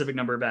 a specific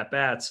number of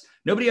at-bats.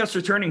 Nobody else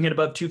returning hit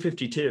above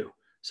 252.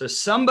 So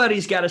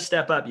somebody's got to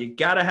step up. You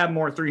got to have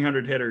more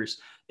 300 hitters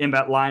in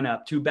that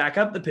lineup to back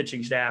up the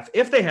pitching staff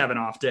if they have an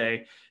off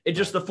day. It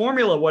just, the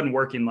formula wasn't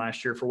working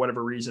last year for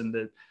whatever reason,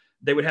 that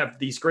they would have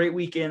these great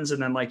weekends.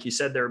 And then, like you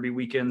said, there would be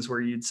weekends where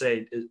you'd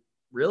say,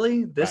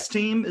 really, this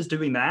team is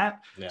doing that?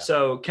 Yeah.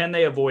 So can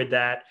they avoid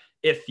that?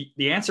 If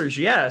the answer is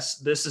yes,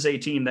 this is a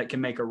team that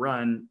can make a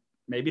run,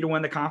 maybe to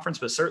win the conference,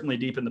 but certainly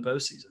deep in the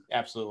postseason.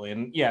 Absolutely.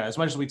 And yeah, as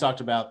much as we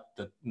talked about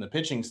the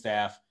pitching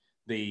staff,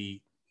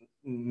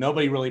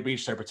 nobody really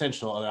reached their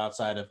potential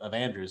outside of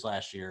Andrews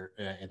last year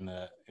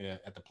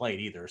at the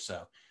plate either.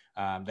 So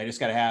they just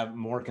got to have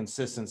more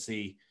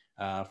consistency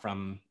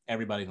from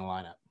everybody in the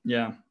lineup.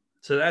 Yeah.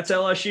 So that's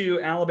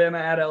LSU, Alabama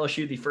at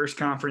LSU, the first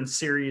conference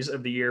series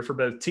of the year for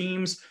both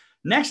teams.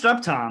 Next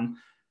up, Tom,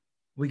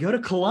 we go to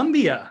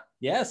Columbia.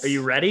 Yes. Are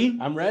you ready?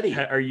 I'm ready.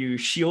 Are you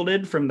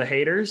shielded from the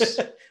haters?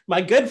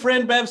 My good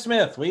friend Bev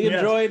Smith. We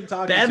enjoyed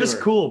talking to her. Bev is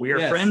cool. We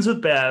are friends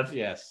with Bev.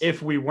 Yes.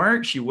 If we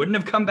weren't, she wouldn't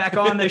have come back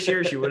on this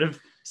year. She would have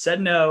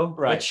said no.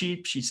 Right. But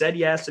she said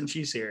yes, and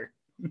she's here.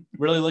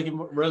 Really looking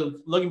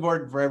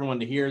forward for everyone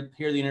to hear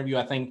the interview.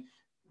 I think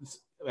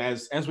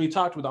as we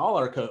talked with all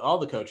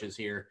the coaches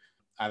here,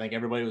 I think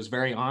everybody was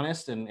very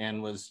honest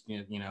and was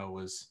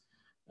was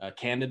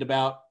candid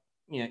about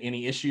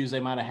any issues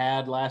they might have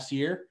had last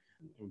year.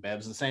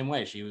 Bev's the same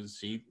way. She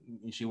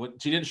didn't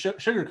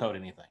sugarcoat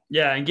anything.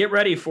 Yeah, and get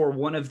ready for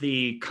one of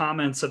the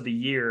comments of the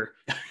year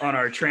on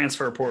our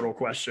transfer portal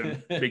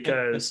question,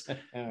 because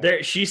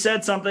she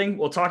said something.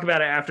 We'll talk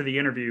about it after the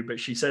interview, but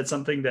she said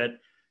something that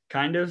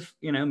kind of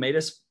made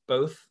us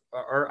both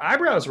our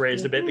eyebrows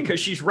raised a bit, because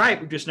she's right.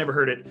 We've just never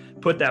heard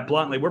it put that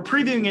bluntly. We're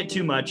previewing it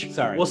too much.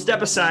 Sorry. We'll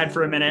step aside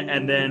for a minute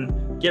and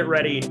then get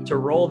ready to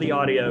roll the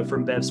audio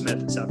from Bev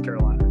Smith in South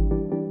Carolina.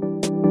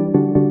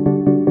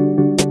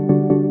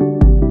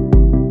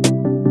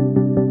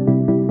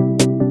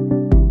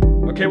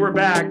 Okay, we're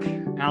back.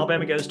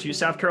 Alabama goes to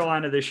South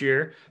Carolina this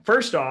year.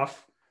 First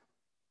off,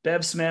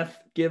 Bev Smith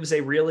gives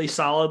a really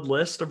solid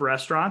list of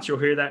restaurants. You'll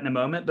hear that in a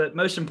moment. But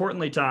most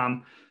importantly,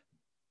 Tom,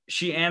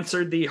 she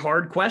answered the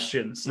hard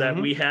questions that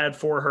we had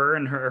for her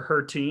and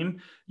her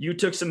team. You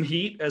took some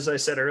heat, as I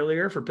said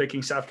earlier, for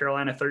picking South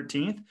Carolina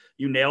 13th.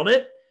 You nailed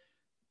it.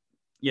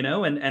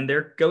 And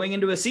they're going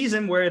into a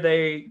season where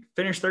they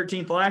finished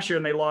 13th last year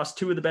and they lost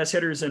two of the best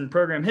hitters in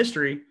program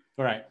history.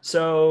 Right.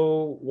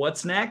 So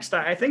what's next?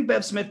 I think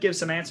Bev Smith gives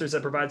some answers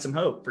that provide some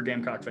hope for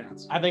Gamecock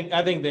fans. I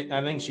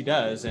think she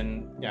does.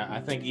 And yeah,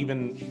 I think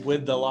even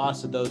with the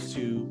loss of those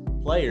two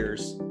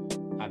players,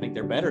 I think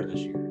they're better this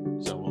year.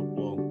 So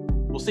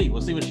we'll see.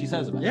 We'll see what she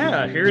says about it.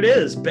 Yeah, here it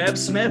is. Bev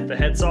Smith, the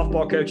head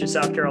softball coach of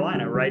South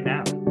Carolina right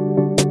now.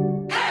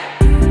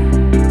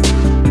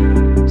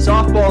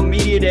 Softball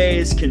Media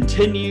Days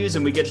continues,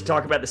 and we get to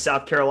talk about the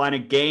South Carolina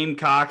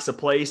Gamecocks, a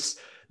place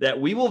that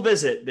we will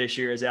visit this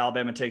year as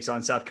Alabama takes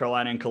on South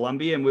Carolina and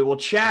Columbia. And we will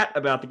chat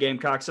about the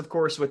Gamecocks, of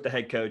course, with the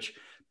head coach,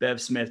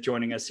 Bev Smith,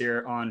 joining us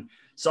here on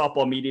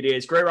Softball Media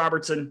Days. Gray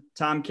Robertson,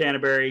 Tom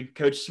Canterbury.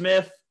 Coach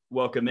Smith,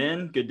 welcome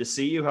in. Good to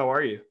see you. How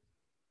are you?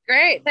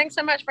 Great. Thanks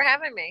so much for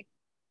having me.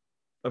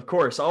 Of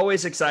course.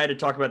 Always excited to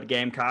talk about the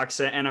Gamecocks.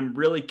 And I'm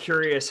really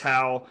curious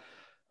how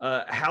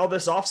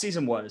this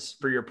offseason was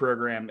for your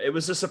program. It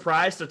was a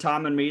surprise to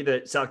Tom and me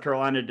that South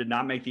Carolina did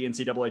not make the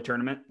NCAA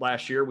tournament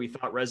last year. We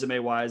thought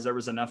resume-wise there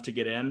was enough to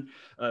get in.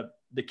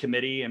 The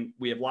committee, and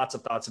we have lots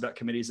of thoughts about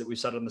committees that we've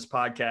said on this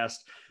podcast,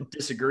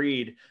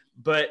 disagreed.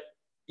 But,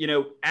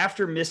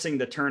 after missing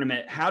the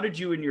tournament, how did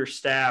you and your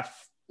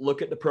staff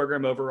look at the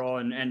program overall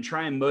and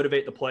try and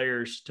motivate the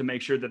players to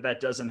make sure that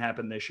doesn't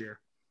happen this year?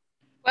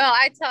 Well,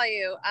 I tell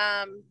you,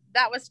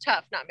 that was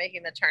tough not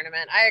making the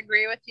tournament. I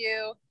agree with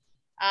you.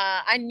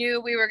 I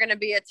knew we were going to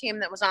be a team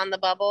that was on the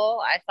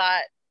bubble.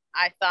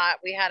 I thought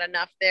we had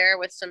enough there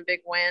with some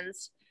big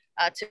wins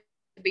to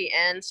be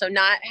in. So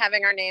not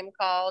having our name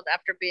called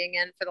after being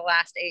in for the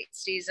last 8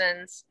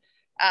 seasons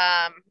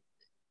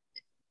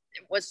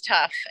was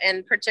tough.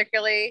 And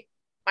particularly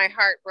my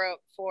heart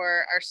broke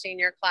for our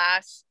senior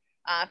class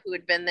who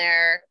had been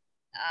there,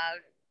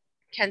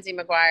 Kenzie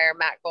McGuire,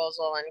 Matt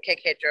Gozel, and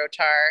KK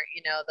Drotar.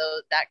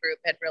 That group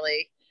had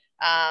really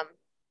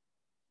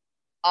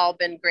all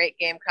been great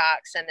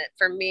Gamecocks. And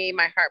for me,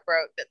 my heart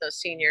broke that those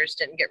seniors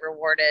didn't get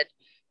rewarded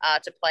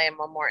to play in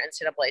one more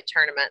NCAA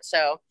tournament.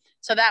 So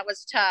that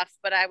was tough.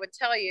 But I would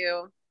tell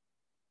you,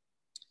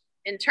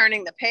 in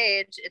turning the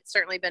page, it's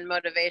certainly been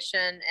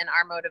motivation and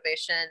our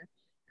motivation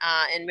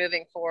in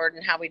moving forward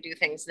and how we do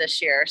things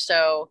this year.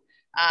 So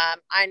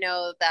I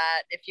know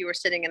that if you were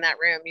sitting in that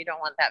room, you don't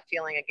want that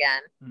feeling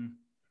again.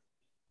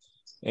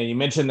 And you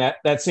mentioned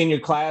that senior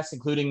class,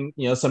 including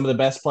some of the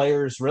best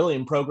players really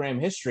in program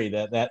history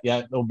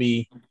that will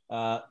be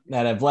that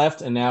have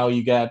left, and now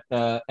you got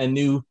a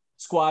new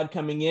squad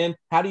coming in.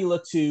 How do you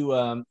look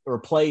to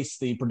replace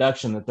the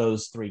production that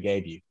those three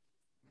gave you?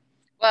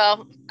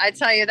 Well, I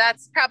tell you,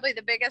 that's probably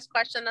the biggest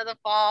question of the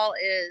fall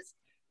is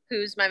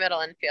who's my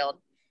middle infield,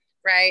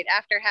 right?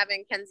 After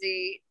having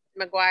Kenzie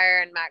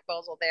McGuire and Mac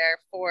Bosel there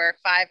for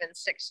 5 and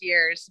 6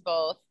 years,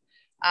 both.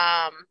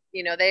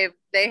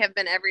 They have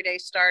been everyday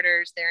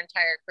starters their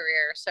entire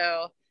career.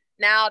 So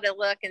now to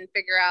look and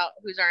figure out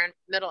who's our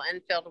middle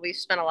infield, we've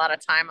spent a lot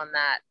of time on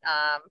that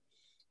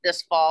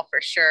this fall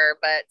for sure.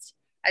 But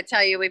I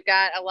tell you, we've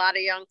got a lot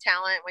of young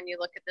talent when you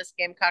look at this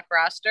Gamecock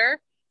roster.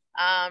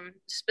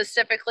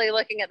 Specifically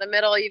looking at the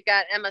middle, you've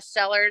got Emma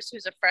Sellers,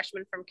 who's a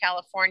freshman from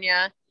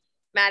California,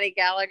 Maddie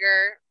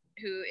Gallagher,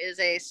 who is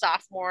a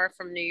sophomore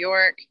from New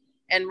York,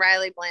 and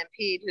Riley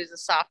Blampede, who's a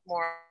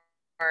sophomore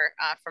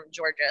from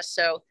Georgia.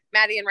 So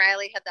Maddie and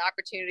Riley had the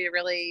opportunity to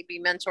really be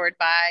mentored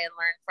by and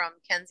learn from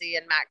Kenzie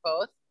and Mac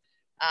both.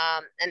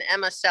 And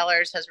Emma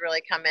Sellers has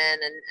really come in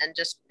and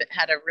just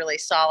had a really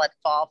solid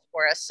fall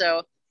for us.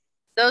 So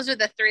those are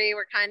the three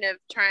we're kind of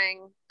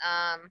trying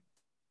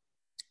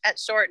at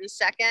short and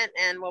second,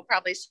 and we'll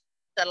probably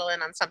settle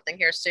in on something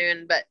here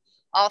soon. But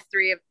all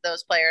three of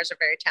those players are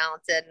very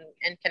talented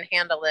and can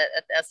handle it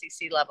at the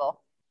SEC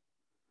level.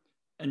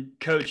 And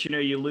Coach,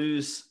 you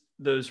lose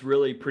those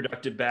really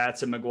productive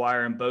bats in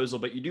McGuire and Bosel,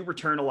 but you do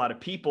return a lot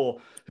of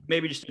people who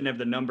maybe just didn't have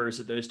the numbers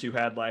that those two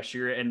had last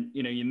year. And,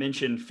 you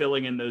mentioned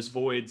filling in those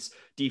voids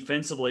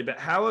defensively, but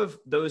how have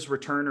those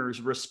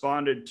returners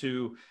responded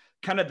to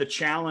kind of the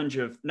challenge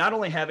of not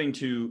only having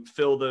to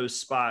fill those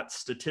spots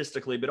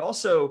statistically, but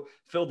also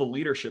fill the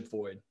leadership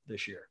void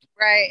this year?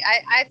 Right.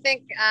 I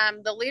think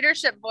the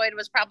leadership void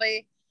was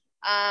probably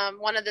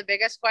one of the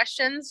biggest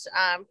questions.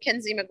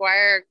 Kenzie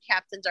McGuire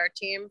captains our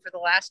team for the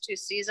last 2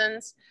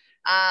 seasons.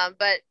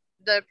 But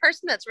the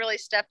person that's really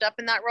stepped up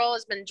in that role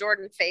has been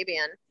Jordan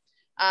Fabian.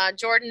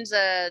 Jordan's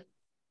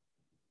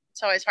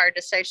it's always hard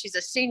to say, she's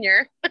a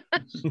senior,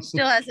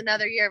 still has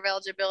another year of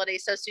eligibility.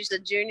 So she's a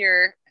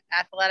junior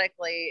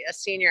athletically, a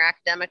senior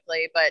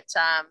academically, but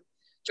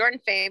Jordan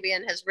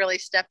Fabian has really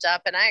stepped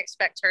up, and I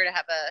expect her to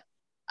have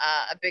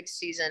a big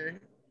season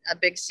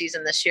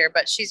this year.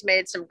 But she's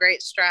made some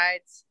great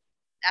strides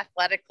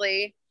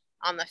athletically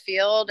on the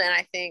field, and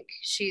I think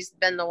she's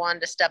been the one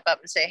to step up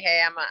and say,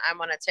 hey, I'm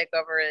going to take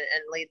over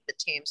and lead the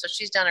team. So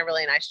she's done a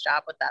really nice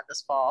job with that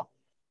this fall.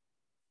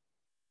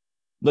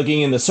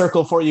 Looking in the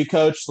circle for you,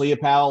 Coach, Leah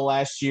Powell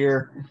last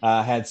year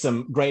had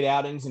some great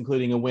outings,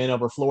 including a win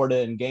over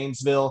Florida in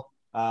Gainesville,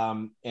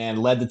 and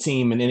led the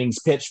team in innings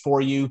pitched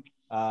for you.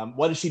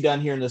 What has she done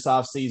here in this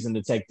offseason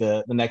to take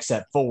the next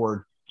step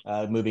forward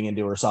moving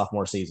into her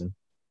sophomore season?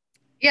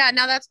 Yeah,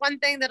 now that's one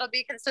thing that'll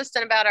be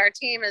consistent about our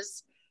team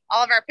is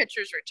all of our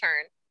pitchers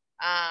return.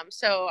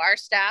 So our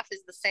staff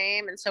is the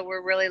same. And so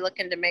we're really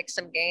looking to make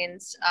some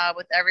gains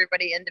with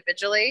everybody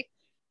individually.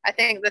 I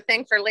think the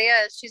thing for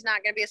Leah is she's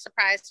not going to be a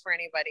surprise for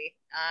anybody.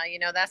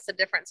 That's the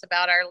difference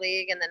about our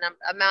league and the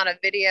amount of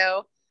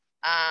video.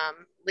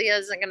 Leah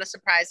isn't going to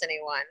surprise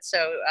anyone.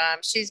 So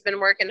she's been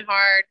working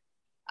hard.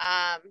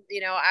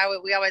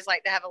 We always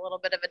like to have a little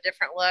bit of a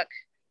different look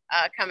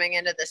coming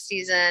into the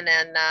season.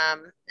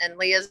 And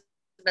Leah's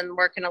been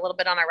working a little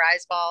bit on a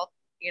rise ball,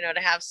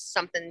 to have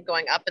something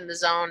going up in the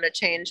zone to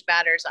change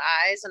batters'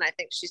 eyes. And I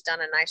think she's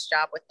done a nice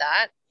job with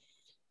that.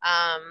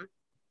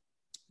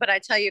 But I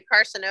tell you,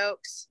 Carson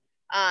Oakes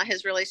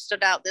has really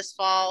stood out this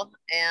fall.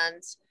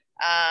 And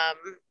I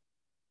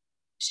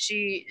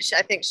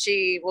think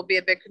she will be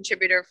a big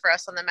contributor for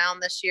us on the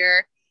mound this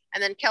year.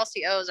 And then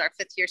Kelsey O is our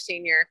 5th-year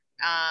senior,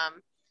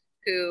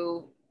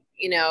 who,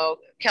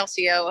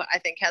 Kelsey O, I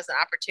think, has an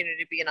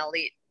opportunity to be an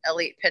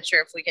elite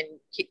pitcher if we can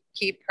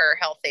keep her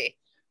healthy.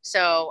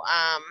 So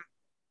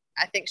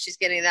I think she's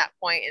getting to that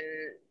point.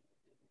 And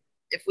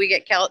if we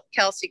get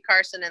Kelsey,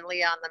 Carson, and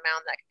Leah on the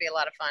mound, that could be a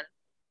lot of fun.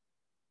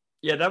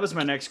 Yeah, that was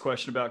my next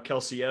question about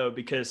Kelsey O,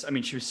 because,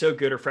 she was so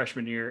good her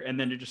freshman year, and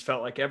then it just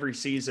felt like every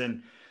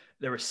season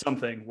there was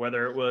something,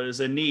 whether it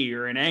was a knee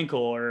or an ankle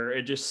or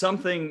it just some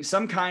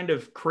kind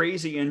of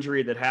crazy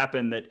injury that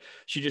happened that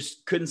she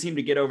just couldn't seem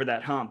to get over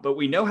that hump. But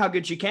we know how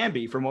good she can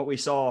be from what we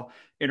saw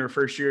in her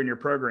first year in your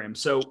program.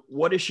 So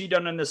what has she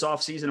done in this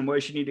offseason, and what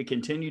does she need to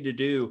continue to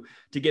do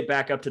to get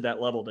back up to that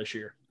level this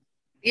year?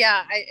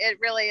 Yeah, it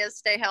really is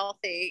stay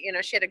healthy.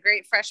 She had a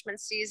great freshman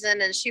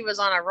season, and she was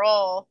on a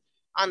roll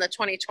on the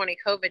 2020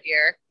 COVID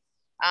year.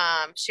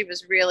 She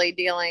was really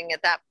dealing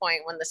at that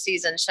point when the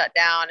season shut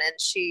down, and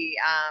she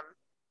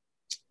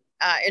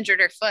injured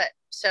her foot.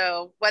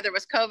 So whether it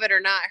was COVID or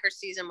not, her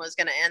season was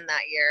going to end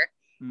that year.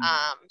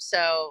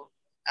 So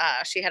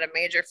she had a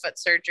major foot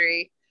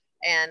surgery.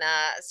 And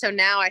so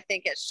now I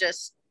think it's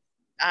just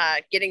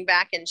getting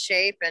back in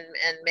shape and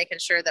making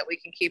sure that we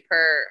can keep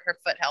her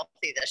foot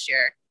healthy this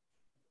year.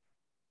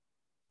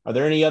 Are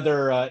there any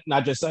other,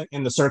 not just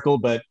in the circle,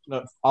 but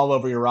all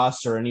over your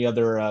roster, any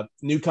other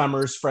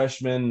newcomers,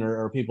 freshmen,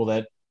 or people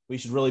that we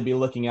should really be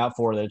looking out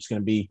for that's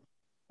going to be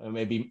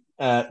maybe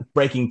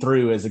breaking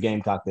through as a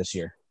Gamecock this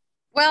year?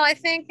 Well, I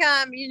think,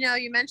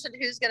 you mentioned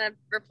who's going to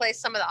replace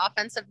some of the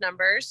offensive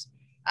numbers.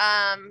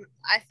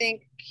 I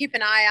think keep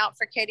an eye out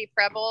for Katie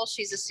Preble.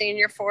 She's a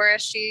senior for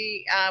us.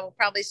 She will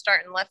probably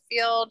start in left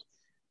field.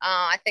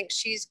 I think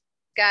she's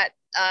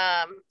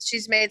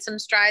made some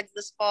strides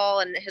this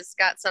fall and has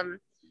got some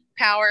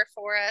power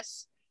for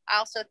us. I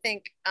also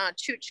think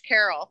Chooch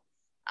Carroll,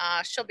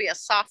 she'll be a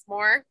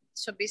sophomore.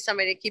 She'll be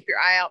somebody to keep your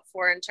eye out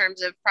for in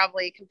terms of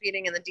probably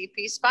competing in the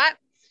DP spot.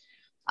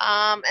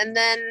 And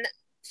then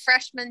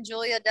freshman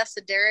Julia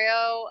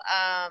Desiderio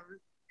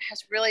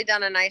has really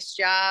done a nice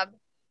job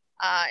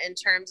in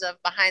terms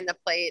of behind the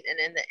plate and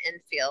in the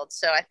infield.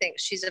 So I think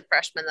she's a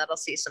freshman that'll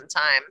see some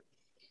time.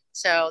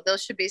 So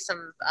those should be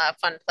some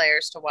fun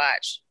players to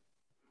watch.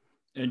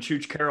 And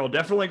Chooch Carroll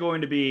definitely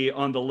going to be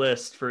on the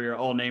list for your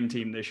all-name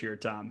team this year,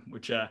 Tom,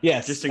 which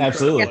yes, just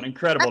absolutely. An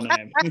incredible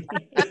name.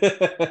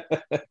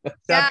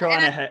 South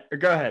Carolina,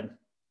 go ahead.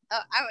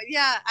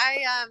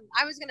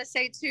 I was going to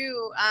say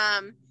too,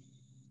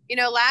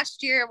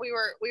 last year we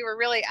were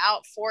really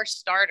out 4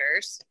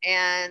 starters,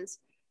 and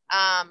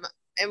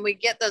we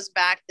get those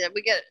back. That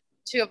we get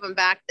 2 of them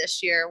back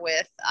this year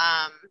with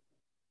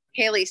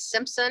Haley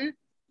Simpson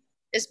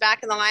is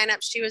back in the lineup.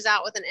 She was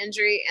out with an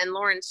injury, and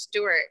Lauren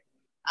Stewart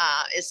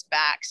is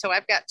back. So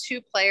I've got 2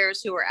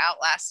 players who were out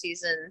last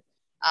season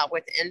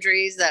with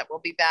injuries that will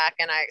be back,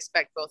 and I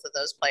expect both of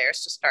those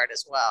players to start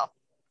as well.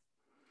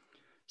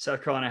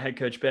 South Carolina head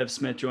coach Bev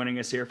Smith joining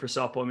us here for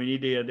Softball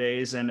Media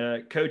Days.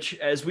 And Coach,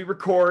 as we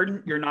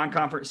record, your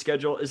non-conference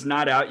schedule is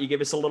not out. You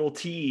gave us a little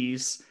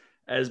tease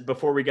as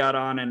before we got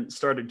on and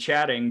started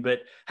chatting, but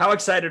how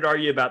excited are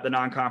you about the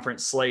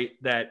non-conference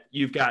slate that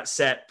you've got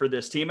set for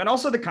this team and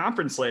also the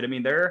conference slate? I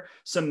mean, there are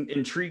some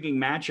intriguing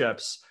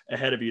matchups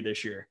ahead of you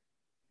this year.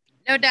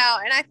 No doubt.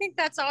 And I think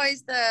that's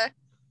always the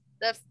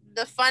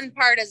fun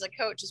part as a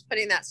coach is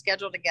putting that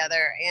schedule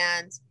together.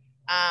 And,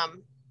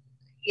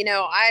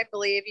 I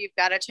believe you've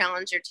got to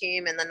challenge your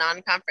team in the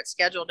non-conference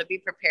schedule to be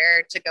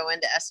prepared to go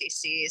into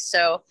SEC.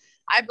 So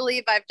I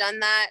believe I've done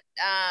that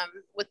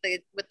with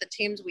the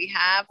teams we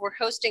have. We're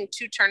hosting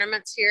 2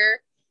 tournaments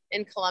here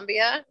in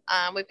Columbia.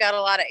 We've got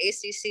a lot of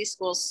ACC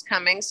schools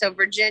coming. So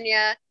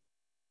Virginia,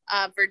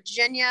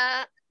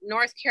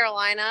 North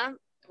Carolina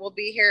will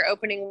be here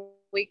opening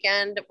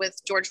weekend with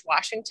George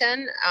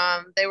Washington.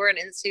 They were an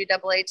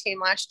NCAA team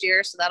last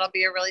year, so that'll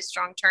be a really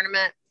strong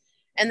tournament.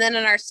 And then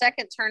in our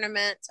second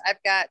tournament,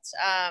 I've got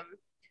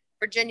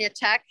Virginia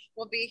Tech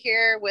will be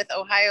here with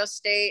Ohio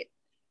State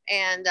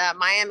and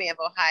Miami of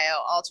Ohio,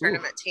 all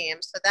tournament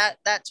teams. So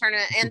that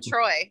tournament and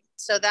Troy.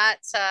 So that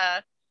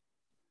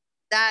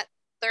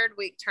third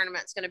week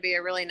tournament is going to be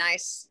a really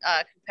nice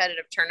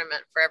competitive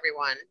tournament for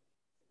everyone.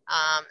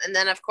 And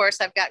then of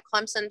course I've got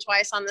Clemson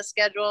twice on the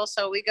schedule.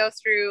 So we go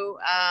through,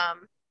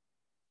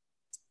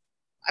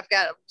 I've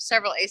got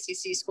several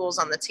ACC schools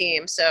on the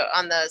team. So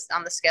on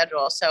the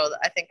schedule. So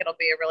I think it'll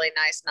be a really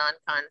nice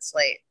non-con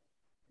slate.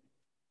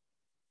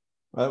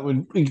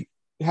 We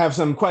have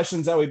some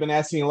questions that we've been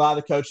asking a lot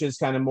of the coaches,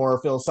 kind of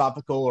more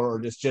philosophical or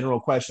just general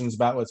questions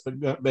about what's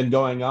been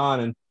going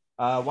on. And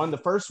one of the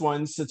first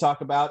ones to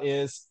talk about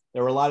is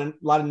there were a lot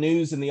of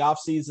news in the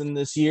offseason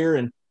this year.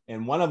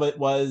 And one of it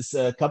was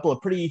a couple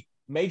of pretty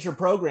major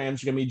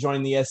programs are going to be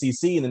joining the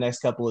SEC in the next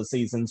couple of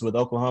seasons, with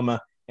Oklahoma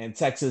and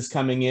Texas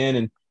coming in.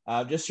 And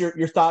just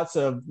your thoughts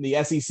of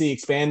the SEC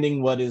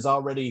expanding what is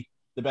already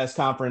the best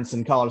conference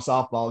in college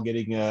softball,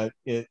 getting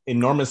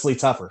enormously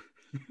tougher.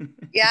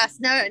 Yes,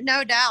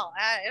 no doubt.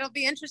 It'll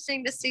be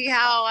interesting to see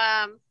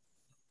how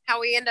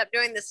we end up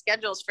doing the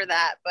schedules for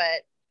that.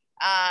 But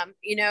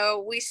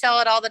we sell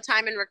it all the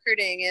time in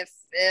recruiting.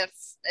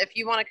 If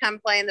you want to come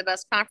play in the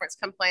best conference,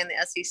 come play in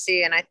the SEC.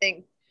 And I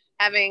think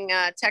having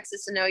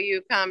Texas and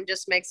OU come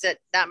just makes it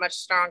that much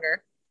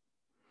stronger.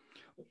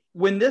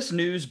 When this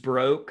news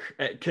broke,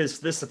 because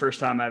this is the first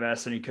time I've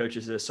asked any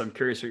coaches this, so I'm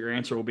curious what your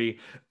answer will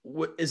be.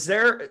 Was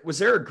there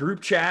a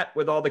group chat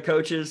with all the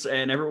coaches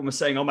and everyone was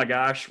saying, "Oh my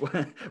gosh,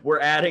 we're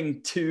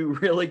adding 2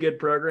 really good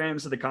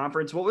programs to the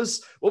conference"? What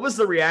was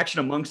the reaction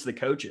amongst the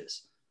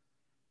coaches?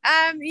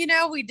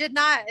 It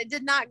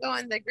did not go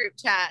in the group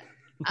chat.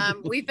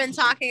 We've been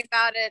talking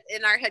about it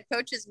in our head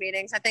coaches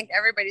meetings. I think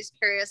everybody's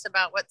curious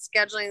about what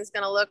scheduling is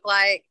going to look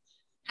like,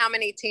 how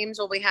many teams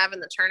will we have in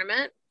the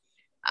tournament.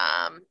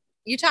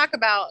 You talk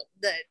about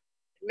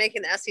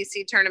making the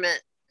SEC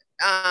tournament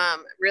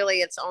really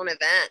its own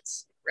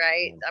event,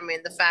 right? I mean,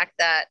 the fact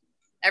that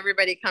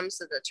everybody comes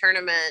to the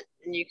tournament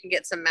and you can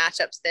get some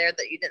matchups there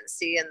that you didn't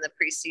see in the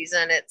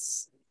preseason.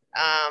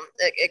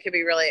 It could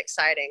be really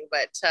exciting.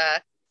 But,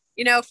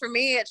 for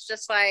me, it's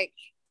just like,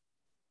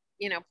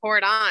 pour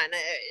it on.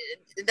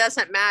 It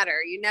doesn't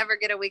matter. You never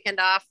get a weekend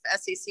off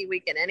SEC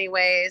weekend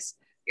anyways.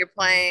 You're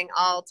playing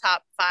all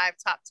top 5,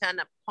 top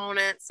 10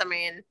 opponents. I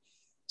mean,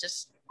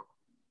 just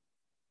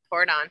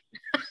pour it on.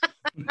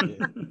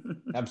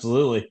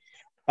 Absolutely.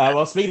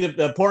 Well, speaking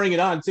of pouring it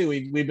on too,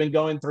 we've been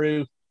going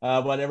through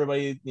what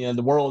everybody,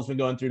 the world has been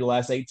going through the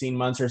last 18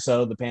 months or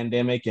so, the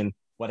pandemic and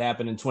what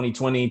happened in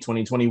 2020,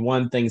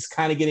 2021, things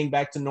kind of getting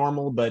back to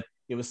normal, but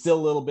it was still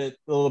a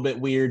little bit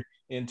weird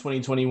in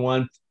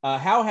 2021.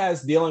 How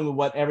has dealing with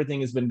what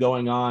everything has been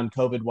going on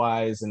COVID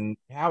wise, and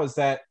how is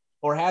that,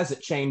 or has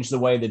it changed the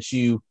way that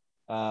you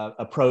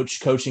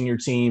approach coaching your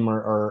team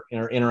or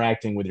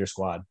interacting with your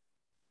squad?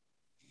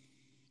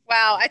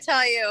 Wow, I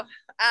tell you,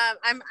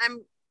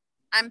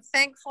 I'm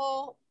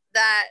thankful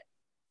that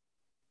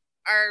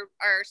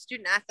our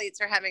student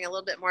athletes are having a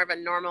little bit more of a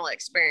normal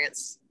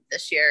experience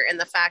this year, in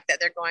the fact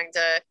that they're going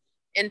to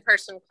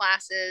in-person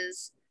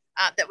classes,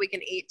 that we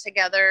can eat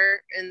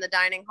together in the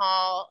dining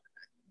hall.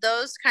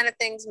 Those kind of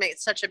things made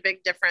such a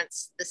big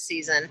difference this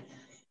season.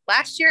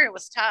 Last year it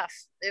was tough.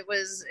 It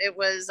was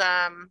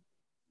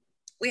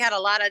we had a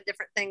lot of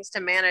different things to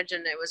manage,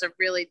 and it was a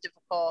really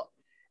difficult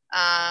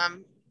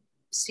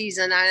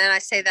season. And I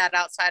say that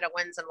outside of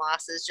wins and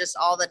losses, just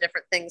all the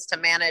different things to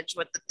manage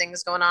with the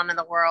things going on in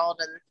the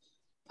world and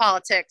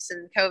politics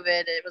and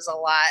COVID. It was a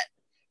lot.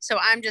 So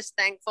I'm just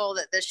thankful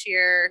that this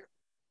year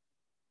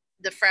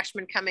the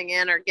freshmen coming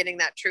in are getting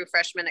that true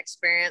freshman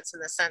experience, in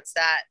the sense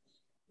that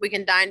we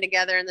can dine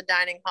together in the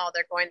dining hall.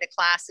 They're going to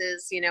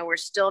classes. We're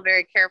still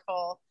very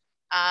careful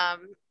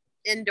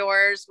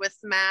indoors with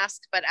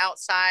masks, but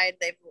outside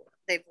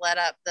they've let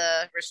up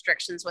the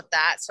restrictions with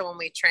that. So when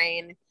we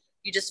train,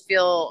 you just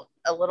feel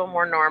a little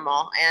more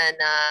normal. And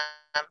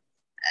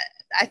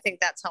I think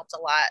that's helped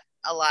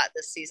a lot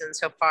this season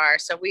so far.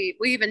 So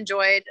we've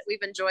enjoyed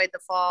the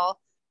fall,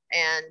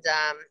 and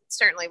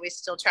certainly we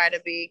still try to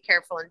be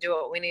careful and do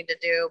what we need to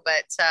do,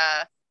 but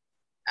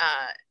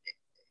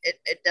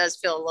it does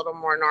feel a little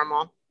more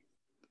normal.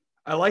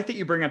 I like that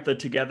you bring up the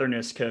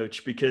togetherness,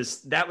 Coach,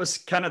 because that was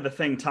kind of the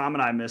thing Tom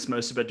and I missed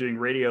most about doing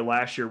radio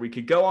last year. We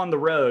could go on the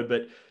road,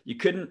 but you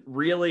couldn't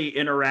really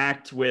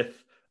interact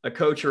with a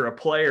coach or a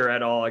player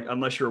at all,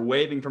 unless you're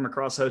waving from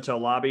across the hotel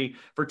lobby.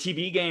 For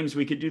TV games,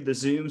 we could do the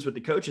Zooms with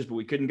the coaches, but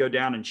we couldn't go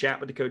down and chat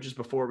with the coaches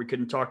before. We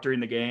couldn't talk during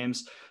the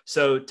games.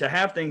 So to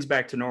have things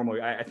back to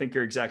normal, I think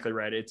you're exactly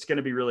right. It's going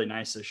to be really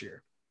nice this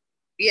year.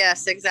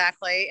 Yes,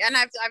 exactly. And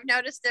I've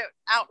noticed it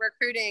out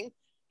recruiting.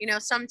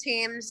 Some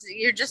teams,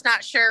 you're just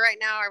not sure right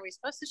now. Are we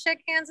supposed to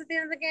shake hands at the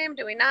end of the game?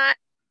 Do we not?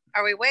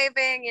 Are we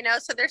waving?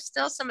 So there's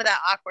still some of that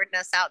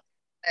awkwardness out.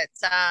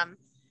 It's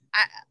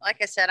like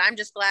I said, I'm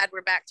just glad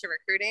we're back to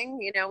recruiting.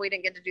 We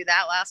didn't get to do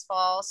that last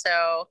fall,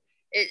 so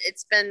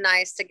it's been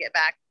nice to get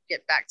back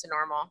to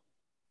normal.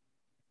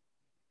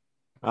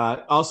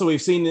 Also, we've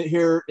seen it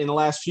here in the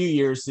last few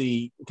years,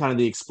 the kind of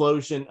the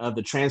explosion of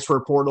the transfer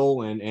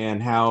portal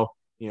and how,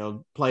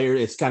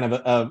 it's kind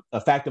of a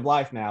fact of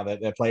life now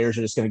that players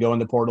are just going to go in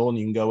the portal and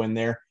you can go in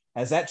there.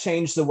 Has that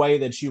changed the way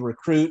that you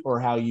recruit or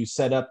how you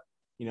set up,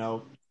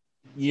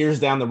 years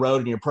down the road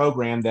in your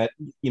program, that,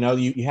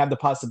 you have the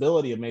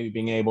possibility of maybe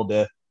being able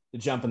to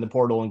jump in the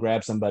portal and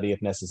grab somebody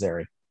if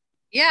necessary?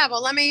 Yeah.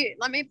 Well, let me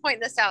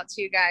point this out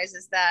to you guys,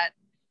 is that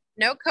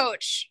no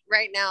coach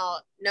right now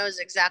knows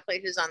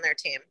exactly who's on their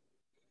team,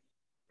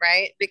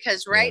 right?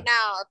 Because right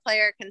now a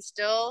player can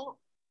still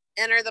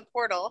enter the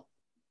portal.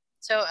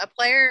 So a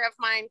player of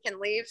mine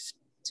can leave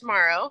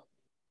tomorrow,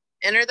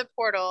 enter the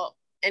portal,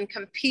 and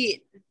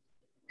compete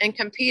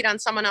on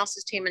someone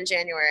else's team in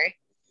January.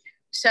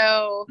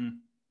 So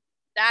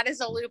that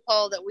is a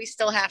loophole that we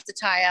still have to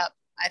tie up,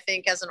 I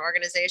think, as an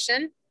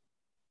organization.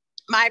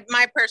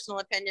 My personal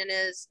opinion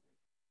is,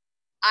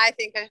 I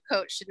think a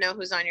coach should know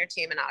who's on your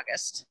team in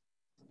August,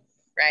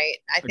 right?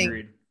 I think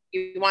Agreed.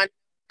 You want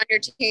on your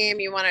team,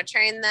 you want to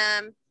train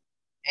them,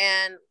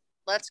 and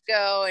let's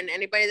go. And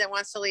anybody that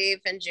wants to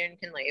leave in June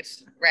can leave,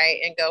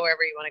 right? And go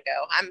wherever you want to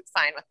go. I'm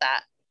fine with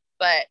that.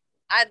 But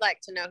I'd like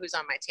to know who's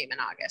on my team in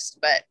August.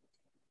 But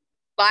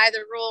by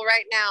the rule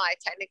right now, I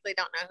technically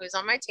don't know who's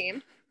on my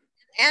team.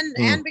 And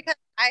because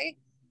I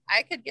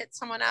could get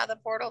someone out of the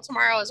portal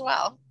tomorrow as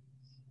well,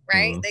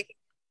 right? They can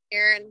come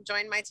here and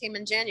join my team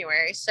in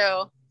January.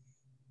 So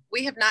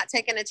we have not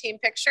taken a team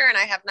picture, and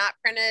I have not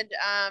printed,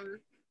 I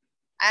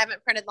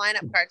haven't printed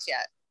lineup cards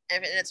yet.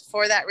 And it's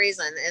for that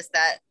reason, is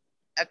that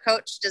a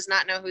coach does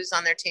not know who's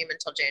on their team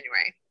until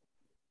January.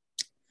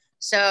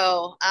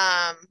 So,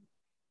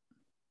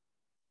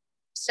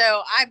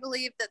 so I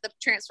believe that the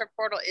transfer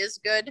portal is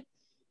good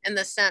in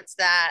the sense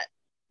that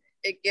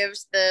it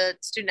gives the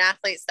student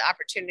athletes the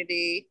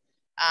opportunity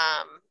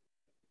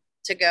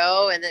to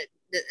go, and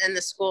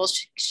the schools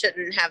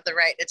shouldn't have the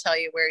right to tell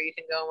you where you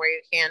can go and where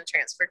you can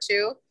transfer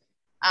to.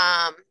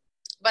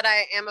 But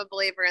I am a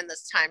believer in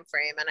this time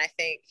frame, and I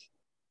think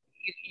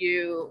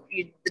you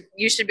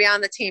should be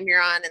on the team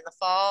you're on in the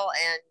fall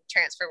and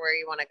transfer where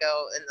you want to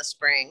go in the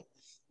spring.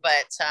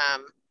 But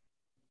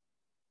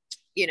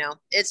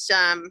it's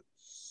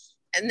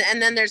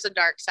and then there's a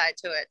dark side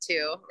to it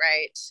too,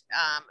 right?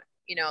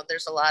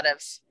 There's a lot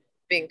of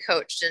being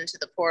coached into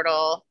the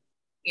portal.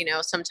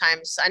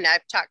 Sometimes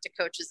I've talked to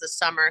coaches this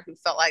summer who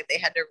felt like they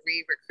had to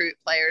re-recruit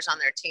players on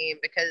their team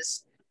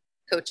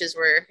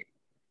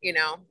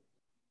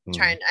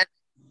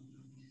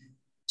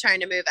trying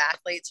to move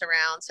athletes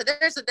around. So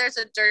there's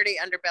a dirty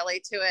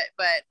underbelly to it,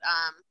 but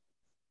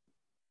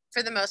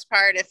for the most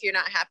part, if you're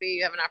not happy,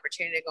 you have an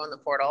opportunity to go in the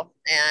portal.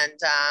 And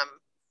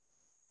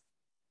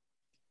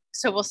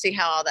so we'll see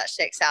how all that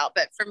shakes out.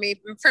 But for me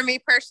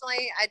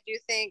personally, I do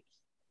think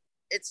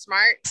it's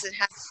smart to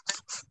have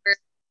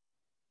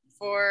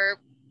for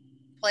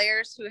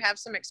players who have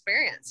some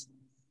experience.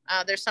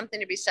 There's something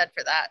to be said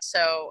for that.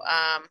 So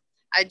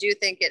I do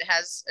think it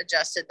has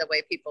adjusted the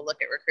way people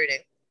look at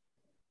recruiting.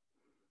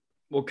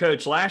 Well,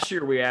 Coach, last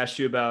year we asked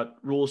you about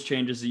rules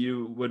changes that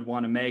you would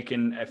want to make.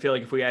 And I feel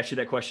like if we asked you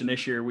that question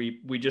this year,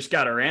 we just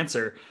got our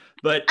answer.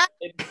 But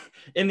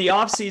in the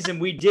offseason,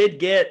 we did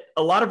get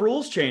a lot of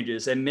rules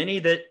changes, and many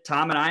that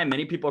Tom and I and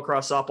many people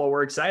across softball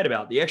were excited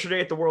about. The extra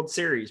day at the World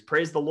Series,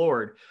 praise the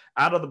Lord.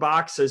 Out of the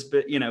box has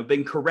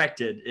been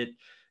corrected.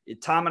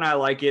 Tom and I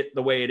like it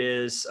the way it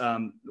is.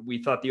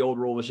 We thought the old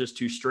rule was just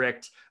too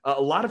strict.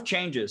 A lot of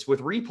changes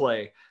with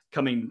replay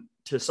coming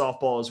to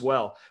softball as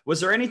well.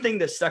 Was there anything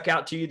that stuck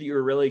out to you that you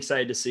were really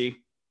excited to see?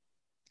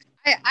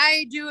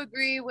 I do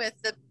agree with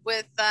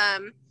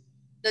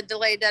the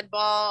delay dead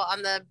ball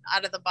on the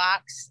out of the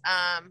box.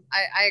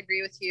 I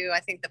agree with you. I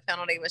think the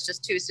penalty was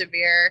just too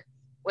severe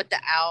with the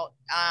out.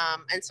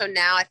 And so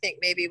now I think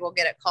maybe we'll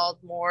get it called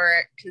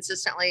more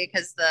consistently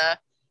because the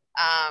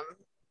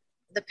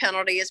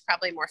penalty is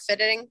probably more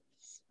fitting.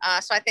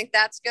 So I think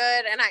that's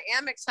good. And I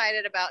am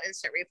excited about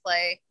instant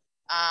replay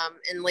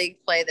in league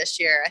play this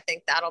year. I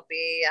think that'll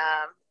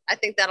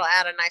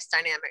add a nice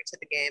dynamic to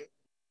the game.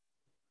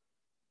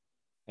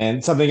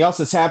 And something else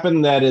that's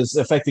happened that is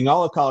affecting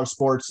all of college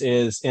sports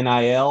is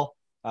NIL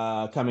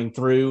coming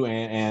through,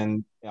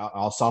 and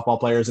all softball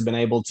players have been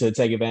able to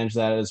take advantage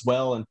of that as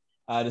well. And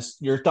just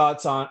your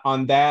thoughts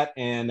on that,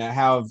 and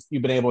how have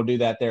you been able to do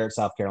that there at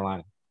South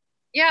Carolina?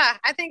 Yeah,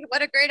 I think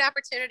what a great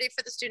opportunity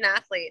for the student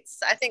athletes.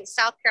 I think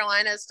South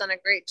Carolina has done a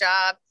great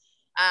job.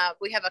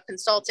 We have a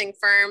consulting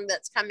firm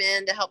that's come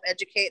in to help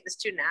educate the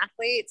student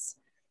athletes.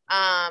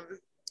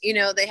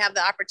 They have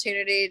the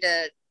opportunity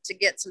to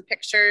get some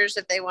pictures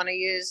if they want to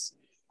use.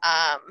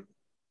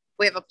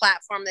 We have a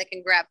platform they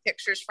can grab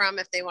pictures from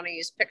if they want to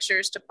use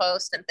pictures to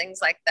post and things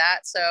like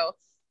that. So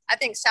I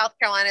think South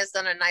Carolina has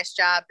done a nice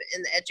job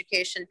in the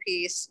education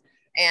piece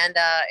and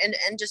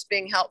just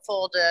being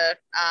helpful to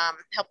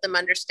help them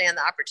understand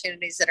the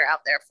opportunities that are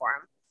out there for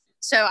them.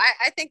 So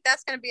I think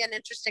that's going to be an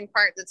interesting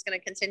part that's going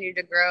to continue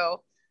to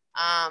grow.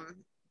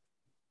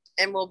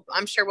 And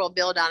I'm sure we'll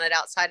build on it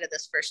outside of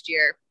this first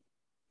year.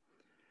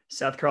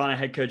 South Carolina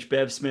head coach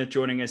Bev Smith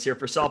joining us here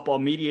for Softball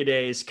Media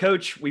Days.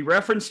 Coach, we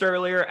referenced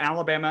earlier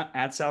Alabama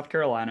at South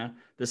Carolina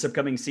this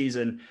upcoming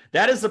season.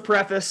 That is the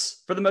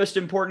preface for the most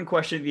important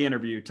question of the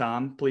interview.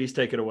 Tom, please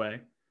take it away.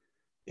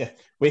 Yeah,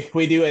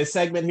 we do a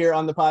segment here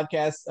on the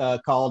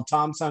podcast called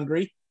Tom's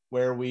Hungry,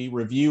 where we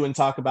review and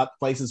talk about the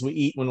places we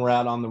eat when we're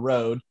out on the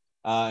road.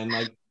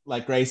 And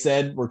like Grace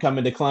said, we're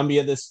coming to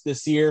Columbia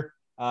this year.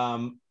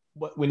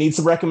 We need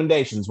some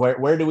recommendations.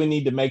 Where do we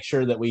need to make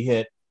sure that we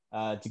hit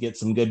to get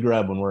some good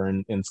grub when we're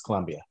in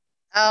Columbia?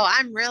 Oh,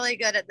 I'm really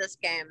good at this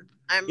game.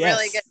 I'm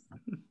really good.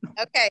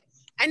 Okay.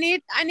 I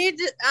need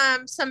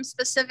some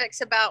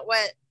specifics about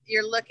what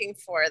you're looking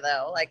for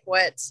though.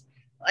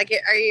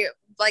 Are you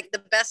like the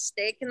best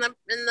steak in the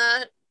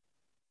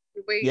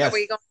yes. Are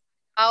we going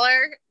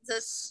collar?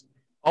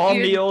 All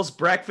meals,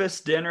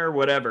 breakfast, dinner,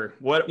 whatever.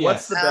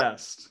 What's the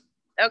best?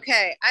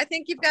 Okay. I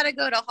think you've got to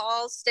go to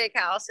Hall's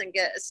Steakhouse and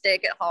get a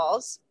steak at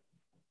Hall's.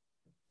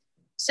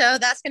 So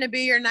that's going to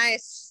be your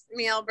nice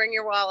meal. Bring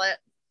your wallet.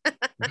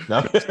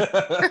 All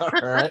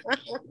right.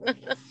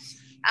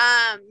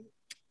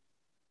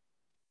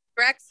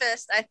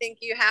 Breakfast, I think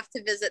you have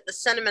to visit the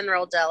Cinnamon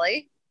Roll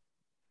Deli.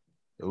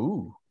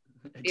 Ooh.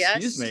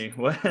 Excuse me.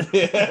 What?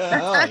 Yeah.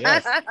 Oh,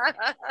 yes.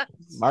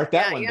 Mark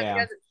that one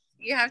down.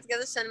 You have to go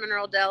to the Cinnamon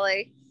Roll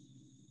Deli.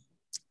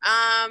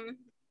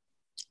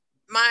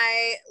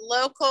 My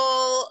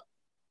local,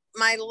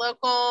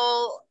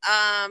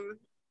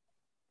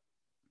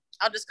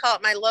 I'll just call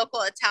it my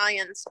local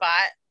Italian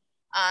spot,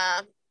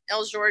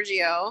 El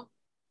Giorgio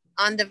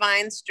on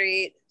Divine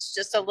Street. It's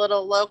just a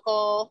little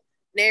local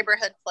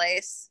neighborhood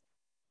place.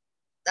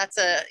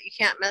 You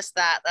can't miss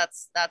that.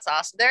 That's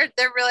awesome. There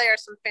really are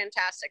some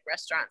fantastic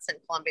restaurants in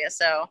Columbia.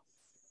 So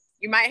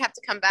you might have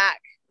to come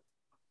back.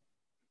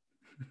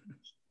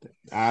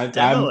 I'm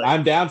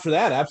down for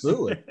that.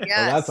 Absolutely.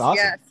 Yes, that's awesome.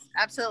 Yes,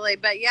 absolutely.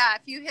 But yeah,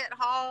 if you hit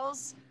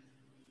Hall's,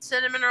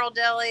 Cinnamon Roll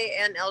Deli,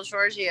 and El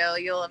Giorgio,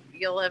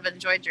 you'll have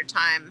enjoyed your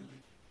time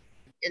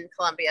in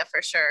Columbia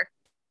for sure.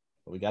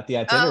 We got the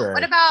itinerary.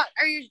 What about,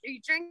 are you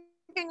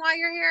drinking while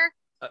you're here?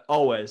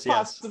 Always,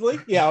 yes. Possibly.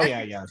 Yeah. Oh,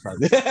 yeah.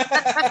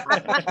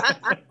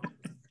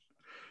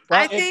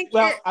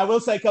 I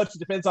will say, Coach, it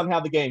depends on how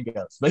the game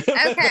goes. Okay.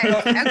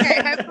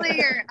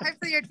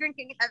 Hopefully you're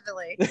drinking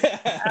heavily.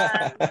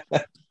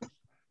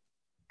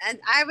 And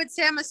I would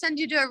say I'm gonna send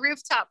you to a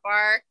rooftop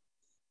bar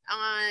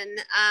on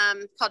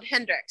called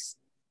Hendrix.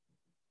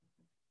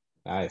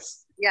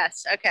 Nice.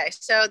 Yes. Okay.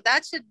 So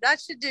that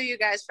should do you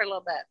guys for a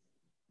little bit.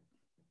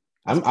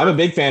 I'm a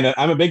big fan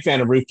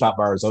of rooftop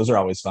bars. Those are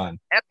always fun.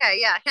 Okay,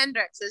 yeah,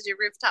 Hendrix is your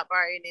rooftop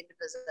bar you need to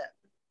visit.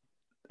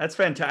 That's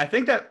fantastic. I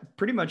think that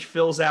pretty much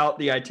fills out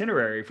the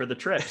itinerary for the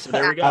trip. So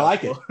there we go. I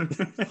like it.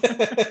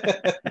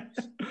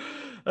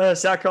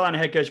 South Carolina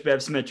head coach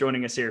Bev Smith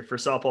joining us here for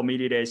Softball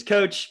Media Days.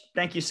 Coach,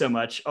 thank you so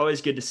much.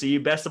 Always good to see you.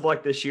 Best of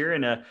luck this year,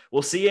 and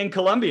we'll see you in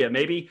Columbia.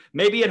 Maybe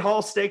at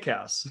Hall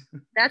Steakhouse.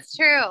 That's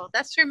true.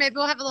 Maybe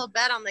we'll have a little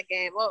bet on the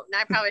game. Well,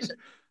 I probably should.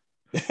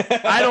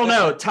 I don't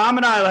know. Tom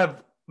and I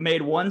have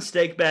made one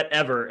stake bet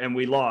ever, and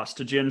we lost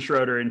to Jen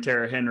Schroeder and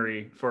Tara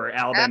Henry for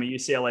Alabama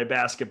UCLA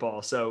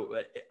basketball. So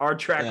our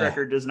track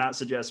record does not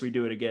suggest we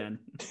do it again.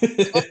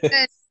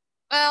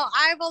 Well,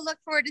 I will look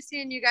forward to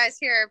seeing you guys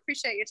here.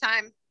 Appreciate your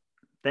time.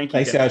 Thank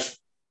you. Thanks, Josh.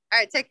 All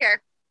right, take care.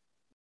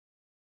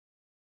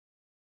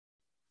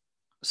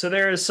 So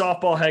there is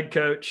softball head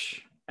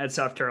coach at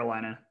South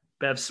Carolina,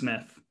 Bev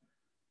Smith,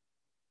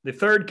 the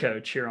third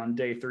coach here on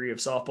day 3 of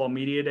Softball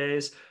Media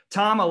Days.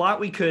 Tom, a lot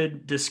we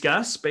could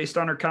discuss based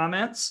on her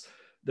comments.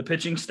 The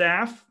pitching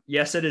staff,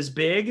 yes, it is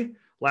big.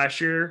 Last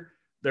year,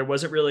 there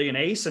wasn't really an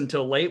ace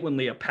until late when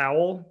Leah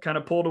Powell kind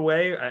of pulled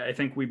away. I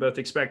think we both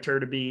expect her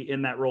to be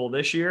in that role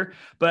this year.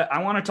 But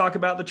I want to talk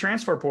about the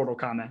transfer portal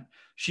comment.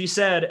 She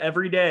said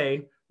every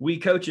day we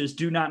coaches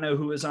do not know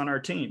who is on our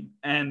team.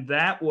 And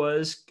that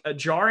was a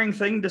jarring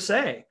thing to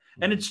say.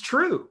 And it's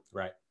true.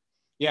 Right.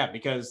 Yeah,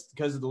 because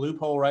of the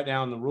loophole right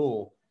now in the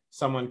rule,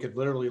 someone could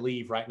literally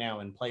leave right now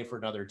and play for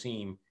another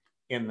team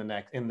in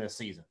this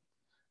season.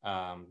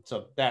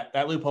 So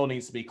that loophole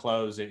needs to be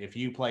closed. If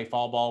you play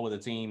fall ball with a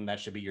team,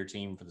 that should be your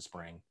team for the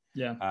spring.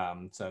 Yeah.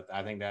 So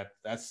I think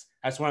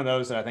that's one of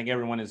those that I think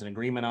everyone is in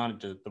agreement on.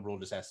 The rule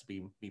just has to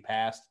be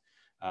passed.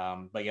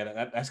 But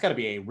yeah, that's got to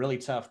be a really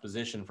tough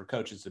position for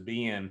coaches to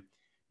be in,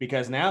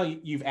 because now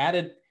you've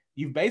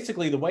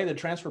basically, the way the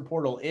transfer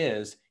portal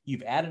is,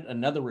 you've added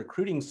another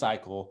recruiting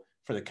cycle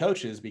for the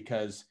coaches,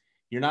 because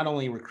you're not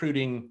only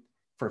recruiting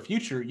for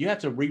future, you have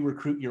to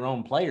re-recruit your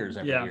own players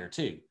every year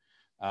too.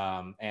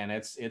 And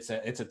it's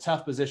a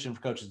tough position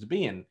for coaches to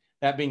be in.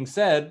 That being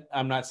said,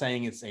 I'm not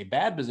saying it's a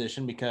bad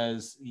position,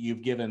 because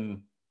you've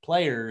given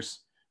players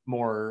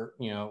more,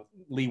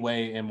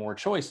 leeway and more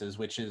choices,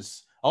 which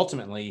is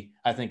ultimately,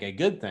 I think, a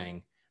good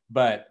thing.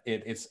 But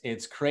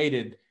it's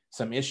created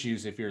some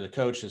issues if you're the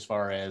coach as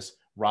far as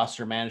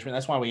roster management.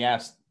 That's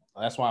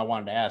why I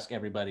wanted to ask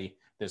everybody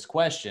this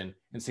question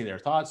and see their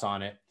thoughts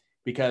on it,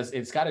 because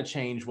it's got to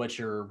change what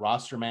your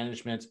roster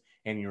management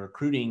and your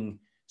recruiting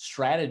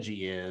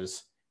strategy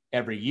is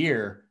every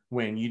year,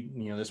 when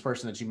this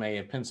person that you may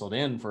have penciled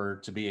in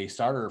to be a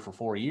starter for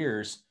 4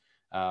 years,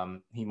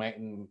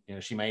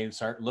 she may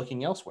start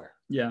looking elsewhere.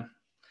 Yeah.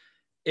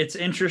 It's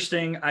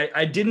interesting.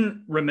 I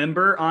didn't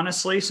remember,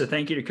 honestly, so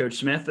thank you to Coach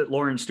Smith, that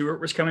Lauren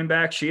Stewart was coming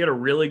back. She had a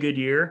really good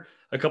year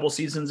a couple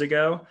seasons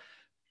ago.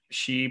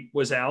 She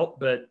was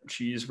out, but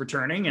she's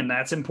returning, and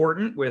that's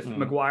important with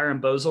McGuire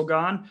and Bozell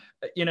gone.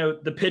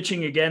 The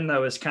pitching, again,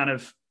 though, is kind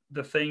of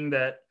the thing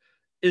that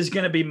is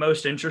going to be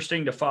most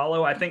interesting to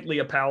follow. I think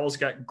Leah Powell's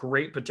got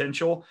great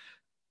potential.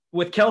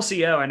 With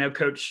Kelsey O, I know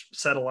Coach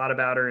said a lot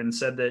about her and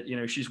said that,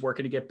 she's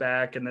working to get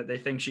back and that they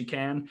think she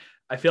can.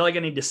 I feel like I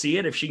need to see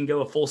it if she can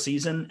go a full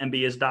season and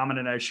be as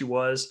dominant as she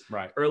was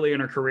early in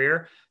her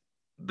career.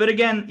 But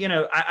again,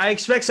 I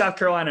expect South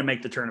Carolina to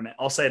make the tournament.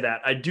 I'll say that.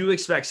 I do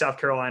expect South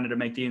Carolina to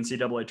make the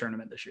NCAA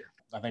tournament this year.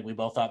 I think we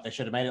both thought they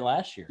should have made it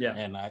last year. Yeah.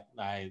 And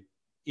I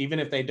even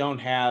if they don't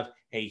have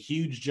a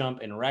huge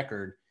jump in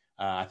record,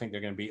 I think they're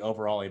going to be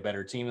overall a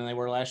better team than they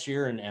were last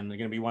year. And they're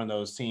going to be one of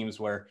those teams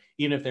where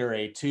even if they're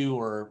a 2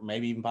 or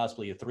maybe even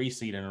possibly a 3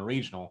 seed in a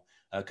regional,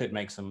 could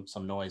make some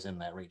noise in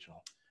that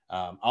regional.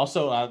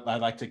 Also,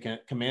 I'd like to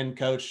commend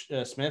Coach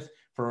Smith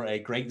for a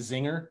great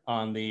zinger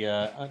on the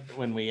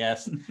when we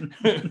asked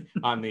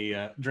on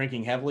the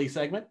drinking heavily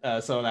segment.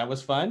 So that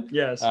was fun.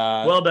 Yes.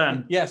 Well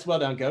done. Yes. Well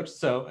done, Coach.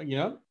 So,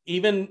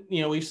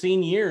 we've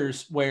seen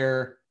years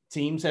where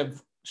teams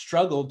have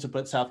struggled to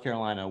put South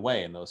Carolina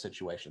away in those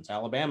situations.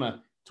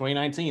 Alabama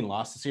 2019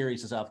 lost the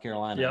series to South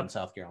Carolina in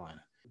South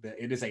Carolina.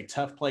 It is a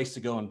tough place to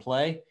go and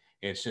play.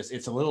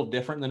 It's a little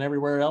different than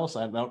everywhere else.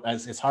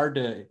 It's hard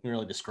to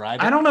really describe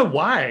it. I don't know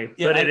why,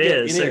 but it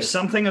is. There's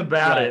something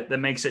about it that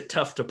makes it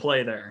tough to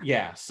play there.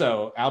 Yeah.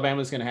 So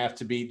Alabama's going to have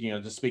to be,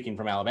 just speaking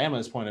from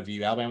Alabama's point of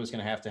view, Alabama's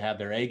going to have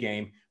their A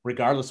game,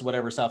 regardless of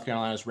whatever South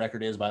Carolina's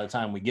record is by the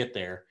time we get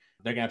there.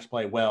 They're going to have to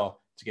play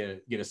well to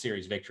get a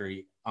series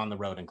victory on the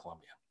road in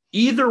Columbia.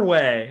 Either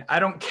way,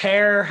 I don't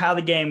care how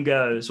the game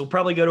goes. We'll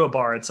probably go to a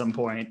bar at some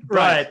point.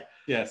 Right. But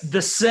yes,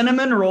 the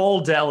Cinnamon Roll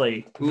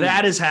Deli,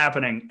 that is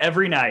happening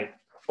every night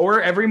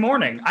or every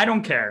morning. I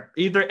don't care.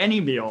 Either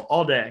any meal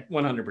all day.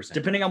 100%.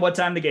 Depending on what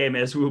time the game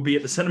is, we will be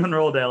at the Cinnamon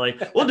Roll Deli.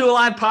 We'll do a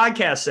live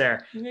podcast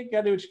there. You got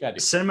to do what you got to do.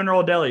 Cinnamon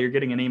Roll Deli, you're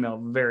getting an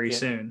email very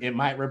soon. It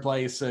might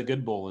replace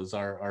Good Bull as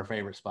our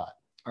favorite spot.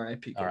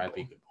 R.I.P.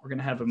 R.I.P. We're going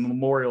to have a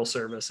memorial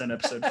service in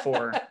episode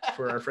 4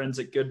 for our friends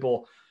at Good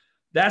Bull.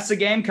 That's the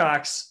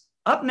Gamecocks.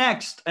 Up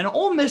next, an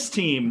Ole Miss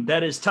team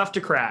that is tough to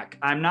crack.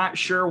 I'm not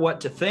sure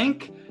what to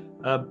think.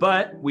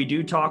 But we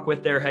do talk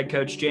with their head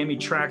coach, Jamie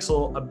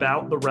Traxel,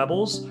 about the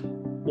Rebels.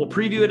 We'll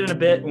preview it in a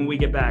bit when we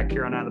get back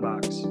here on Out of the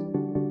Box.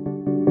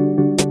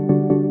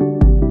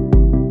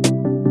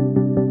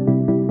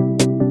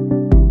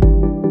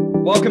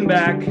 Welcome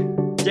back.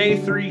 Day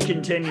 3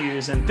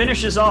 continues and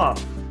finishes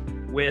off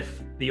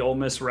with the Ole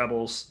Miss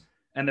Rebels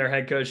and their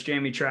head coach,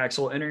 Jamie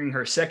Traxel, entering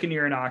her second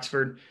year in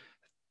Oxford.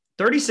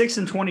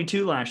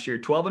 36-22 last year,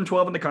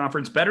 12-12 in the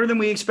conference, better than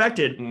we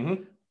expected.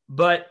 Mm-hmm.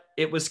 But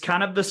it was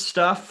kind of the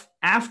stuff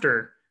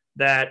after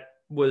that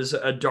was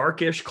a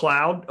darkish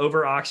cloud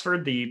over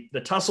Oxford. The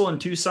tussle in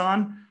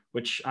Tucson,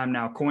 which I'm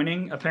now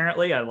coining,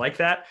 apparently. I like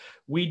that.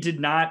 We did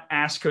not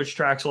ask Coach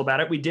Traxel about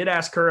it. We did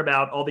ask her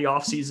about all the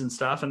offseason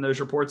stuff and those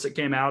reports that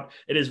came out.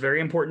 It is very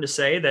important to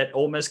say that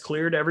Ole Miss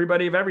cleared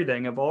everybody of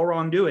everything, of all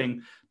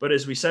wrongdoing. But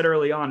as we said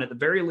early on, at the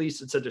very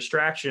least, it's a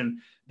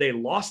distraction. They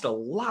lost a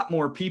lot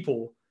more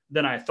people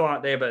than I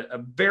thought. They have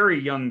a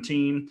very young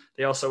team.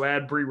 They also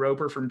add Bree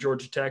Roper from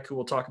Georgia Tech, who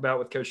we'll talk about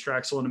with Coach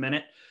Traxel in a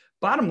minute.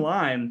 Bottom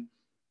line,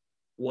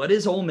 what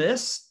is Ole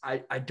Miss? I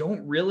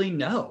don't really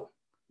know.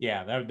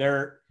 Yeah,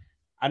 they're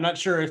I'm not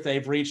sure if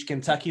they've reached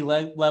Kentucky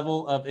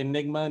level of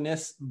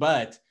enigma-ness,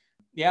 but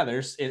yeah,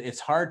 it's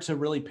hard to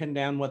really pin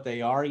down what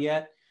they are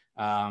yet.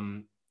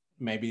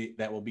 Maybe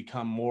that will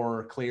become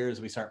more clear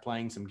as we start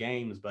playing some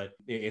games, but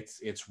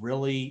it's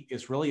really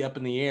up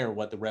in the air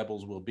what the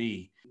Rebels will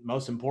be.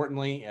 Most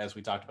importantly, as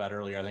we talked about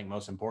earlier, I think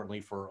most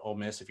importantly for Ole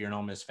Miss, if you're an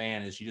Ole Miss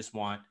fan, is you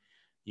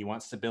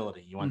want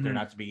stability. You want there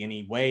not to be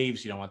any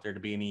waves. You don't want there to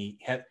be any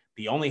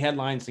the only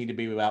headlines need to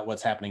be about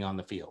what's happening on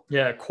the field.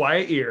 Yeah,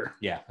 quiet ear.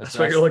 Yeah, that's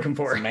what you're looking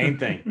for. The main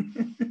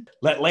thing.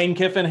 Let Lane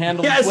Kiffin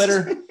handle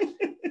Twitter,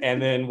 and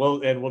then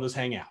we'll just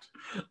hang out.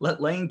 Let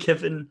Lane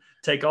Kiffin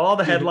take all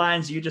the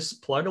headlines. You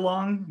just plug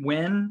along,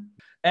 win.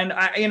 And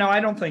I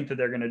don't think that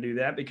they're going to do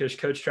that, because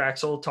Coach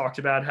Traxel talked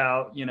about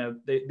how,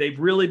 they've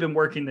really been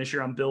working this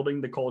year on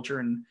building the culture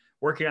and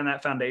working on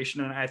that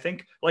foundation. And I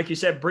think, like you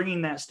said,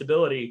 bringing that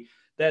stability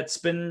that's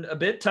been a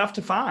bit tough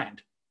to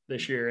find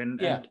this year. And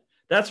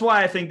that's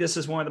why I think this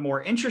is one of the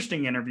more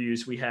interesting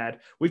interviews we had.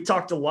 We've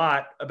talked a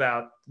lot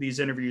about these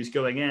interviews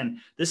going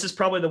in. This is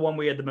probably the one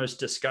we had the most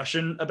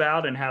discussion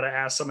about and how to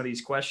ask some of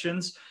these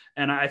questions.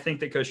 And I think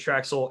that Coach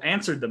Traxel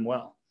answered them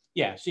well.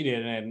 Yeah, she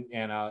did.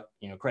 And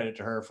credit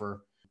to her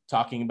for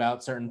talking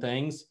about certain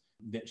things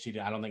that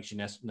I don't think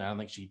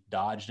she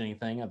dodged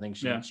anything. I think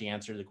she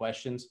answered the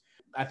questions.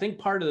 I think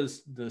part of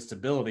the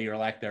stability or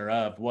lack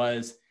thereof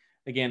was,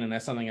 again, and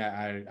that's something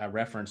I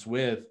referenced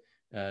with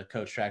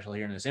Coach Traxel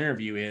here in this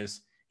interview,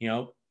 is,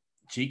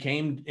 she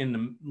came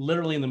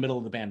literally in the middle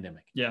of the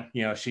pandemic.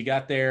 Yeah. She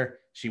got there.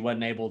 She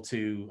wasn't able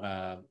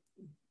to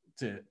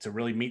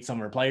really meet some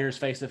of her players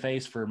face to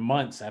face for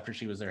months after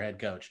she was their head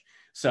coach.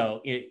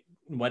 So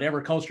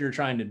whatever culture you're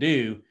trying to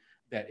do,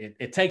 that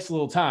it takes a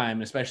little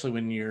time, especially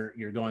when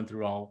you're going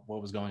through all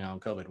what was going on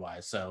COVID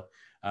wise. So,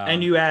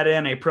 and you add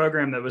in a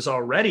program that was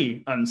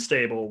already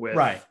unstable with,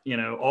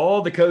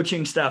 all the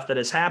coaching stuff that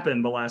has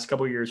happened the last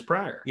couple of years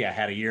prior. Yeah.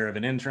 Had a year of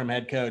an interim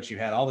head coach. You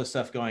had all this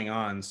stuff going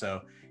on.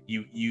 So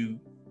you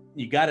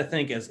got to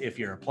think, as if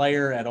you're a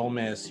player at Ole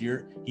Miss,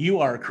 you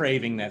are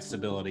craving that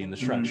stability and the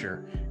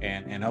structure,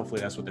 and hopefully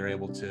that's what they're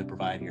able to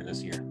provide here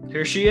this year.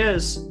 Here she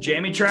is,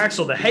 Jamie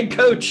Traxel, the head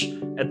coach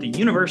at the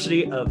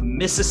University of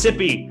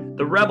Mississippi.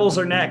 The Rebels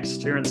are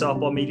next here in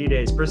Softball Media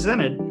Days,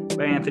 presented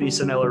by Anthony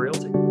Sanella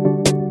Realty.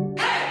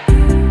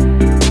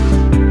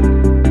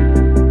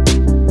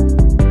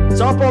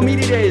 Softball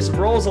Media Days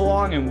rolls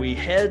along, and we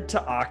head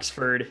to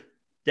Oxford,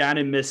 down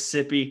in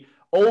Mississippi.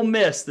 Ole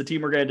Miss, the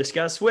team we're going to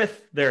discuss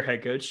with their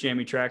head coach,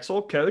 Jamie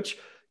Traxel. Coach,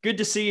 good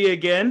to see you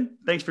again.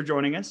 Thanks for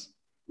joining us.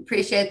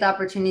 Appreciate the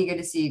opportunity. Good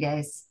to see you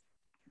guys.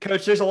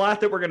 Coach, there's a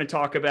lot that we're going to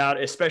talk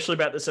about, especially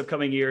about this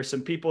upcoming year.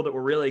 Some people that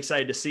we're really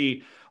excited to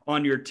see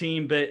on your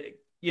team. But,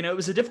 it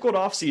was a difficult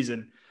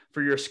offseason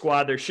for your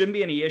squad. There shouldn't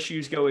be any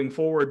issues going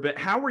forward. But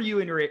how were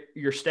you and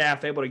your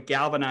staff able to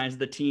galvanize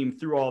the team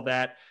through all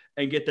that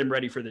and get them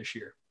ready for this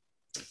year?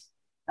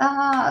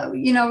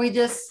 We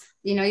just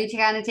 – you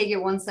kind of take it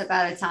one step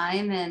at a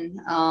time, and,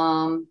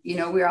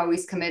 we're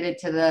always committed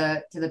to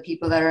the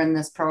people that are in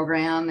this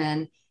program,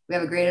 and we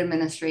have a great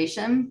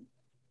administration,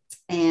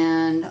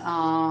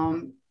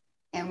 and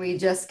we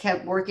just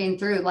kept working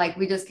through,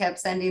 we just kept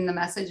sending the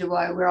message of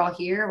why we're all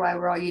here, why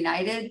we're all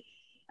united.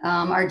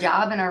 Our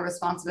job and our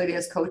responsibility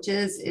as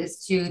coaches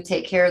is to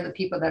take care of the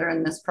people that are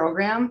in this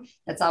program.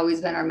 That's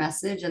always been our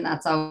message, and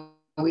that's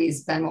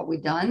always been what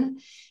we've done.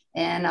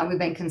 And we've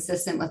been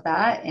consistent with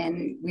that,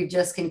 and we've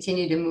just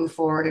continued to move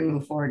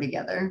forward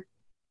together.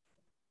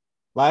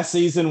 Last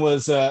season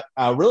was a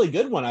really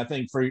good one, I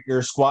think, for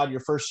your squad, your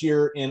first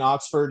year in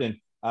Oxford. And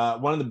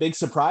one of the big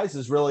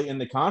surprises really in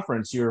the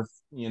conference, you're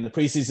in the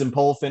preseason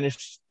poll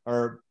finished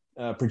or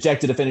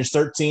projected to finish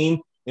 13,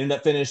 ended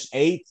up finished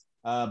 8th.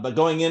 But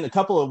going in a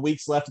couple of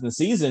weeks left in the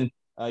season,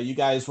 you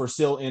guys were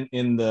still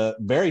in the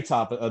very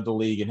top of the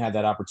league and had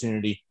that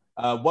opportunity.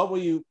 How are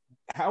you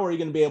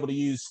going to be able to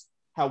use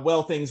how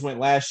well things went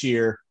last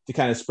year to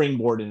kind of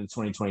springboard into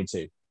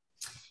 2022?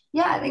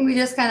 Yeah, I think we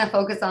just kind of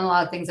focus on a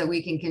lot of things that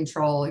we can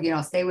control,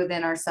 stay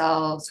within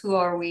ourselves. Who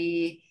are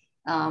we?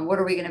 What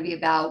are we going to be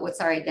about?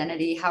 What's our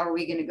identity? How are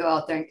we going to go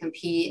out there and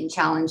compete and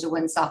challenge to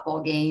win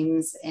softball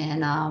games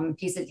and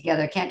piece it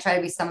together? Can't try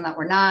to be someone that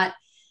we're not.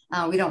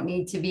 We don't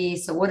need to be.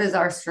 So what is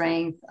our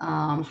strength?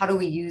 How do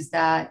we use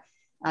that?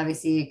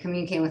 Obviously,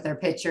 communicating with our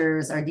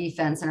pitchers, our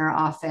defense, and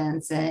our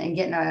offense, and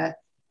getting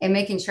and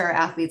making sure our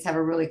athletes have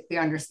a really clear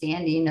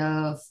understanding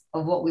of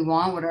what we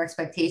want, what our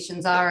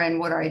expectations are, and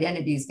what our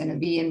identity is going to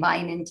be, and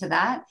buying into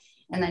that,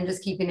 and then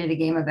just keeping it a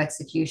game of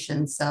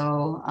execution.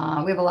 So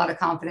we have a lot of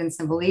confidence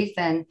and belief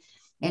in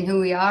who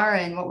we are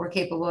and what we're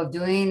capable of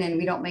doing, and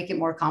we don't make it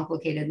more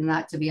complicated than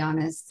that, to be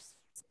honest.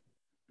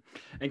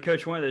 And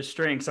Coach, one of those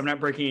strengths, I'm not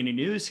breaking any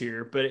news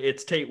here, but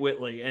it's Tate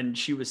Whitley. And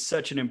she was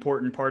such an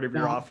important part of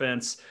your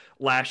offense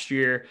last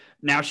year.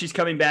 Now she's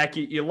coming back.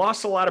 You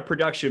lost a lot of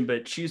production,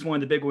 but she's one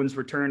of the big ones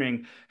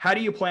returning. How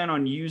do you plan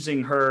on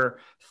using her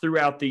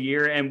throughout the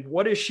year? And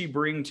what does she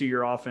bring to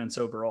your offense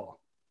overall?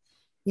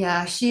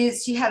 Yeah, she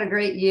had a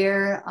great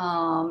year,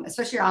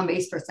 especially her on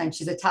base percentage.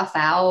 She's a tough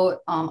out,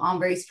 on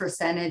base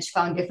percentage,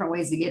 found different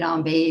ways to get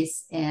on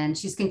base, and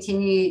she's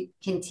continued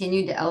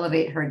to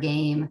elevate her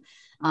game.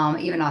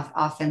 Even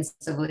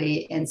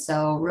offensively. And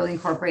so really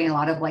incorporating a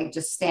lot of like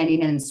just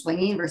standing and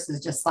swinging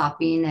versus just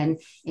slapping and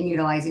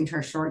utilizing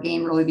her short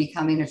game, really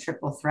becoming a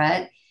triple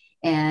threat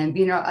and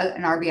being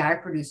an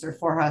RBI producer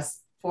for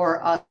us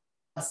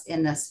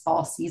in this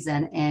fall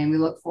season. And we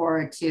look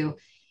forward to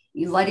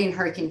letting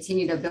her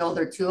continue to build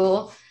her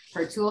tool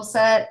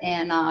set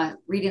and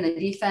reading the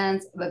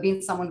defense, but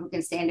being someone who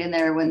can stand in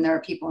there when there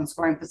are people in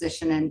scoring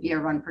position and be a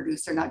run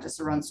producer, not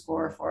just a run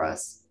scorer for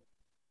us.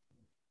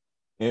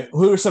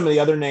 Who are some of the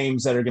other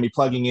names that are going to be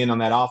plugging in on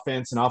that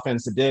offense? An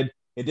offense that did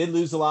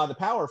lose a lot of the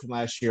power from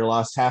last year,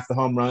 lost half the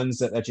home runs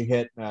that you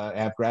hit,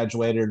 have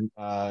graduated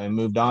and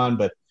moved on.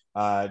 But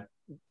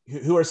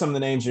who are some of the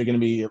names you're going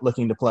to be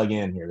looking to plug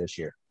in here this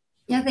year?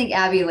 Yeah, I think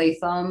Abby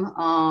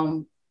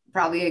Latham,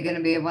 probably going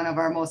to be one of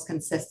our most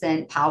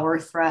consistent power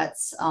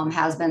threats,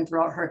 has been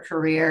throughout her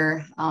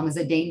career, is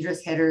a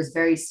dangerous hitter, is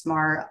very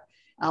smart,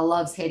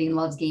 loves hitting,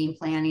 loves game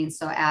planning.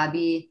 So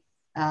Abby,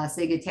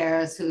 Say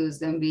Gutierrez, who's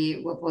going to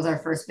be what was our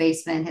first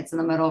baseman, hits in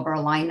the middle of our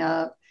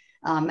lineup.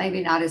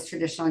 Maybe not as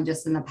traditional and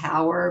just in the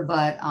power,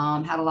 but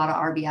had a lot of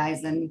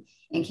RBIs and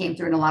came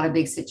through in a lot of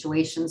big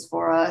situations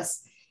for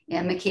us.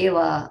 And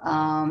Michaela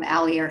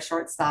Alley, our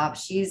shortstop,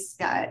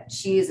 I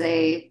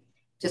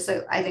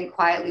think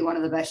quietly one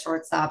of the best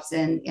shortstops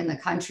in the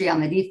country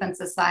on the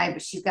defensive side,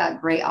 but she's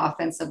got great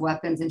offensive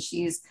weapons and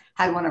she's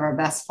had one of our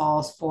best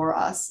falls for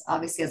us.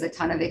 Obviously has a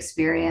ton of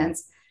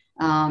experience.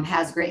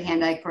 Has great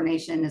hand-eye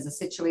coordination, is a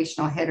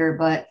situational hitter,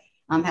 but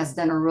has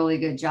done a really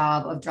good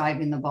job of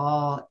driving the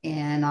ball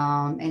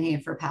and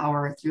hitting for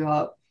power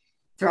throughout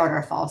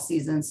our fall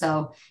season.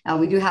 So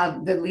we do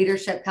have good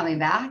leadership coming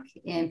back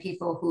and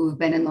people who've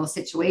been in those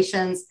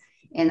situations.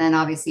 And then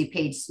obviously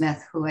Paige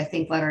Smith, who I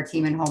think led our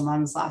team in home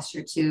runs last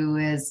year too,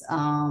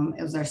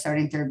 it was our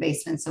starting third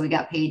baseman. So we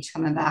got Paige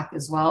coming back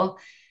as well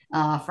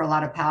for a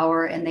lot of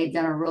power. And they've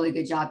done a really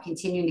good job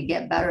continuing to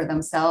get better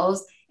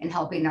themselves and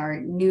helping our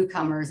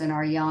newcomers and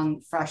our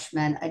young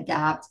freshmen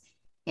adapt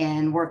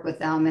and work with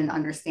them and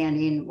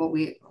understanding what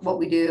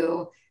we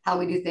do, how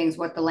we do things,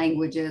 what the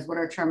language is, what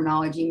our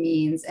terminology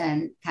means,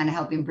 and kind of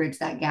helping bridge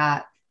that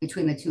gap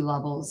between the two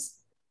levels.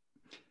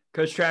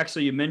 Coach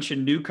Traxler, you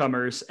mentioned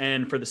newcomers,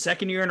 and for the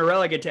second year in a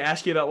row, I get to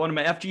ask you about one of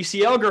my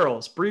FGCL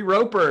girls. Bree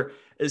Roper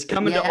is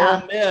coming to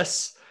Ole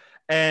Miss,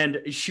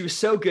 and she was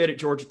so good at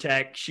Georgia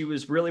Tech. She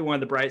was really one of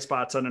the bright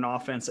spots on an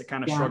offense that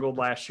kind of struggled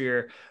last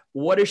year.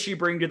 What does she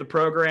bring to the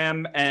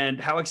program, and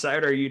how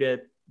excited are you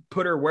to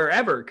put her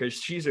wherever? Because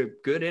she's a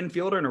good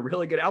infielder and a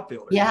really good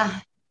outfielder.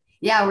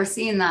 Yeah, we're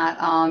seeing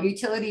that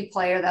utility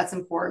player. That's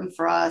important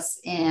for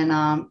us.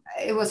 And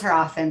it was her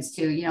offense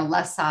too,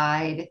 left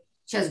side.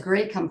 She has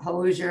great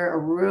composure, a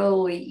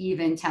really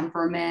even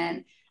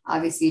temperament.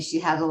 Obviously, she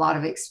has a lot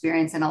of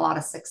experience and a lot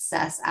of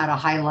success at a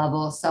high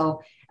level.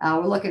 So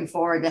we're looking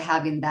forward to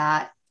having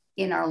that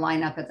in our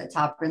lineup at the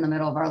top or in the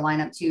middle of our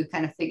lineup too,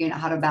 kind of figuring out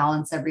how to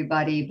balance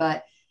everybody.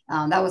 But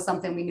that was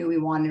something we knew we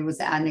wanted, was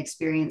to add an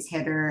experienced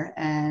hitter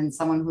and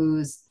someone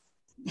who's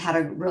had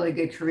a really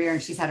good career,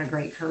 and she's had a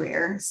great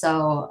career.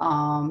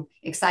 So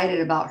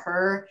excited about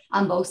her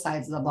on both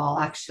sides of the ball,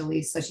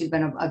 actually. So she's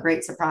been a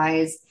great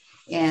surprise,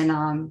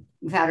 and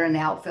we've had her in the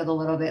outfield a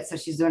little bit. So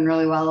she's doing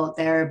really well out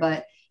there,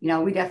 but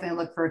we definitely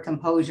look for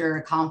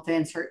composure,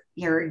 confidence,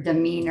 her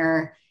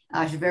demeanor.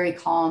 She's very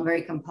calm,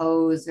 very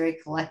composed, very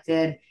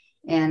collected.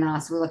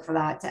 And so we look for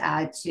that to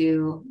add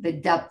to the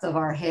depth of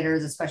our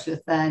hitters, especially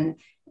then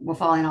we're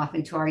falling off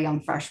into our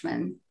young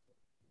freshmen.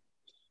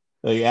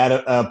 So you add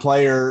a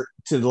player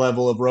to the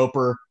level of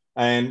Roper,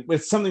 and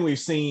with something we've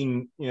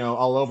seen,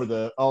 all over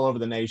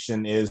the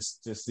nation, is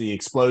just the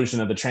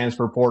explosion of the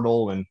transfer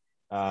portal, and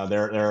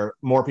there are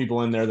more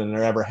people in there than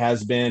there ever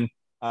has been.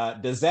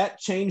 Does that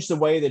change the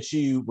way that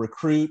you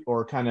recruit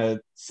or kind of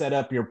set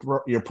up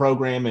your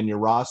program and your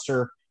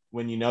roster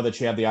when you know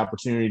that you have the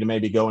opportunity to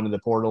maybe go into the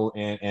portal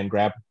and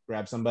grab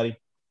somebody?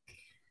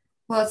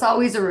 Well, it's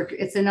always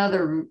it's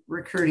another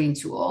recruiting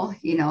tool,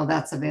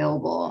 that's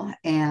available.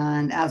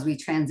 And as we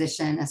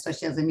transition,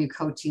 especially as a new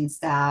coaching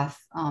staff,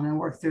 and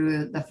work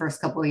through the first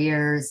couple of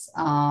years,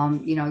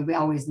 we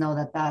always know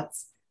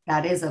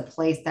that is a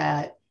place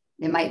that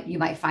you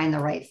might find the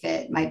right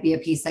fit, might be a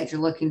piece that you're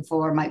looking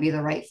for, might be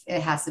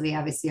it has to be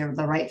obviously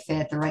the right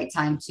fit, the right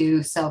time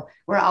too. So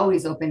we're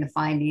always open to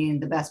finding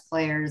the best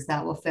players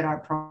that will fit our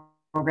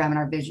program and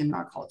our vision and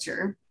our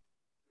culture.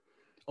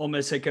 Ole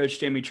Miss head coach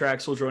Jamie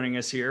Traxel joining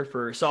us here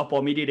for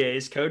Softball Media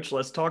Days. Coach,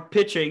 let's talk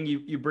pitching.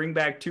 You bring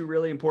back two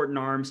really important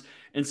arms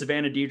in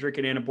Savannah Diedrich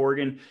and Anna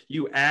Borgen.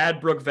 You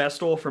add Brooke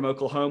Vestal from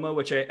Oklahoma,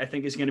 which I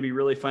think is going to be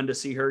really fun to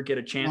see her get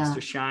a chance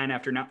to shine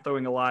after not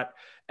throwing a lot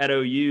at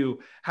OU.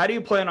 How do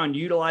you plan on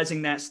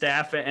utilizing that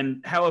staff,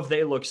 and how have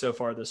they looked so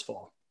far this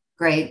fall?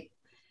 Great.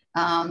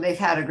 They've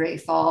had a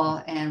great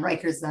fall, and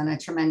Riker's done a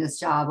tremendous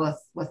job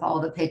with all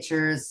the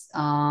pitchers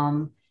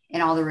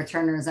and all the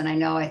returners. And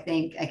I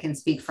think I can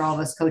speak for all of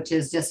us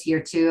coaches just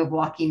here too, of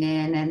walking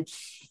in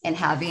and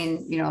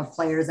having,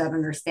 players that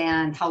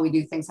understand how we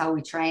do things, how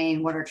we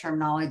train, what our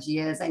terminology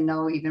is. I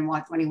know even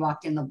when he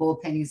walked in the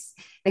bullpen,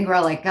 I think we're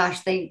all like, gosh,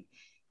 thank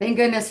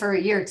goodness for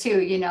a year too,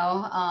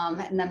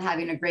 and them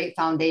having a great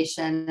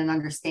foundation and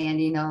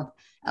understanding of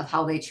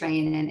how they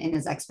train and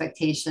his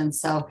expectations.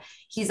 So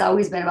he's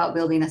always been about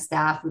building a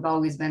staff. We've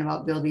always been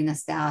about building a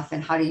staff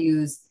and how to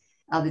use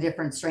the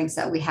different strengths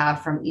that we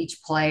have from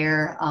each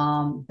player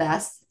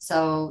best.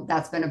 So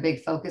that's been a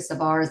big focus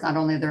of ours, not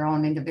only their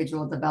own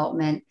individual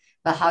development,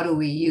 but how do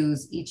we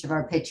use each of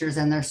our pitchers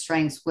and their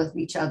strengths with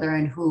each other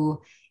and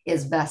who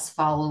is best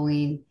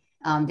following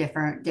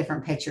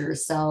different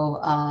pitchers.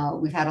 So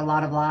we've had a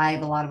lot of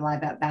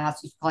live at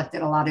bats. We've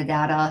collected a lot of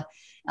data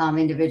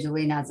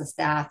individually and as a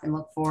staff, and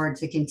look forward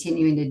to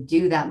continuing to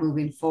do that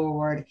moving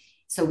forward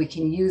so we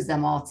can use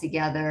them all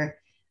together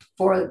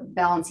for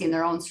balancing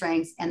their own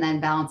strengths and then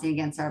balancing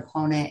against our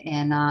opponent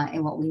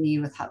and what we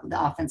need with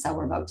the offense that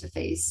we're about to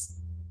face.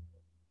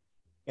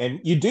 And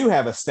you do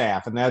have a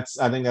staff, and I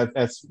think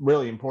that's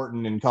really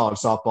important in college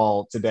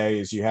softball today.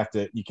 Is you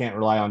can't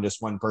rely on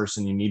just one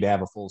person. You need to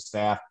have a full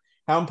staff.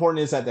 How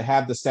important is that to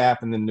have the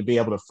staff and then to be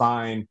able to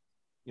find,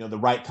 the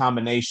right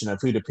combination of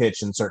who to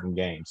pitch in certain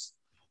games?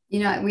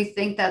 We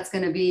think that's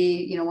going to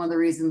be, one of the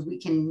reasons we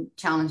can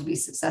challenge be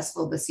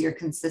successful this year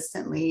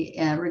consistently,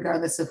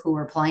 regardless of who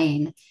we're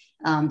playing.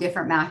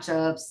 Different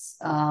matchups,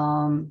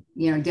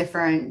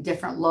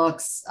 different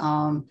looks,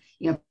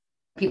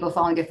 people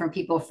following different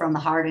people from the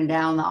hard and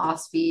down, the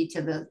off speed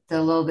to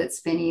the little bit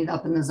spinny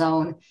up in the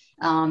zone.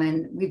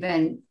 And we've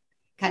been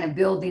kind of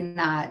building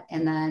that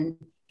and then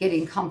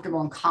getting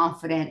comfortable and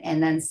confident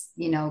and then,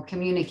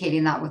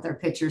 communicating that with our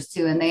pitchers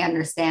too. And they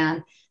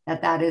understand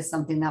that is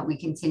something that we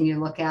continue to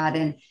look at.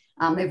 And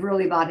they've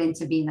really bought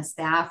into being a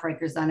staff.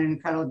 Riker's done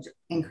an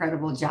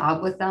incredible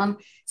job with them.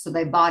 So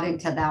they bought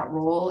into that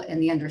role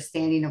and the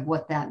understanding of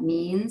what that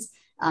means,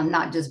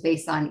 not just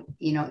based on,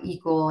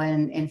 equal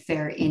and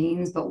fair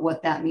innings, but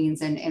what that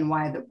means and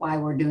why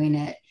we're doing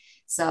it.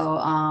 So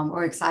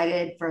we're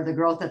excited for the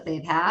growth that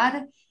they've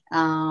had,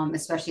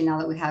 especially now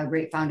that we have a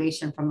great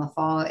foundation from the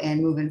fall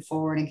and moving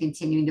forward and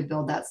continuing to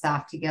build that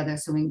staff together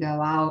so we can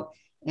go out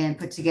and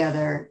put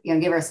together,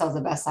 give ourselves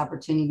the best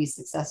opportunity to be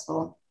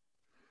successful.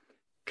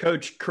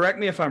 Coach, correct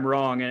me if I'm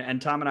wrong.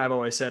 And Tom and I have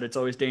always said it's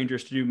always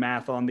dangerous to do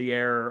math on the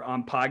air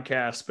on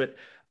podcasts, but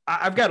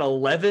I've got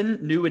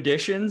 11 new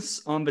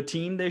additions on the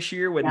team this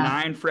year with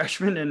 9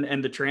 freshmen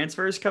and the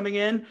transfers coming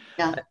in.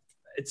 Yeah.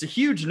 It's a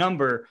huge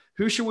number.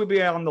 Who should we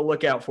be on the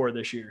lookout for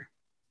this year?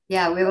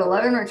 Yeah, we have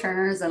 11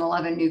 returners and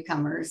 11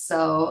 newcomers,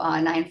 so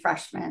 9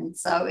 freshmen.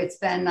 So it's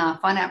been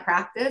fun at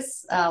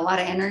practice, a lot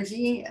of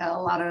energy, a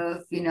lot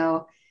of,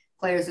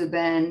 players who've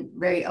been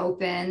very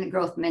open,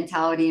 growth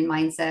mentality and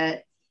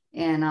mindset,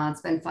 and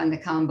it's been fun to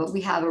come. But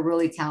we have a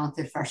really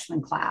talented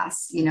freshman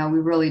class, we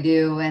really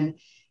do. And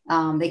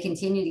they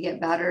continue to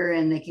get better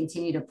and they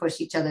continue to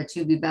push each other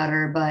to be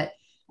better. But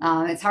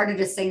it's hard to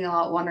just single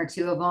out 1 or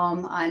 2 of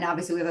them. And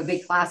obviously we have a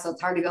big class, so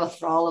it's hard to go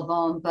through all of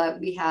them, but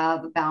we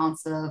have a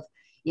balance of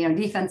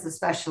defensive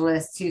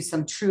specialists to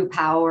some true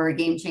power,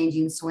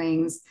 game-changing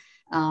swings,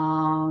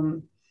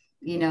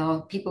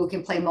 people who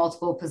can play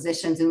multiple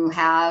positions and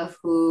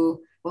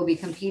who will be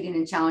competing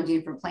and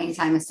challenging for playing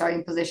time and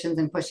starting positions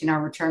and pushing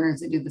our returners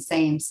to do the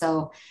same.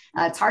 So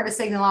it's hard to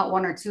signal out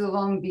 1 or 2 of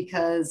them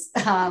because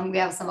we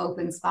have some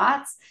open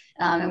spots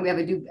and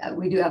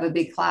we do have a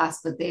big class,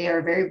 but they are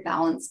a very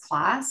balanced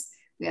class.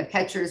 We have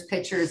catchers,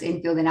 pitchers,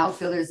 infield and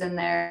outfielders in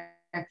there.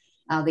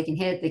 They can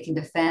hit, they can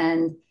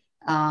defend.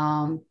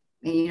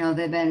 They've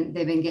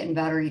been getting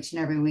better each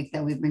and every week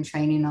that we've been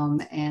training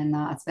them, and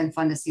it's been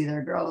fun to see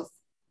their growth.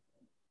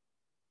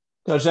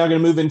 Coach, now I'm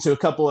going to move into a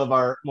couple of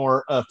our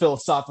more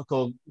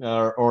philosophical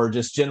or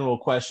just general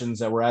questions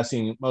that we're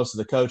asking most of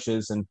the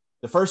coaches. And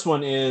the first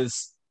one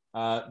is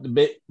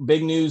the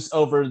big news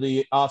over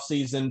the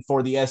offseason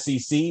for the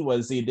SEC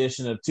was the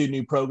addition of 2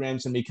 new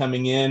programs going to be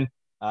coming in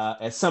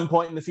at some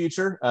point in the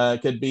future.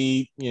 Could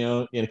be,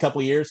 in a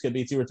couple of years, could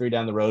be 2 or 3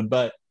 down the road,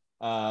 but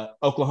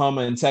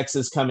Oklahoma and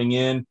Texas coming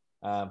in.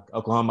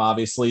 Oklahoma,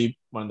 obviously,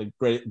 one of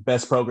the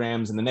best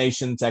programs in the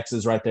nation.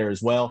 Texas right there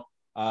as well.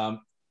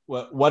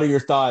 What are your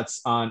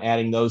thoughts on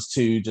adding those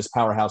two just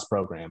powerhouse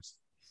programs?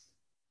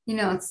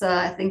 It's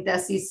I think the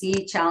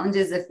SEC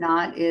challenges, if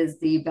not, is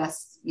the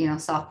best,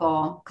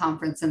 softball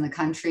conference in the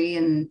country,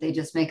 and they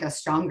just make us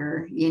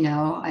stronger.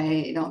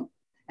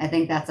 I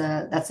think that's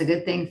a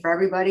good thing for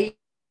everybody.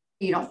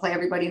 You don't play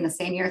everybody in the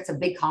same year. It's a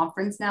big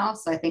conference now.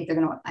 So I think they're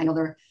going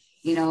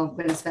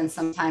to spend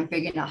some time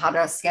figuring out how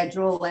to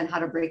schedule and how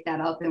to break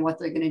that up and what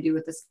they're going to do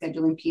with the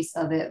scheduling piece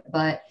of it.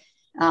 But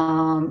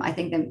I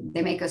think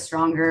they make us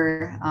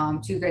stronger.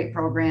 Two great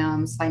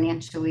programs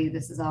financially.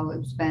 This is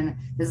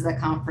a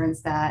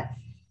conference that,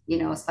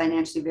 is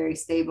financially very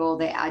stable.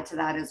 They add to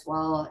that as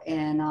well.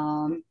 And,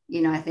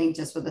 I think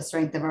just with the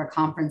strength of our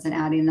conference and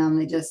adding them,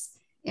 they just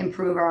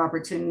improve our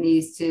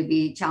opportunities to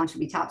be challenged to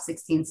be top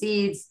 16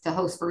 seeds, to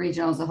host for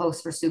regionals, to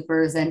host for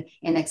supers, and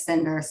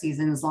extend our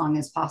season as long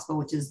as possible,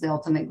 which is the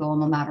ultimate goal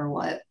no matter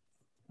what.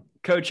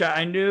 Coach,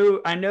 I know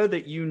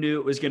that you knew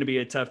it was going to be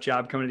a tough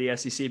job coming to the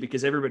SEC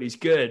because everybody's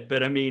good.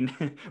 But I mean,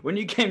 when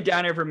you came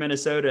down here from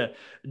Minnesota,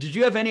 did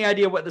you have any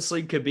idea what this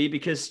league could be?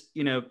 Because,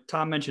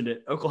 Tom mentioned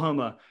it,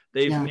 Oklahoma,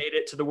 they've made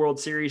it to the World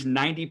Series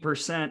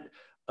 90%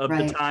 of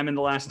the time in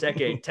the last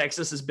decade.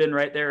 Texas has been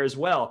right there as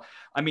well.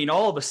 I mean,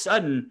 all of a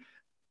sudden,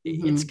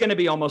 it's going to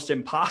be almost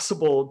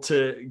impossible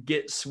to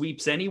get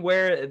sweeps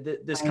anywhere.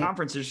 This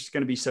conference is just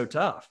going to be so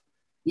tough.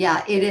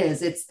 Yeah, it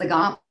is. It's the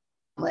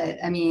gauntlet.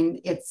 I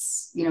mean,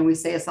 it's, we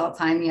say this all the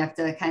time, you have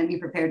to kind of be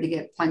prepared to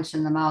get punched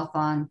in the mouth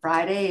on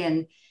Friday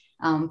and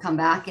come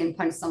back and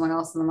punch someone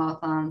else in the mouth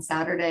on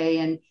Saturday.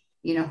 And,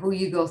 who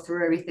you go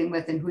through everything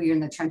with and who you're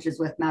in the trenches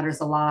with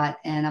matters a lot.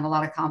 And I have a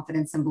lot of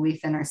confidence and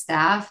belief in our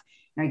staff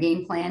and our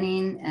game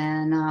planning.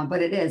 And,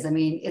 but it is, I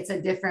mean, it's a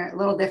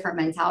little different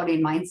mentality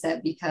and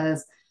mindset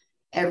because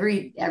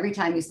every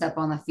time you step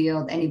on the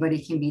field,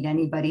 anybody can beat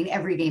anybody and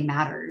every game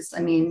matters. I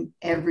mean,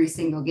 every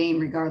single game,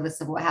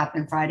 regardless of what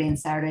happened Friday and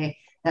Saturday,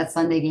 that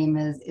Sunday game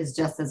is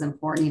just as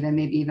important,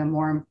 maybe even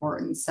more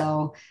important.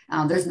 So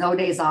there's no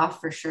days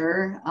off for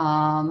sure.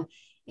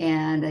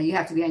 And you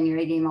have to be on your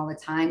A game all the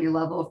time. Your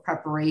level of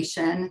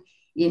preparation,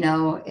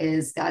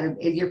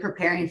 you're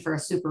preparing for a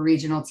super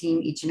regional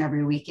team each and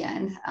every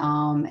weekend.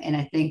 And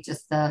I think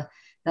just the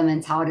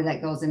mentality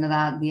that goes into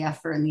that, the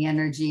effort and the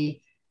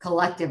energy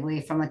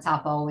collectively from the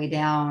top all the way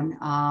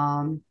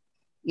down,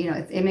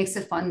 it makes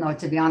it fun though,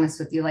 to be honest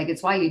with you. Like,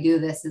 it's why you do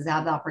this, is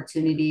have the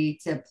opportunity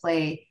to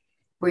play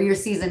where your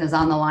season is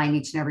on the line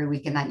each and every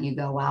weekend that you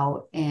go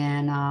out,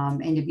 and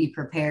to be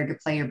prepared to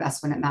play your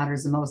best when it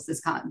matters the most.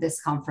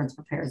 This conference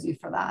prepares you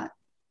for that.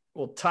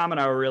 Well, Tom and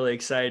I were really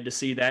excited to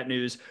see that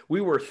news. We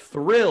were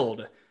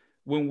thrilled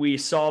when we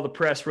saw the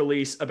press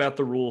release about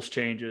the rules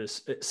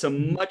changes.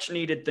 Some much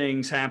needed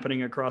things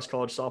happening across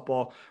college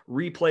softball.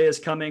 Replay is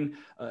coming.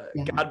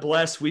 God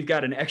bless. We've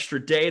got an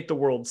extra day at the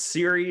World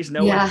Series.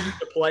 No one needs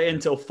to play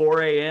until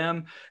 4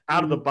 a.m.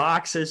 Out of the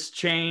box has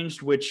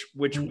changed, which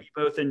we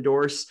both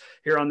endorse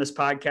here on this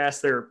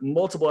podcast. There are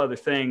multiple other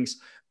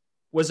things.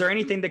 Was there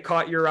anything that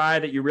caught your eye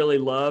that you really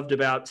loved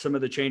about some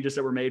of the changes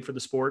that were made for the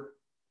sport?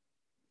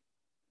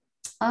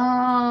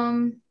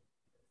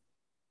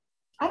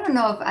 I don't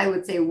know if I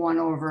would say one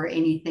over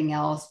anything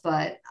else,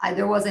 but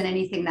there wasn't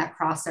anything that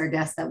crossed our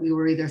desk that we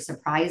were either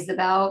surprised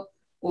about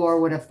or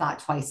would have thought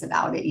twice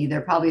about it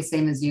either. Probably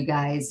same as you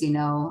guys,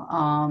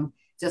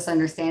 just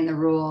understand the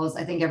rules.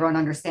 I think everyone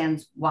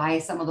understands why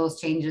some of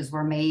those changes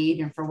were made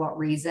and for what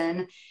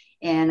reason.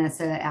 And it's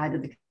to add to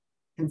the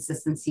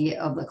consistency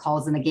of the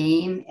calls in the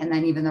game. And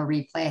then even the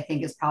replay, I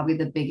think, is probably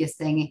the biggest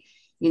thing.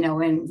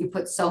 When you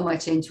put so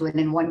much into it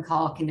and one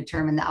call can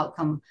determine the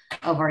outcome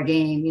of our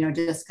game,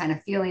 just kind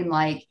of feeling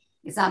like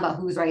it's not about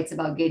who's right, it's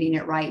about getting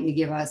it right and to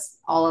give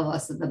all of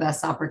us the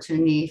best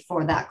opportunity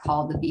for that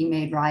call to be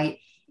made right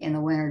and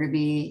the winner to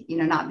be,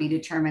 not be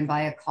determined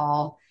by a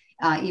call.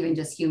 Even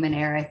just human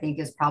error, I think,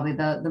 is probably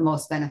the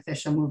most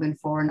beneficial moving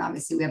forward. And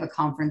obviously we have a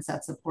conference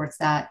that supports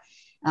that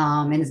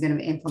and is going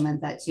to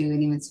implement that too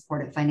and even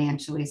support it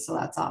financially. So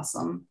that's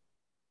awesome.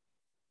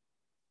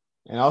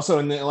 And also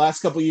in the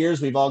last couple of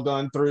years, we've all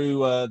gone through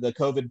the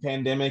COVID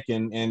pandemic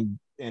and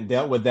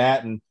dealt with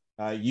that. And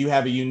you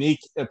have a unique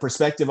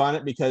perspective on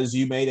it because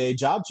you made a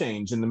job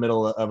change in the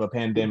middle of a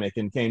pandemic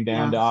and came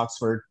down to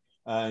Oxford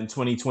in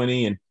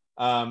 2020.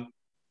 And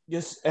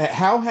just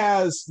how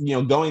has,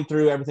 going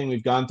through everything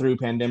we've gone through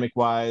pandemic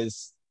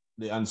wise,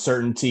 the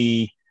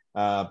uncertainty,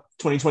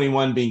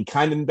 2021 being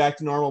kind of back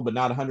to normal, but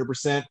not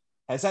 100%,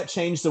 has that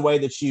changed the way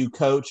that you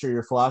coach or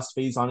your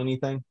philosophies on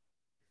anything?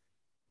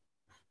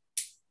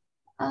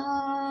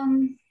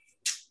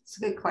 It's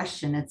a good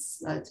question.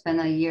 It's been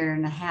a year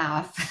and a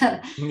half.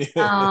 I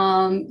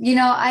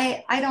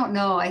don't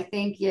know. I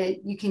think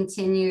you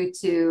continue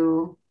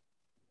to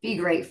be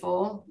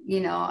grateful.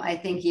 I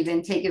think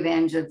even take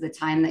advantage of the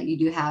time that you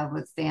do have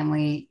with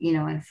family,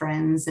 and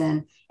friends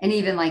and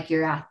even like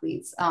your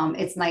athletes.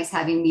 It's nice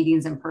having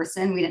meetings in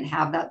person. We didn't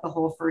have that the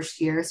whole first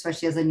year,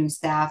 especially as a new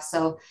staff.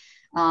 So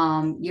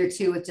year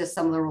two with just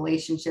some of the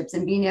relationships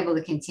and being able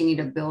to continue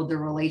to build the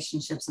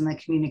relationships and the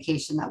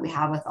communication that we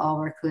have with all of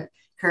our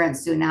current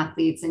student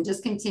athletes, and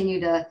just continue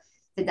to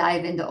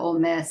dive into Ole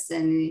Miss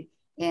and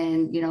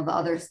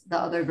the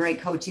other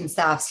great coaching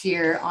staffs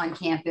here on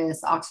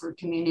campus. Oxford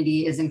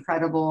community is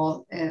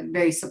incredible,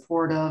 very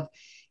supportive.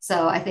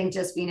 So I think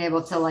just being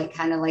able to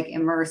kind of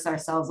immerse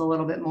ourselves a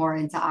little bit more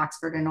into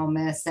Oxford and Ole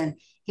Miss and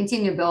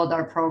continue to build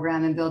our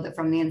program and build it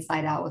from the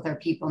inside out with our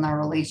people and our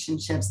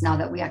relationships, now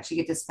that we actually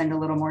get to spend a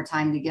little more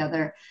time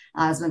together,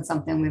 has been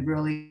something we've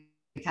really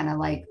kind of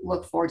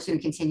look forward to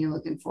and continue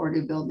looking forward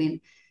to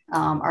building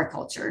our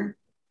culture.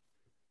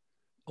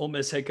 Ole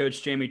Miss head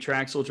coach Jamie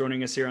Traxel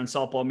joining us here on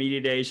Softball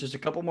Media Days. Just a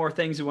couple more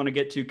things we want to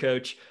get to,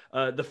 Coach.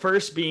 The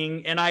first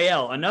being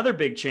NIL, another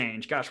big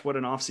change. Gosh, what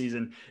an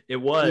offseason it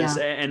was.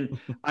 Yeah. And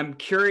I'm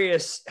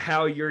curious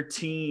how your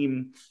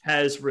team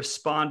has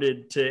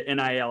responded to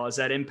NIL. Has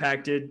that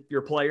impacted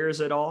your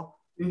players at all?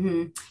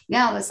 Mm-hmm.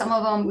 Yeah, some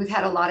of them, we've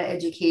had a lot of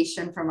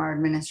education from our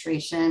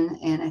administration,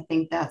 and I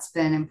think that's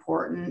been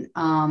important.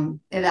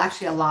 It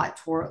actually a lot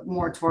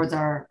more towards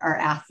our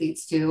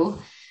athletes too.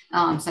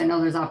 So I know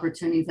there's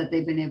opportunities that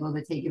they've been able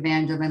to take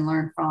advantage of and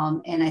learn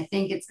from. And I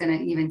think it's going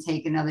to even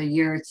take another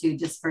year or two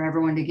just for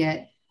everyone to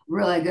get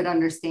really a good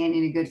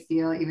understanding, a good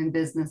feel, even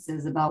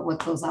businesses, about what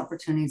those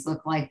opportunities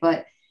look like.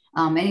 But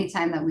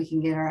anytime that we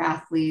can get our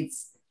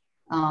athletes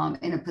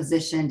in a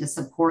position to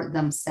support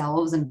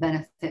themselves and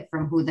benefit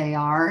from who they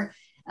are,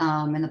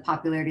 and the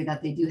popularity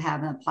that they do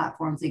have and the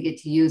platforms they get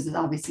to use, is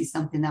obviously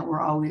something that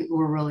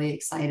we're really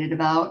excited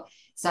about.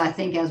 So I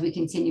think as we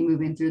continue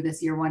moving through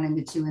this year 1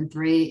 into 2 and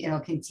 3, it'll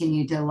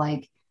continue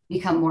to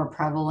become more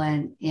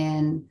prevalent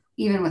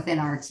even within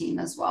our team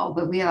as well.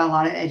 But we have a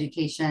lot of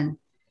education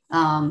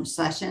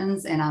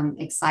sessions, and I'm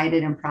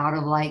excited and proud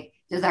of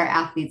does our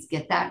athletes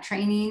get that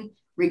training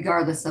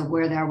regardless of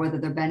where they are, whether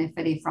they're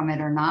benefiting from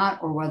it or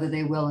not, or whether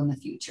they will in the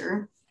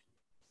future.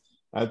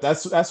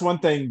 That's one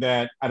thing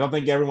that I don't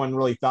think everyone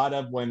really thought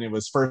of when it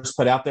was first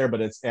put out there,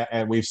 but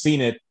we've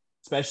seen it,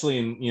 especially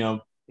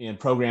in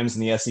programs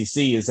in the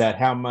SEC, is that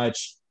how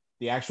much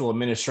the actual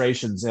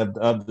administrations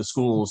of the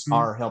schools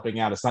are helping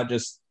out. It's not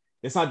just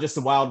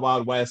the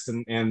wild west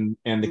and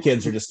the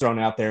kids are just thrown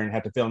out there and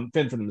have to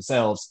fend for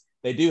themselves.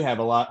 They do have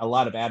a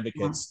lot of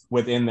advocates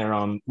within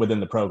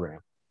the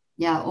program.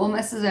 Yeah, Ole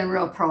Miss has been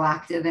real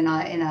proactive in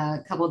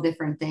a couple of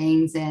different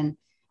things, and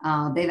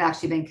they've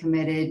actually been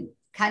committed,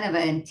 kind of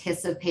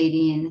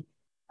anticipating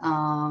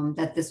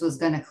that this was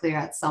going to clear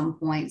at some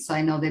point. So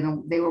I know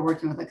they were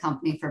working with a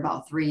company for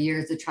about 3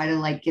 years to try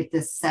to get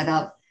this set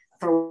up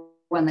for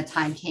when the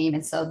time came.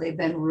 And so they've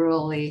been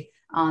really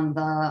on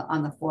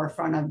the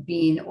forefront of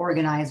being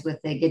organized with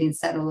it, getting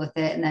settled with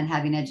it, and then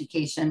having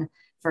education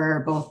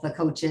for both the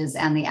coaches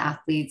and the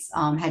athletes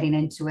heading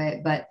into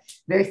it. But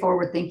very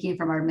forward thinking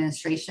from our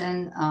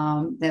administration,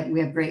 that we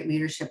have great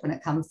leadership when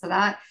it comes to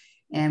that,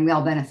 and we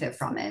all benefit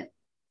from it.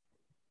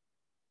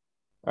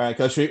 All right,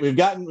 Coach, we've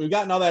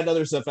gotten all that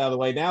other stuff out of the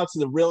way. Now to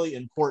the really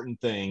important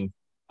thing.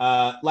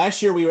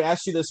 Last year we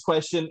asked you this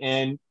question,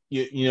 and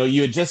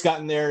you had just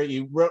gotten there.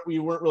 You weren't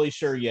really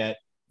sure yet.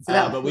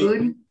 But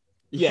food?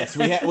 Yes,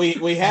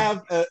 we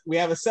have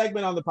a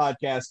segment on the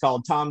podcast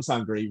called Tom's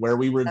Hungry, where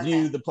we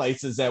review the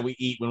places that we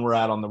eat when we're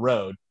out on the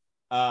road.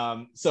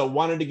 So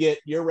wanted to get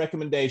your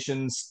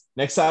recommendations.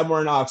 Next time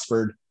we're in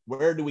Oxford,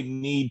 where do we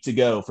need to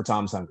go for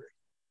Tom's Hungry?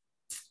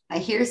 I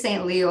hear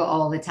St. Leo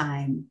all the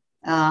time.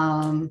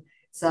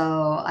 So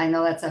I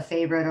know that's a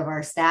favorite of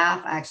our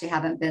staff. I actually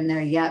haven't been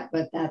there yet,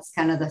 but that's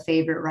kind of the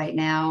favorite right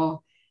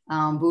now.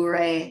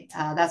 Bourré,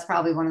 that's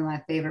probably one of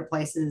my favorite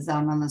places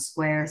on the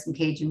square, some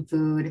Cajun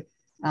food.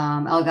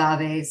 El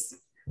Gave's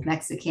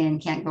Mexican,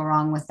 can't go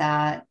wrong with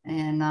that.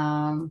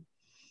 And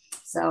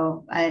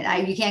so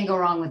you can't go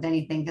wrong with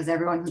anything, because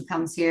everyone who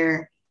comes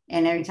here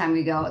and every time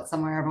we go out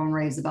somewhere, everyone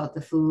raves about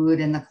the food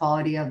and the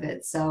quality of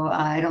it. So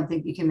I don't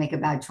think you can make a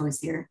bad choice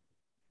here.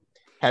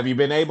 Have you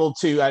been able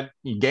to,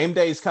 game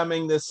day is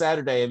coming this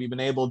Saturday, have you been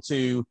able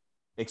to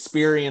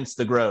experience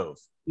the Grove?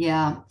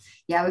 Yeah,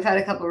 we've had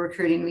a couple of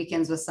recruiting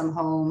weekends with some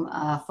home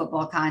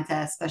football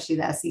contests, especially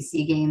the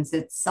SEC games.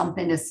 It's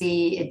something to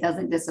see. It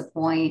doesn't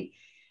disappoint.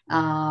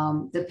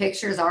 The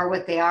pictures are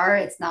what they are.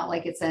 It's not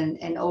like it's an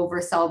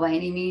oversell by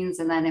any means.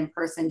 And then in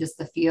person, just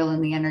the feel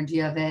and the energy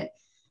of it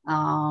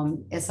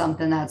is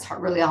something that's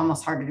really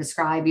almost hard to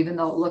describe, even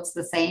though it looks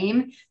the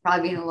same,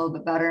 probably being a little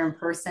bit better in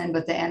person,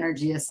 but the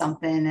energy is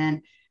something.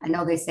 And I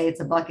know they say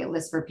it's a bucket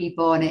list for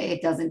people, and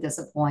it doesn't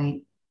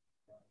disappoint.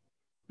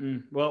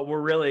 Well,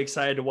 we're really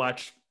excited to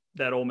watch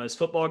that Ole Miss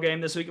football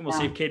game this week, and we'll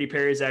see if Katy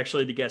Perry is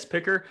actually the guest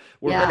picker.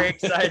 We're very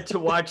excited to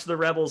watch the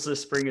Rebels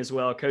this spring as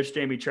well. Coach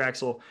Jamie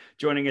Traxel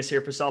joining us here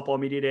for Softball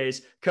Media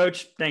Days.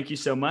 Coach, thank you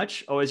so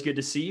much. Always good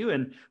to see you,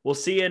 and we'll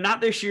see you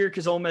not this year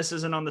because Ole Miss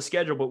isn't on the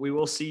schedule, but we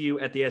will see you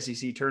at the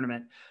SEC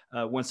tournament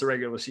once the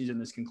regular season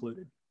is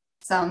concluded.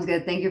 Sounds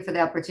good. Thank you for the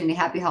opportunity.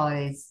 Happy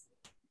holidays.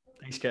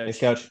 Thanks, Coach. Thanks,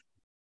 Coach.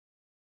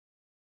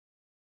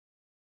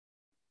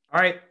 All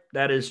right,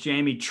 that is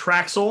Jamie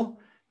Traxel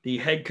the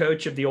head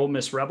coach of the Ole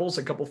Miss Rebels.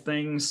 A couple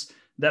things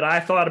that I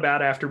thought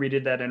about after we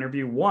did that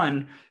interview.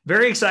 One,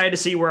 very excited to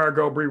see where our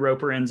girl Bree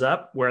Roper ends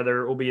up,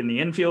 whether it will be in the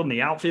infield and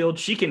the outfield.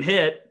 She can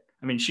hit.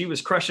 I mean, she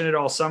was crushing it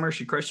all summer.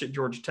 She crushed it at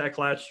Georgia Tech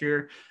last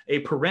year, a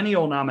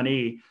perennial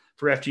nominee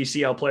for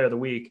FGCL Player of the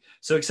Week.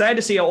 So excited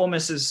to see how Ole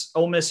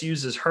Miss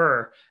uses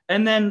her.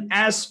 And then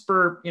as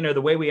for,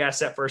 the way we asked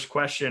that first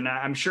question,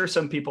 I'm sure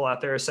some people out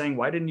there are saying,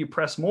 why didn't you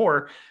press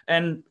more?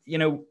 And,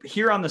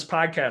 here on this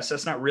podcast,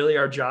 that's not really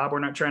our job. We're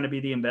not trying to be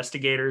the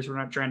investigators. We're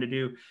not trying to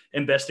do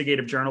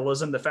investigative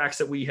journalism. The facts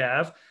that we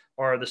have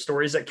are the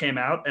stories that came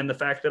out and the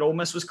fact that Ole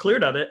Miss was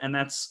cleared of it. And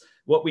that's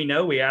what we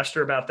know. We asked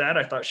her about that.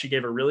 I thought she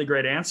gave a really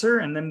great answer.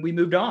 And then we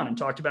moved on and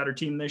talked about her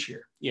team this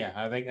year. Yeah,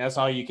 I think that's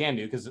all you can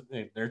do because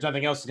there's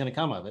nothing else that's going to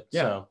come of it.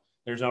 Yeah. So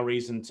there's no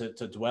reason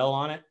to dwell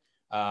on it.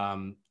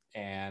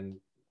 And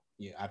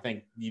I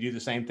think you do the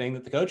same thing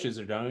that the coaches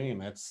are doing,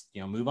 and that's,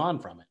 move on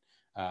from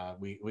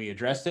it. We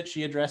addressed it,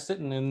 she addressed it,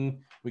 and then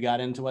we got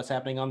into what's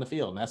happening on the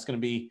field. And that's going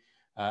to be,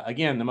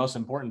 again, the most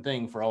important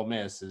thing for Ole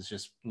Miss is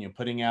just,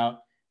 putting out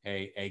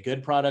a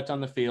good product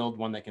on the field,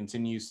 one that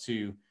continues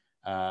to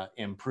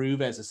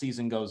improve as the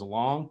season goes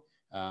along.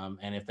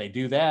 And if they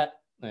do that,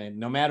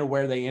 no matter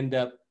where they end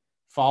up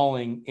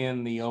falling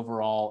in the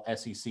overall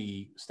SEC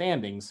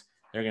standings,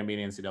 they're going to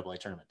be an NCAA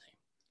tournament team.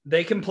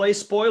 They can play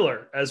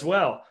spoiler as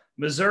well.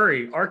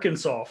 Missouri,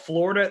 Arkansas,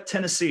 Florida,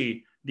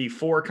 Tennessee, the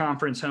 4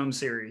 conference home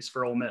series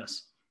for Ole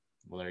Miss.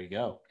 Well, there you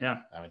go. Yeah.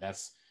 I mean,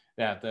 that's,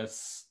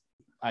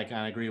 I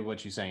kind of agree with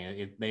what you're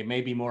saying. They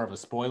may be more of a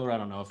spoiler. I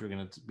don't know if you're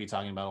going to be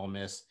talking about Ole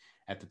Miss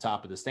at the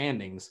top of the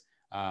standings.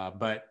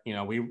 But,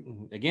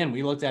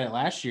 we looked at it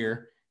last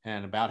year,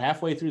 and about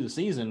halfway through the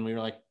season, we were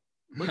like,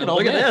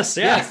 look at this.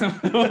 Yeah.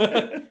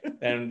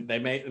 And they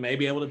may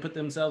be able to put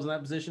themselves in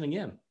that position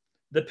again.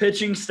 The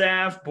pitching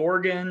staff,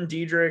 Borgen,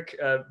 Diedrich,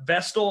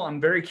 Vestal, I'm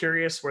very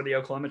curious where the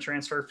Oklahoma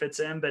transfer fits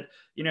in. But,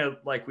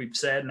 like we've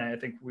said, and I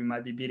think we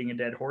might be beating a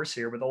dead horse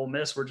here with Ole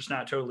Miss, we're just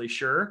not totally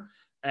sure.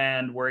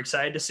 And we're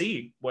excited to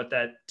see what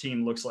that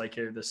team looks like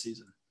here this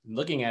season.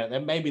 Looking at it,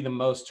 that may be the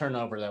most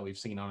turnover that we've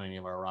seen on any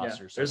of our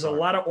rosters. There's a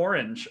lot of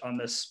orange on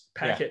this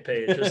packet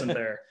page, isn't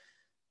there?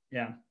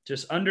 Yeah,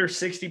 just under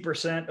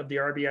 60% of the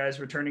RBIs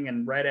returning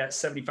and right at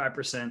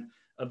 75%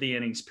 of the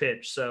innings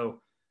pitched.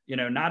 So,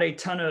 not a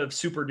ton of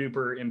super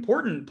duper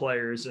important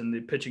players in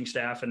the pitching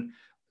staff and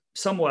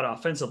somewhat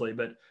offensively,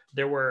 but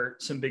there were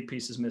some big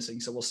pieces missing.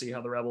 So we'll see how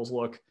the Rebels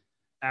look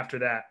after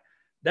that.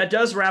 That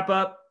does wrap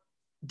up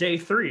day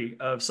 3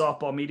 of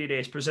Softball Media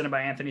Days presented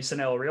by Anthony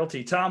Sanella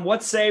Realty. Tom,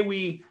 what say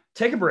we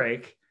take a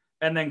break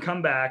and then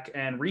come back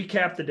and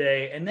recap the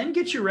day and then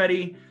get you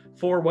ready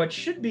for what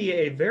should be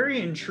a very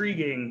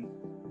intriguing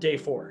day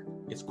 4.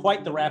 It's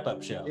quite the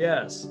wrap-up show.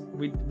 Yes.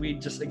 We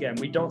just, again,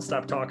 we don't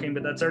stop talking,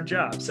 but that's our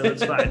job, so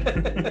it's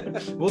fine.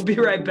 We'll be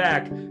right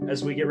back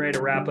as we get ready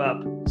to wrap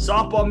up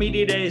Softball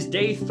Media Days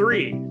Day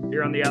 3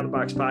 here on the Out of the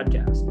Box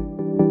podcast.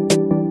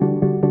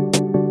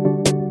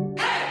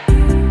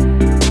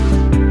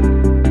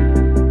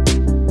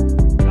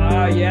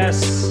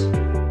 Yes.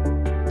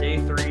 Day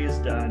 3 is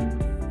done.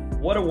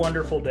 What a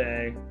wonderful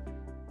day.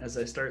 As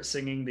I start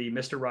singing the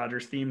Mr.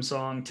 Rogers theme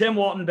song. Tim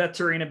Walton, Beth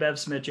Turina, Bev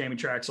Smith, Jamie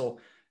Traxel.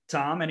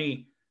 Tom,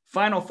 any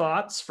final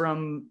thoughts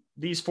from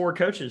these 4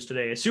 coaches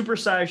today? A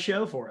supersized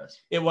show for us.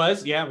 It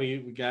was, yeah.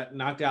 We got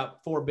knocked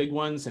out 4 big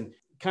ones, and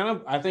kind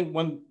of, I think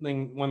one of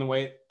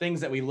the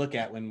things that we look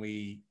at when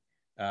we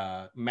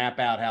map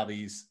out how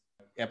these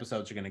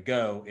episodes are going to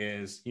go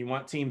is you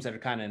want teams that are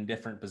kind of in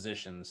different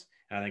positions.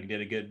 And I think you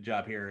did a good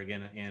job here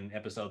again in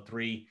episode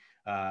 3.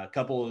 A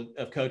couple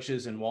of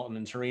coaches in Walton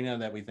and Turina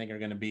that we think are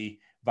going to be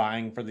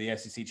vying for the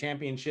SEC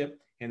championship,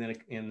 and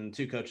then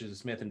 2 coaches,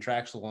 Smith and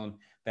Traxel,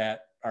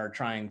 that are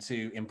trying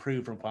to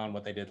improve upon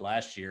what they did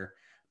last year.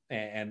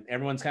 And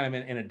everyone's kind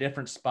of in a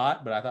different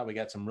spot, but I thought we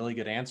got some really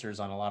good answers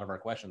on a lot of our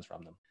questions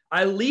from them.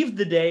 I leave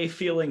the day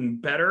feeling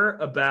better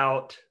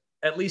about,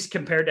 at least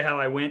compared to how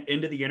I went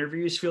into the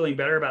interviews, feeling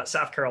better about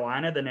South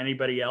Carolina than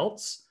anybody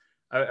else,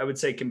 I would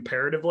say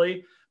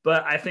comparatively.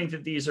 But I think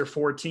that these are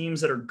 4 teams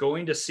that are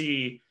going to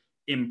see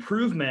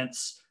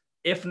improvements,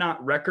 if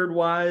not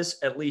record-wise,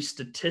 at least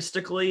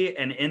statistically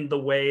and in the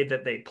way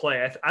that they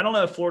play. I don't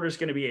know if Florida's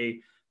going to be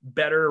a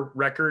better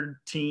record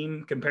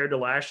team compared to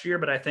last year,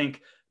 but I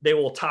think they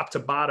will top to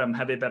bottom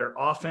have a better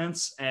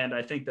offense. And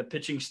I think the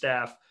pitching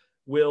staff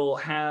will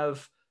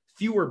have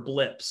fewer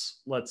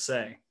blips, let's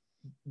say,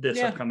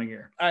 this upcoming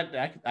year.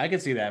 I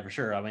could see that for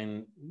sure. I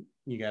mean,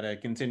 you got to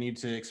continue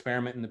to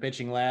experiment in the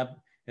pitching lab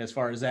as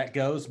far as that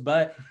goes.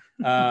 But,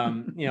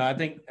 I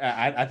think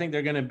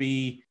they're going to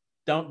be,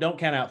 don't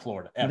count out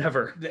Florida.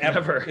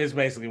 Ever is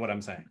basically what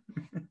I'm saying.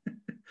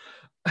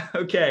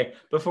 Okay,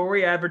 before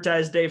we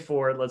advertise day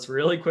 4, let's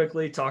really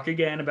quickly talk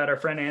again about our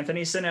friend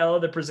Anthony Sanella,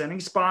 the presenting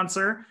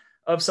sponsor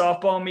of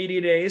Softball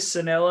Media Days.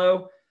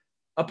 Sanella,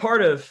 a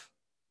part of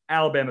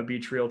Alabama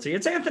Beach Realty.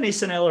 It's Anthony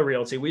Sanella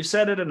Realty. We've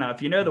said it enough.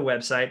 You know the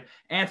website,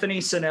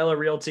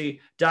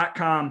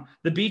 AnthonySanellaRealty.com.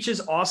 The beach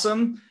is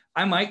awesome.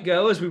 I might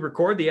go as we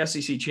record. The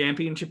SEC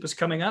championship is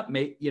coming up,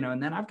 mate.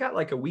 And then I've got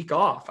like a week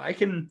off. I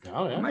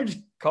might just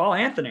call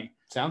Anthony.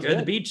 Sounds go good.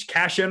 to the beach,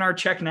 cash in our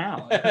check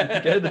now.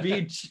 Go to the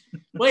beach.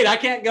 Wait, I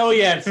can't go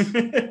yet.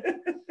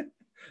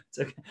 It's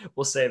okay.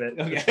 We'll save it.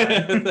 Okay.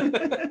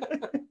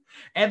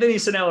 Anthony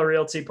Sanella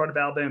Realty, part of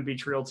Alabama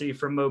Beach Realty,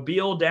 from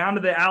Mobile down to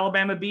the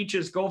Alabama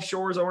beaches, Gulf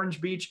Shores, Orange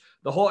Beach,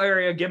 the whole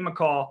area. Give him a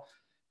call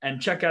and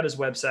check out his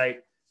website,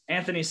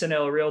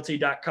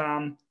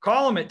 AnthonySanellaRealty.com.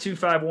 Call him at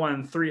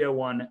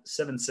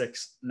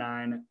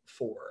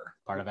 251-301-7694.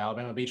 Part of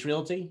Alabama Beach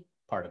Realty,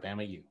 part of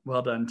AMU.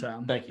 Well done,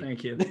 Tom. Thank you.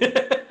 Thank you.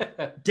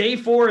 Day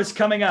 4 is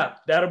coming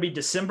up. That'll be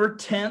December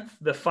 10th,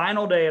 the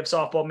final day of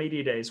Softball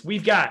Media Days.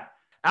 We've got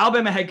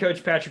Alabama head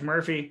coach Patrick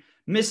Murphy,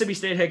 Mississippi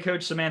State head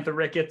coach Samantha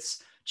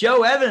Ricketts.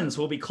 Joe Evans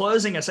will be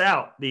closing us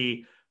out.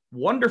 The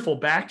wonderful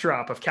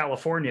backdrop of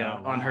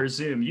California on her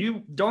Zoom.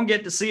 You don't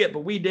get to see it,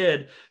 but we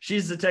did.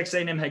 She's the Texas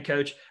A&M head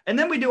coach. And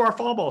then we do our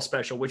fall ball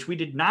special, which we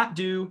did not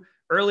do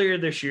earlier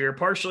this year,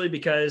 partially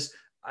because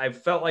I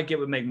felt like it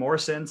would make more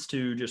sense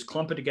to just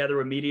clump it together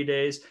with media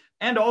days.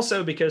 And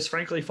also because,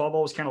 frankly, fall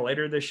ball was kind of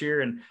later this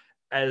year. And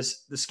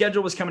as the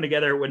schedule was coming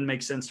together, it wouldn't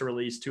make sense to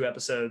release 2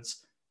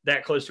 episodes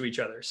that close to each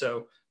other.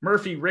 So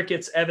Murphy,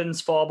 Ricketts, Evans,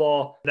 fall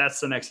ball, that's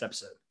the next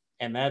episode.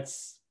 And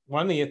that's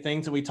one of the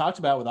things that we talked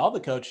about with all the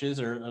coaches,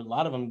 or a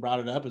lot of them brought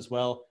it up as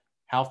well,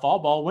 how fall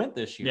ball went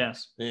this year.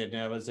 Yes. It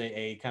was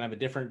a kind of a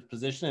different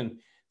position, and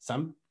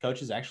some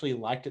coaches actually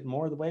liked it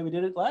more the way we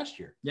did it last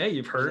year. Yeah,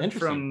 you've heard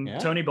from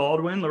Tony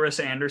Baldwin,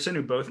 Larissa Anderson,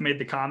 who both made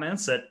the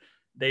comments that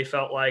they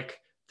felt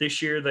like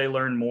this year they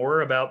learned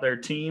more about their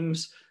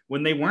teams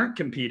when they weren't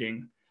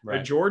competing.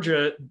 Right.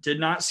 Georgia did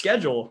not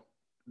schedule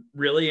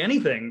really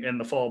anything in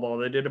the fall ball.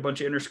 They did a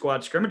bunch of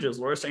inter-squad scrimmages.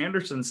 Larissa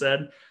Anderson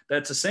said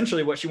that's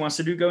essentially what she wants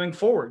to do going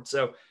forward.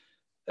 So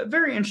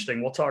very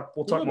interesting. We'll talk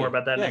more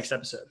about that next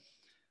episode.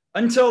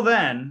 Until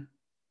then,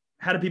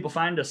 how do people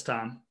find us,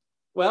 Tom?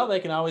 Well,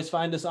 they can always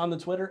find us on the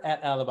Twitter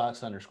at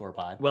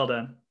 @outofthebox_pod. Well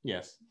done.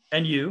 Yes.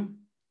 And you?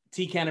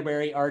 T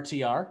Canterbury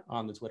RTR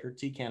on the Twitter,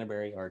 T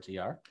Canterbury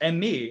RTR. And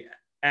me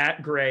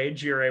at Gray,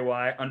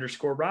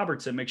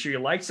 GRAY_Robertson. Make sure you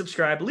like,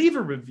 subscribe, leave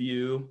a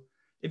review.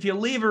 If you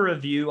leave a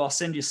review, I'll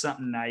send you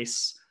something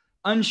nice.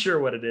 Unsure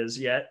what it is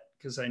yet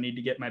because I need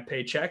to get my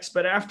paychecks.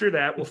 But after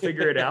that, we'll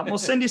figure it out. We'll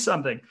send you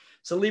something.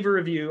 So leave a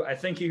review. I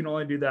think you can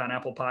only do that on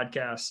Apple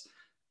Podcasts,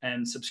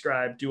 and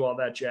subscribe, do all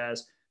that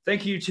jazz.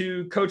 Thank you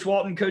to Coach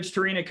Walton, Coach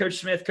Torina, Coach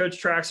Smith,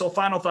 Coach Traxel.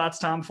 Final thoughts,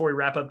 Tom, before we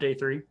wrap up day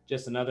 3.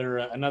 Just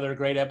another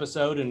great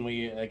episode. And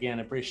we, again,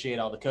 appreciate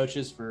all the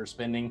coaches for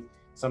spending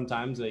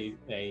sometimes a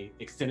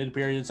extended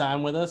period of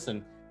time with us,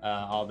 and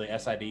all the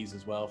SIDs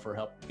as well for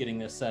help getting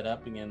this set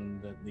up.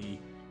 Again, the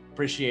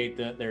appreciate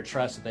their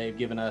trust that they've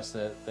given us,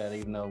 that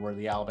even though we're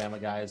the Alabama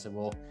guys, that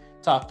we'll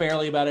talk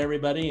fairly about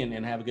everybody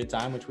and have a good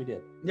time, which we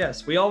did.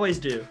 Yes, we always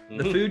do.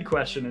 The food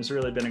question has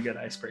really been a good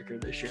icebreaker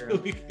this year.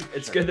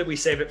 It's good that we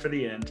save it for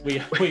the end.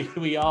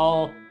 We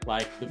all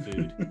like the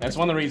food. That's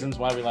one of the reasons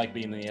why we like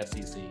being in the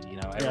SEC.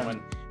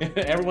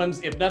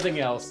 Everyone's, if nothing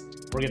else,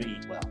 we're going to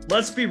eat well.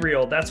 Let's be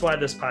real. That's why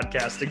this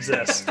podcast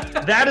exists.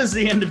 That is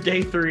the end of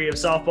day 3 of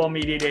Softball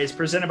Media Days,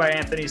 presented by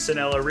Anthony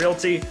Sanella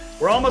Realty.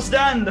 We're almost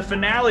done. The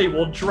finale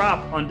will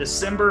drop on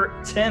December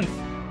 10th.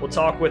 We'll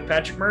talk with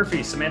Patrick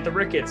Murphy, Samantha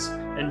Ricketts,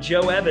 and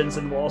Joe Evans,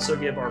 and we'll also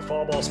give our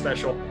fall ball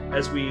special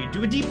as we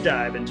do a deep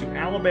dive into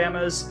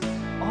Alabama's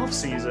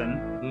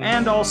offseason,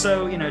 and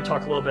also,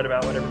 talk a little bit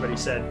about what everybody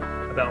said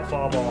about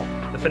fall ball.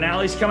 The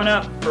finale's coming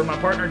up. For my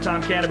partner,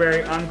 Tom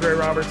Canterbury, I'm Gray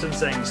Robertson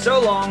saying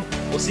so long.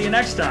 We'll see you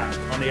next time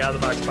on the Out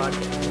of the Box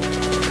podcast.